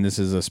 And this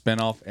is a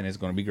spinoff, and it's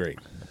going to be great.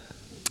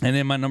 And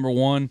then my number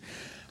 1,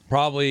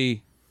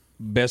 probably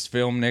best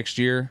film next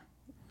year.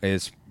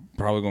 It's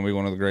probably going to be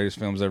one of the greatest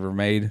films ever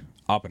made.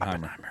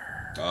 Oppenheimer.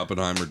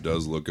 Oppenheimer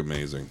does look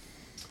amazing.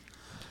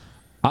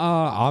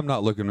 I'm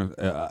not looking.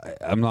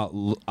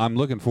 I'm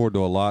looking forward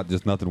to a lot.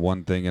 Just nothing.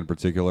 One thing in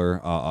particular.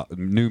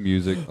 New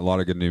music. A lot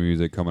of good new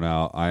music coming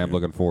out. I am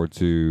looking forward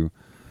to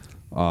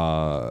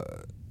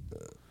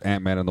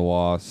Ant-Man and the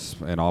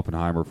Wasp and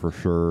Oppenheimer for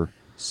sure.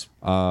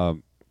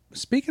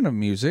 Speaking of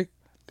music,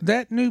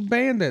 that new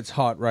band that's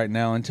hot right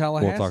now in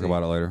Tallahassee. We'll talk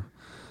about it later.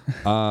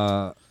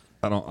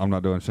 I'm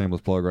not doing a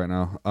shameless plug right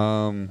now.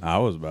 I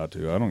was about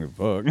to. I don't give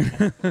a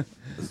fuck.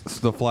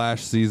 The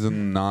Flash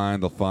season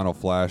 9, the final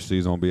Flash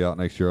season will be out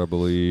next year, I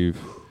believe.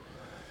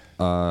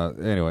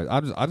 Anyway, I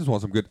just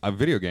want some good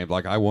video games.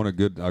 Like I want a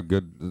good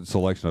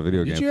selection of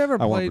video games. Did you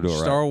ever I want play them to do it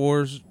right. Star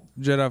Wars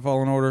Jedi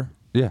Fallen Order?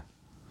 Yeah.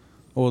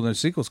 Well, the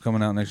sequel's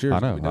coming out next year. I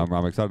It's know. gonna be dope.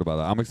 I'm excited about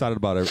that. I'm excited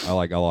about it. I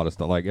like a lot of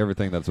stuff, like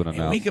everything that's been And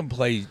we announced. can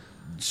play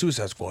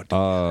Suicide Squad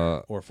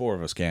together. Or 4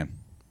 of us can.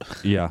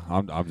 Yeah,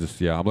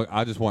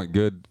 I just want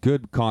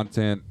good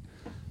content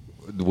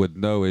with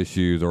no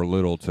issues or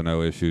little to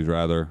no issues,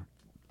 rather,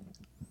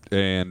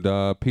 and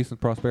peace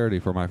and prosperity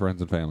for my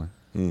friends and family.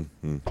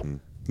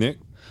 Nick?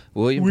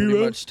 William pretty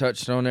much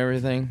touched on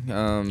everything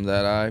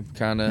that I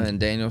kind of, and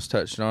Daniel's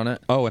touched on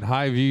it. Oh, and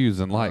high views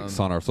and likes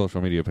on our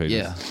social media pages.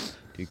 Yeah.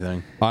 Big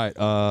thing. All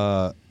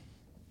right.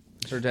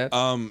 Sir Dad?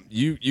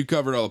 You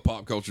covered all the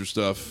pop culture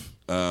stuff.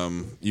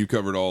 You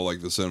covered all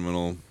like the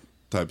sentimental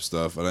type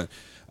stuff, and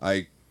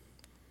I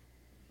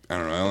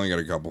don't know. I only got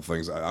a couple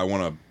things.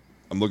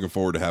 I'm looking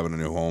forward to having a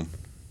new home,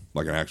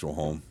 like an actual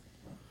home,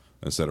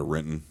 instead of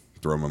renting,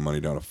 throwing my money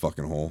down a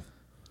fucking hole.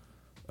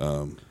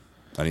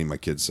 I need my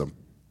kids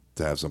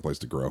to have someplace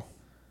to grow,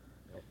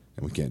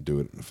 and we can't do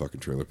it in a fucking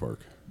trailer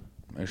park.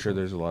 Make sure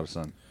there's a lot of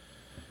sun.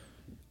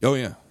 Oh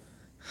yeah,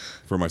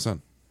 for my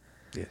son.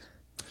 Yes.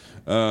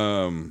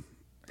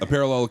 A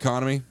parallel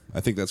economy. I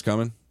think that's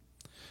coming.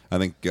 I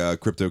think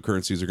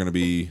cryptocurrencies are going to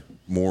be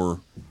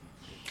more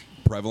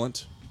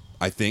prevalent.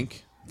 I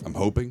think. I'm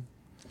hoping.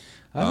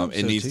 hope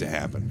It so, needs too. to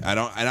happen.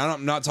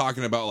 I'm not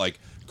talking about like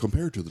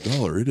compared to the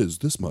dollar, it is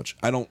this much.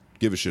 I don't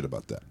give a shit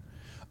about that.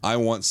 I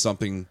want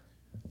something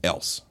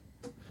else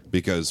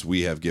because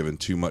we have given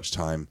too much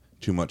time,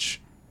 too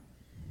much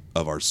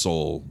of our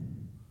soul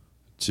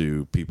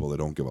to people that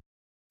don't give a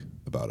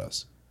about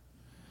us,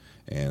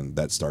 and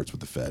that starts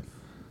with the Fed.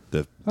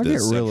 I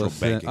get real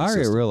banking I get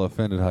system. real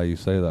offended how you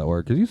say that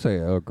word because you say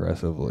it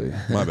aggressively.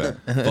 My bad.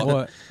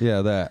 What?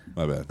 Yeah, that.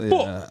 My bad.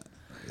 Yeah.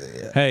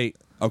 Hey,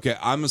 Okay,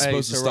 I'm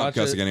supposed to stop Sriracha,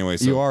 cussing anyway.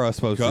 So You are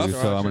supposed Cuff? to,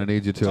 so I'm going to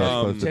need you to. I'm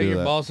supposed to tell do your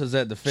that. bosses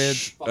at the Fed.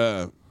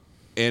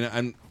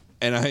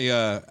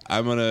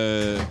 I'm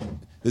gonna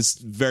It's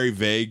very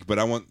vague, but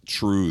I want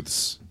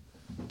truths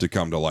to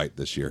come to light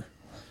this year,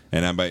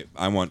 and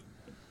I want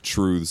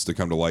truths to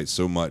come to light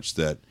so much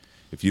that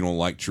if you don't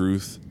like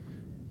truth,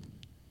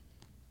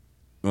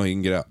 well, you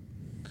can get out.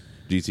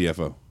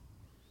 GTFO.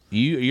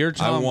 You're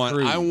Tom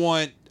Cruise. I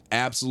want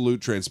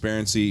absolute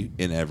transparency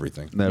in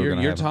everything.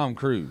 You're Tom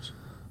Cruise.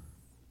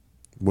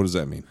 What does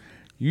that mean?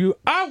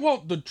 I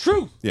want the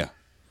truth. Yeah,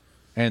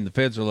 And the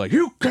feds are like,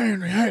 you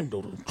can't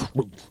handle the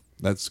truth.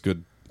 that's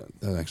good.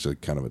 That's actually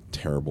kind of a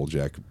terrible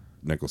Jack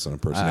Nicholson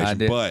impersonation, I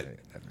did.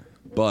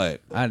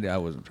 but I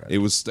wasn't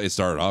trying. it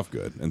started off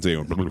good until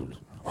you went,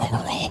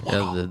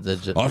 Yeah,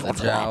 the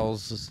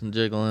jowls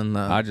jiggling.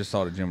 I just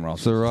thought of Jim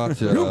Ross.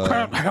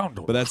 Sriracha.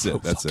 handle. but that's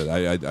it. That's it.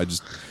 I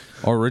just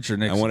Or Richard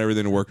Nixon. I want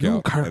everything to work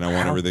out, and I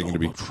want everything to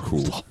be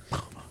cool.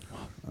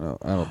 I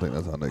don't think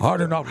that's how Nixon. I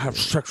did not have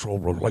sexual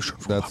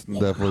relations. That's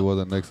definitely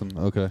wasn't Nixon.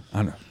 Okay.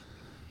 I know.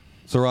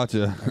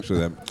 Sriracha.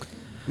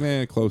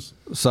 Actually, close.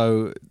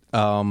 So,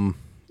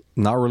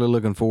 not really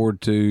looking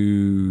forward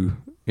to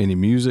any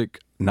music.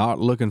 Not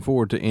looking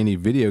forward to any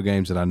video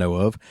games that I know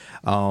of.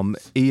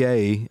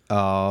 EA,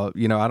 I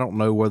don't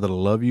know whether to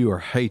love you or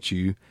hate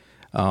you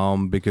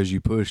because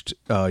you pushed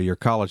your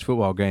college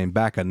football game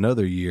back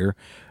another year.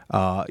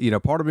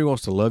 Part of me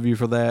wants to love you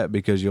for that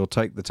because you'll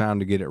take the time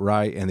to get it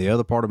right, and the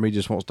other part of me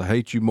just wants to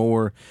hate you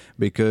more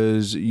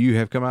because you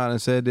have come out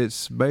and said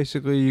it's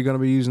basically you're going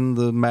to be using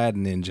the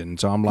Madden engine.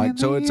 So I'm like,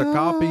 so it's a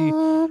copy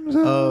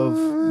of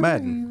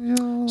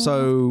Madden.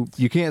 So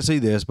you can't see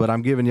this, but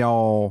I'm giving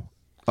y'all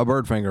a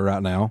bird finger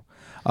right now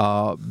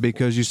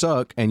because you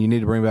suck and you need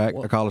to bring back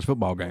a college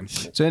football game.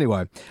 So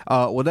anyway,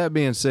 with that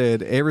being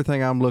said,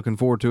 everything I'm looking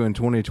forward to in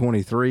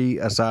 2023,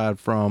 aside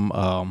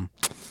from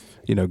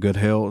good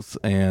health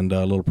and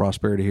a little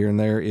prosperity here and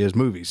there, is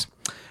movies.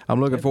 I'm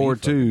looking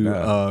forward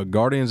to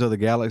Guardians of the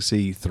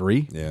Galaxy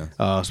 3.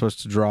 Yeah.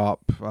 Supposed to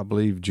drop, I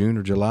believe, June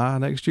or July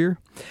next year.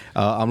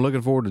 I'm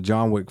looking forward to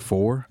John Wick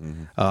 4.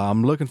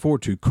 I'm looking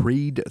forward to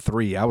Creed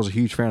 3. I was a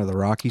huge fan of the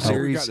Rocky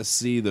series. We got to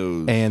see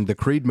those. And the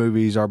Creed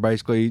movies are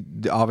basically,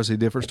 obviously,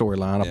 different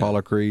storyline. Yeah.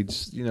 Apollo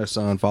Creed's,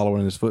 son following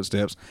in his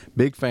footsteps.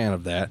 Big fan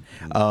of that.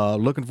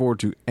 Looking forward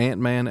to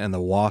Ant-Man and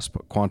the Wasp: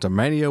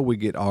 Quantumania. We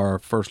get our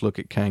first look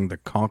at Kang the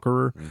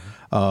Conqueror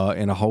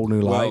in a whole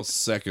new light. Well,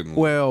 second.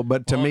 Well,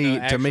 but to Well, me, no,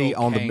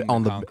 on actual the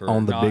Kang the Conqueror,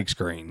 on the not big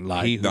screen,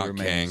 like He Who not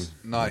Remains.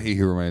 Kang. Not He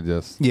Who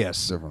Remains.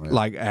 yes, Different, yeah.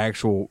 like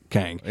actual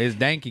Kang. It's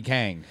Danky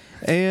Kang.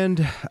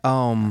 And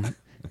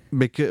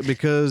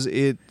because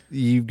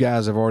you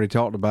guys have already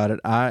talked about it,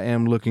 I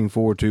am looking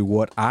forward to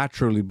what I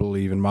truly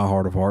believe in my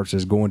heart of hearts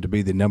is going to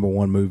be the number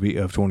one movie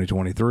of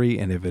 2023.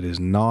 And if it is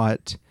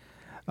not,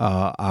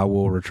 I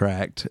will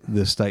retract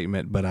this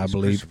statement. But I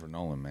believe Christopher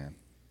Nolan, man.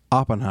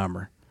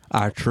 Oppenheimer.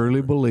 I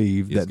truly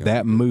believe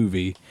that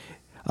movie.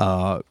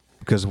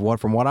 Because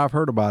from what I've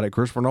heard about it,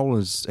 Christopher Nolan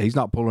he's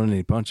not pulling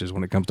any punches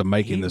when it comes to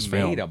making this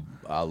film. He made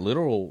a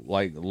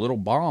little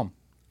bomb.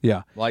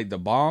 Yeah. Like the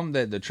bomb,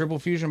 the triple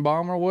fusion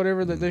bomb or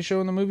whatever that they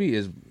show in the movie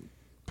is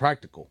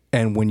practical.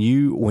 And when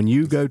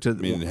you go to, I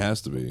mean, it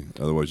has to be.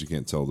 Otherwise, you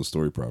can't tell the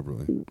story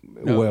properly.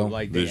 No, well,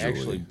 like they visually.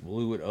 actually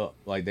blew it up.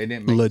 Like they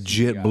didn't make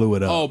legit CGI. blew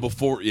it up. Oh, but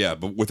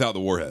without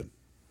the warhead.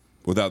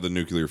 Without the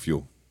nuclear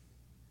fuel.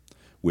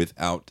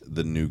 Without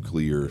the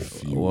nuclear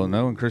fuel. Well,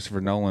 knowing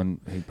Christopher Nolan,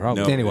 he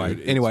probably No. Anyway,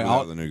 dude, it's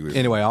without the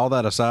nuclear all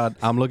that aside,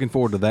 I'm looking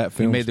forward to that he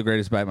film. made the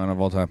greatest Batman of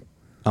all time.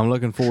 I'm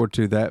looking forward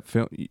to that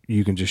film.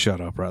 You can just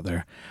shut up right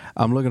there.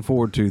 I'm looking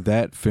forward to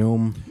that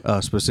film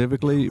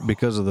specifically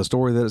because of the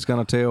story that it's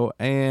going to tell,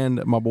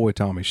 and my boy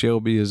Tommy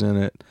Shelby is in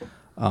it.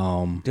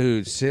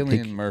 Dude,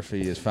 Cillian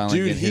Murphy is finally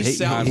Dude, getting his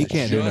he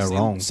can't do no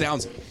wrong.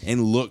 Sounds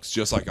and looks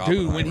just like Dude,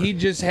 Oppenheimer. when he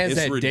just has It's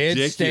that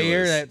ridiculous. dead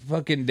stare, that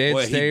fucking dead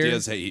Well, stare.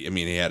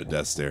 he had a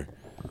death stare.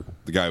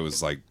 The guy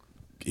was like,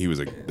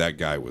 that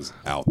guy was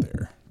out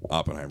there.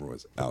 Oppenheimer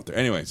was out there.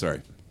 Anyway,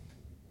 sorry.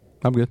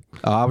 I'm good.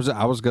 I was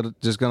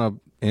gonna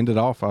end it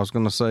off. I was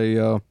gonna say,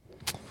 you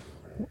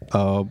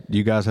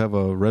guys have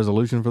a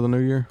resolution for the new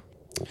year?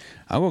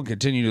 I'm gonna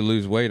continue to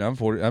lose weight. I'm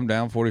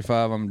down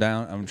 45.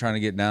 I'm trying to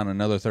get down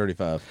another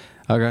 35.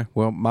 Okay.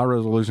 Well, my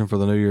resolution for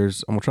the new year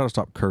is I'm gonna try to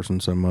stop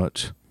cursing so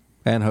much,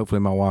 and hopefully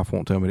my wife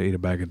won't tell me to eat a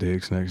bag of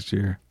dicks next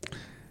year.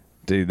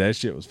 Dude, that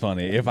shit was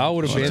funny. If I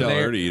would have been tell her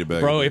there, to eat a bag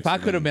bro, of if I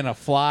dicks, could have man. been a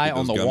fly Eat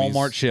on the those gummies.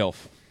 Walmart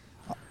shelf.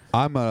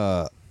 I'm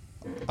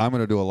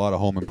gonna do a lot of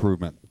home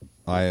improvement.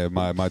 My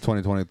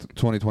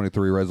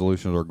 2023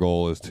 resolution or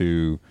goal is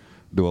to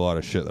do a lot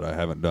of shit that I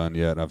haven't done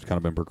yet. I've kind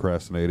of been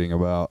procrastinating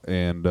about,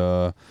 and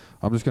I'm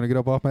just gonna get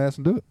up off my ass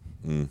and do it.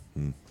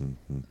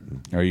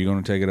 Are you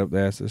going to take it up the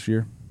ass this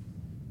year?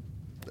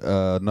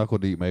 Knuckle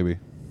deep, maybe.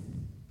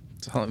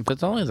 If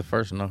it's only the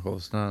first knuckle,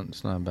 it's not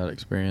a bad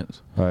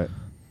experience. All right.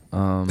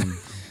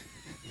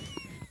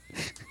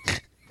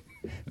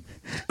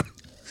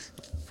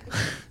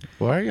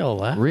 Why are y'all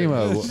laughing?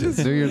 Remo,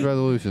 New Year's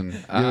resolution. Give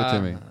it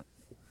to me.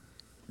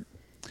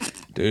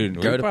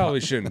 Dude, Go we to probably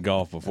shouldn't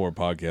golf before a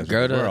podcast.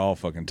 Go Because to- we're all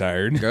fucking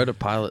tired. Go to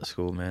pilot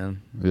school,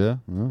 man. Yeah.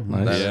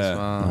 That is Yeah.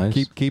 fun.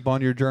 Nice. Keep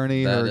on your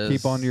journey, That or keep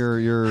is- on your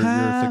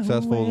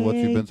successful, what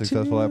you've been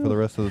successful at for the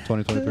rest of the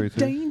 2023 too.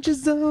 Danger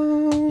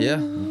zone. Yeah.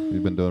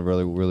 You've been doing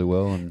really, really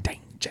well, and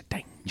Danger.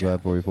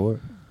 glad for you for it.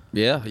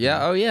 Yeah.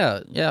 Oh yeah.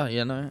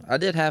 You know, I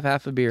did have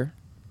half a beer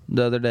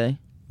the other day,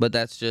 but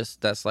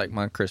that's like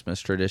my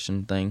Christmas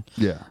tradition thing.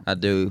 Yeah. I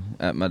do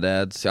at my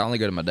dad's. I only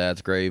go to my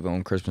dad's grave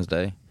on Christmas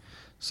Day.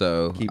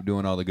 So Keep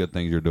doing all the good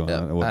things you're doing.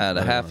 yeah, I had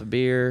a half a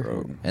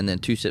beer and then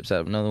 2 sips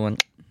out of another one.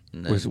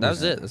 And then that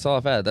was it. That's all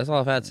I've had. That's all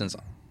I've had since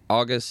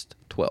August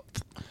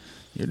 12th.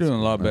 You're doing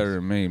a lot better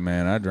than me,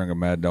 man. I drank a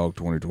Mad Dog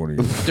 2020.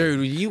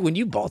 Dude, when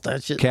you bought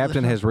that shit,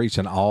 Captain has reached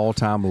an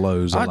all-time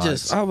lows. I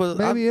was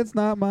Maybe it's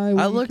not my.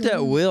 I looked at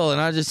weekend. Will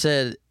and I just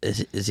said,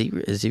 "Is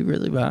he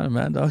really buying a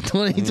Mad Dog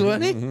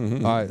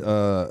 2020?" All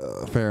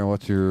right, Farron,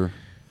 what's your?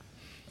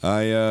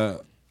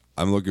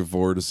 I'm looking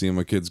forward to seeing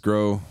my kids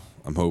grow.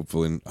 I'm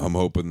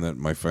hoping that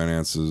my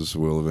finances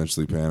will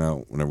eventually pan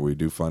out whenever we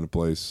do find a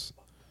place.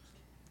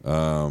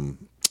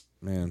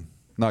 Man,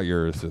 Not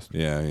yours, just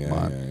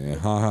yeah.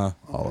 Haha.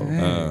 all of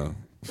them.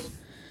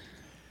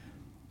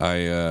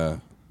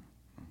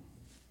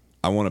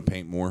 I want to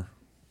paint more.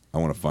 I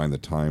want to find the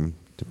time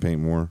to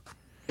paint more.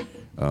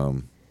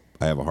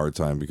 I have a hard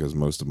time because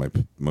most of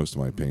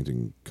my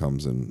painting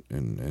comes in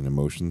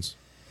emotions,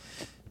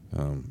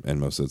 and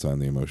most of the time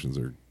the emotions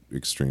are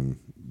extreme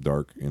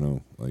dark. You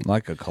know,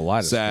 like a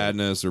kaleidoscope.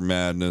 sadness or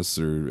madness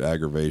or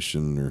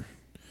aggravation, or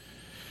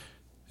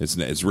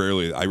it's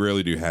rarely. I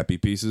rarely do happy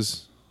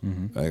pieces,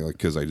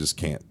 because I just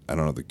can't. I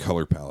don't know. The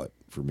color palette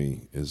for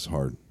me is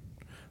hard.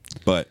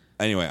 But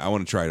anyway, I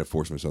want to try to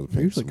force myself to They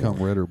paint. usually some come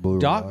more. red or blue.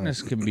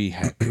 Darkness can be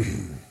happy.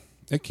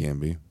 It can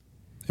be.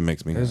 It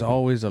makes me. There's happy,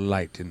 always a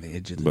light in the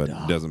edge of the but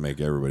dark. it doesn't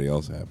make everybody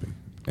else happy.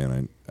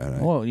 And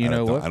I Well, you I know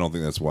don't, what? I don't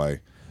think that's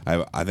why.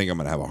 I think I'm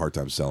going to have a hard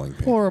time selling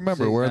paint. Well,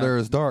 remember, See, where now- there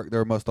is dark,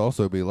 there must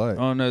also be light.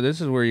 Oh no,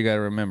 this is where you got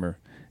to remember.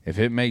 If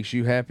it makes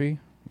you happy,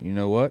 you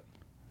know what?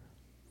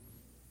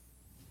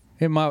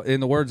 In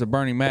the words of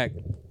Bernie Mac,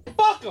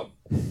 fuck them.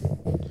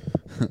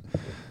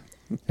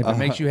 If it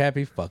makes you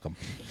happy, fuck them.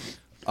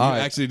 You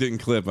actually didn't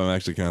clip. I'm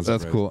actually kind of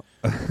That's cool.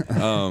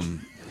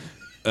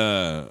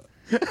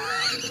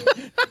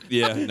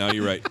 Yeah, no,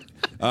 you're right.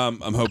 I'm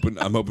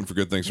hoping for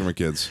good things for my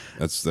kids.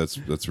 That's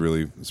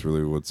really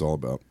what it's all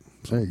about.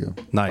 There you go.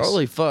 Nice.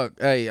 Holy fuck!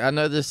 Hey, I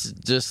know this is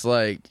just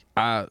like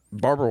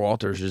Barbara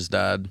Walters just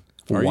died.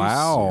 Are you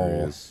Wow.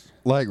 serious?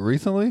 Like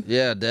recently?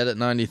 Yeah, dead at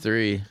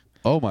 93.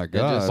 Oh my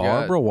god! just-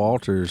 Barbara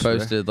Walters.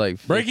 Posted like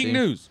 15, Breaking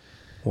news.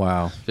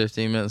 Wow.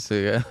 15 minutes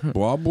ago.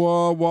 Blah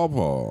blah blah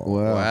blah.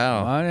 Wow.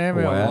 Wow. My name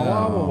is Wow.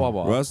 blah, blah, blah,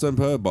 blah. Rest in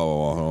peace, blah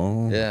blah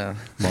blah. Yeah.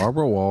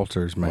 Barbara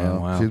Walters,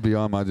 man. Wow. She's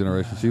beyond my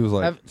generation. She was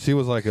like Have- she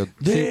was like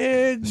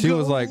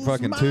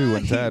fucking 2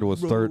 when Tad was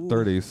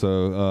 30.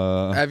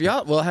 So Have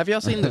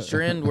y'all seen the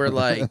trend where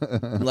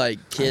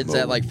like kids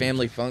at like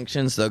family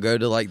functions, they'll go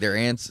to like their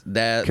aunts,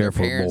 their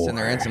Careful, parents boy. and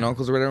their aunts and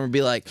uncles or whatever and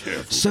be like,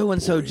 so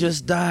and so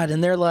just died,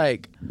 and they're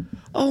like,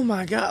 oh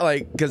my god,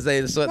 like because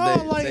they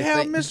Oh, like they how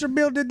think- Mr.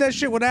 Bill did that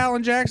shit with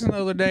Alan Jackson the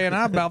other day, and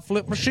I about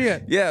flipped my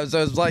shit. Yeah,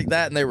 so it's like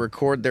that, and they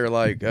record their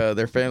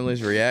their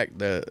families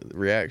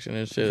reaction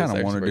and shit. Kind It's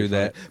of want to actually do pretty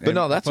that, funny. But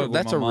no, that's Fuck with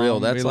that's my a real.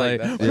 mom, That's be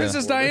like that-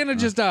 Princess Diana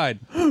just died.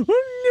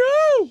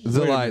 Oh no!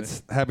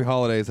 Zillites, happy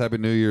holidays, happy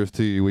New Year's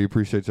to you. We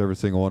appreciate every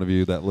single one of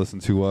you that listen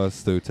to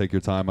us, to take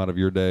your time out of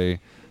your day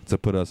to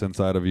put us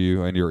inside of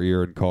you and your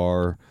ear and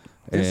car.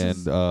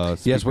 This And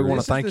Yes, we want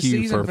This to is thank the you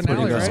season for finale,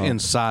 putting us right?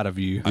 inside of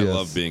you. I Yes.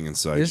 love being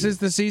inside. This you, is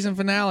the season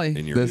finale.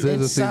 in your This ear.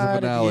 is a season Inside of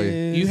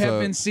finale. You have So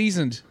been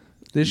seasoned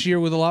this year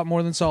with a lot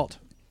more than salt.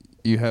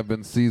 You have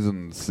been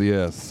seasons.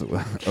 Yes.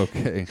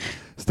 Okay.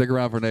 Stick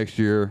around for next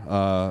year.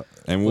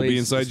 and we'll be Please,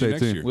 inside you stay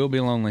next tuned. year. We'll be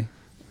lonely.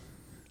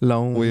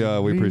 We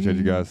appreciate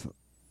you guys.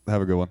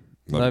 Have a good one.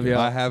 Love y'all.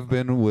 I have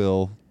been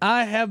Will.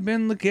 I have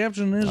been the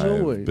captain as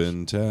always. I've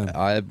been Tad.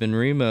 I have been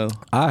Remo.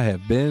 I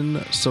have been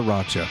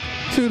Sriracha.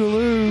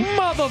 Toodaloo.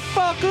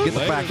 Motherfucker. Get the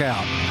fuck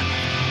out.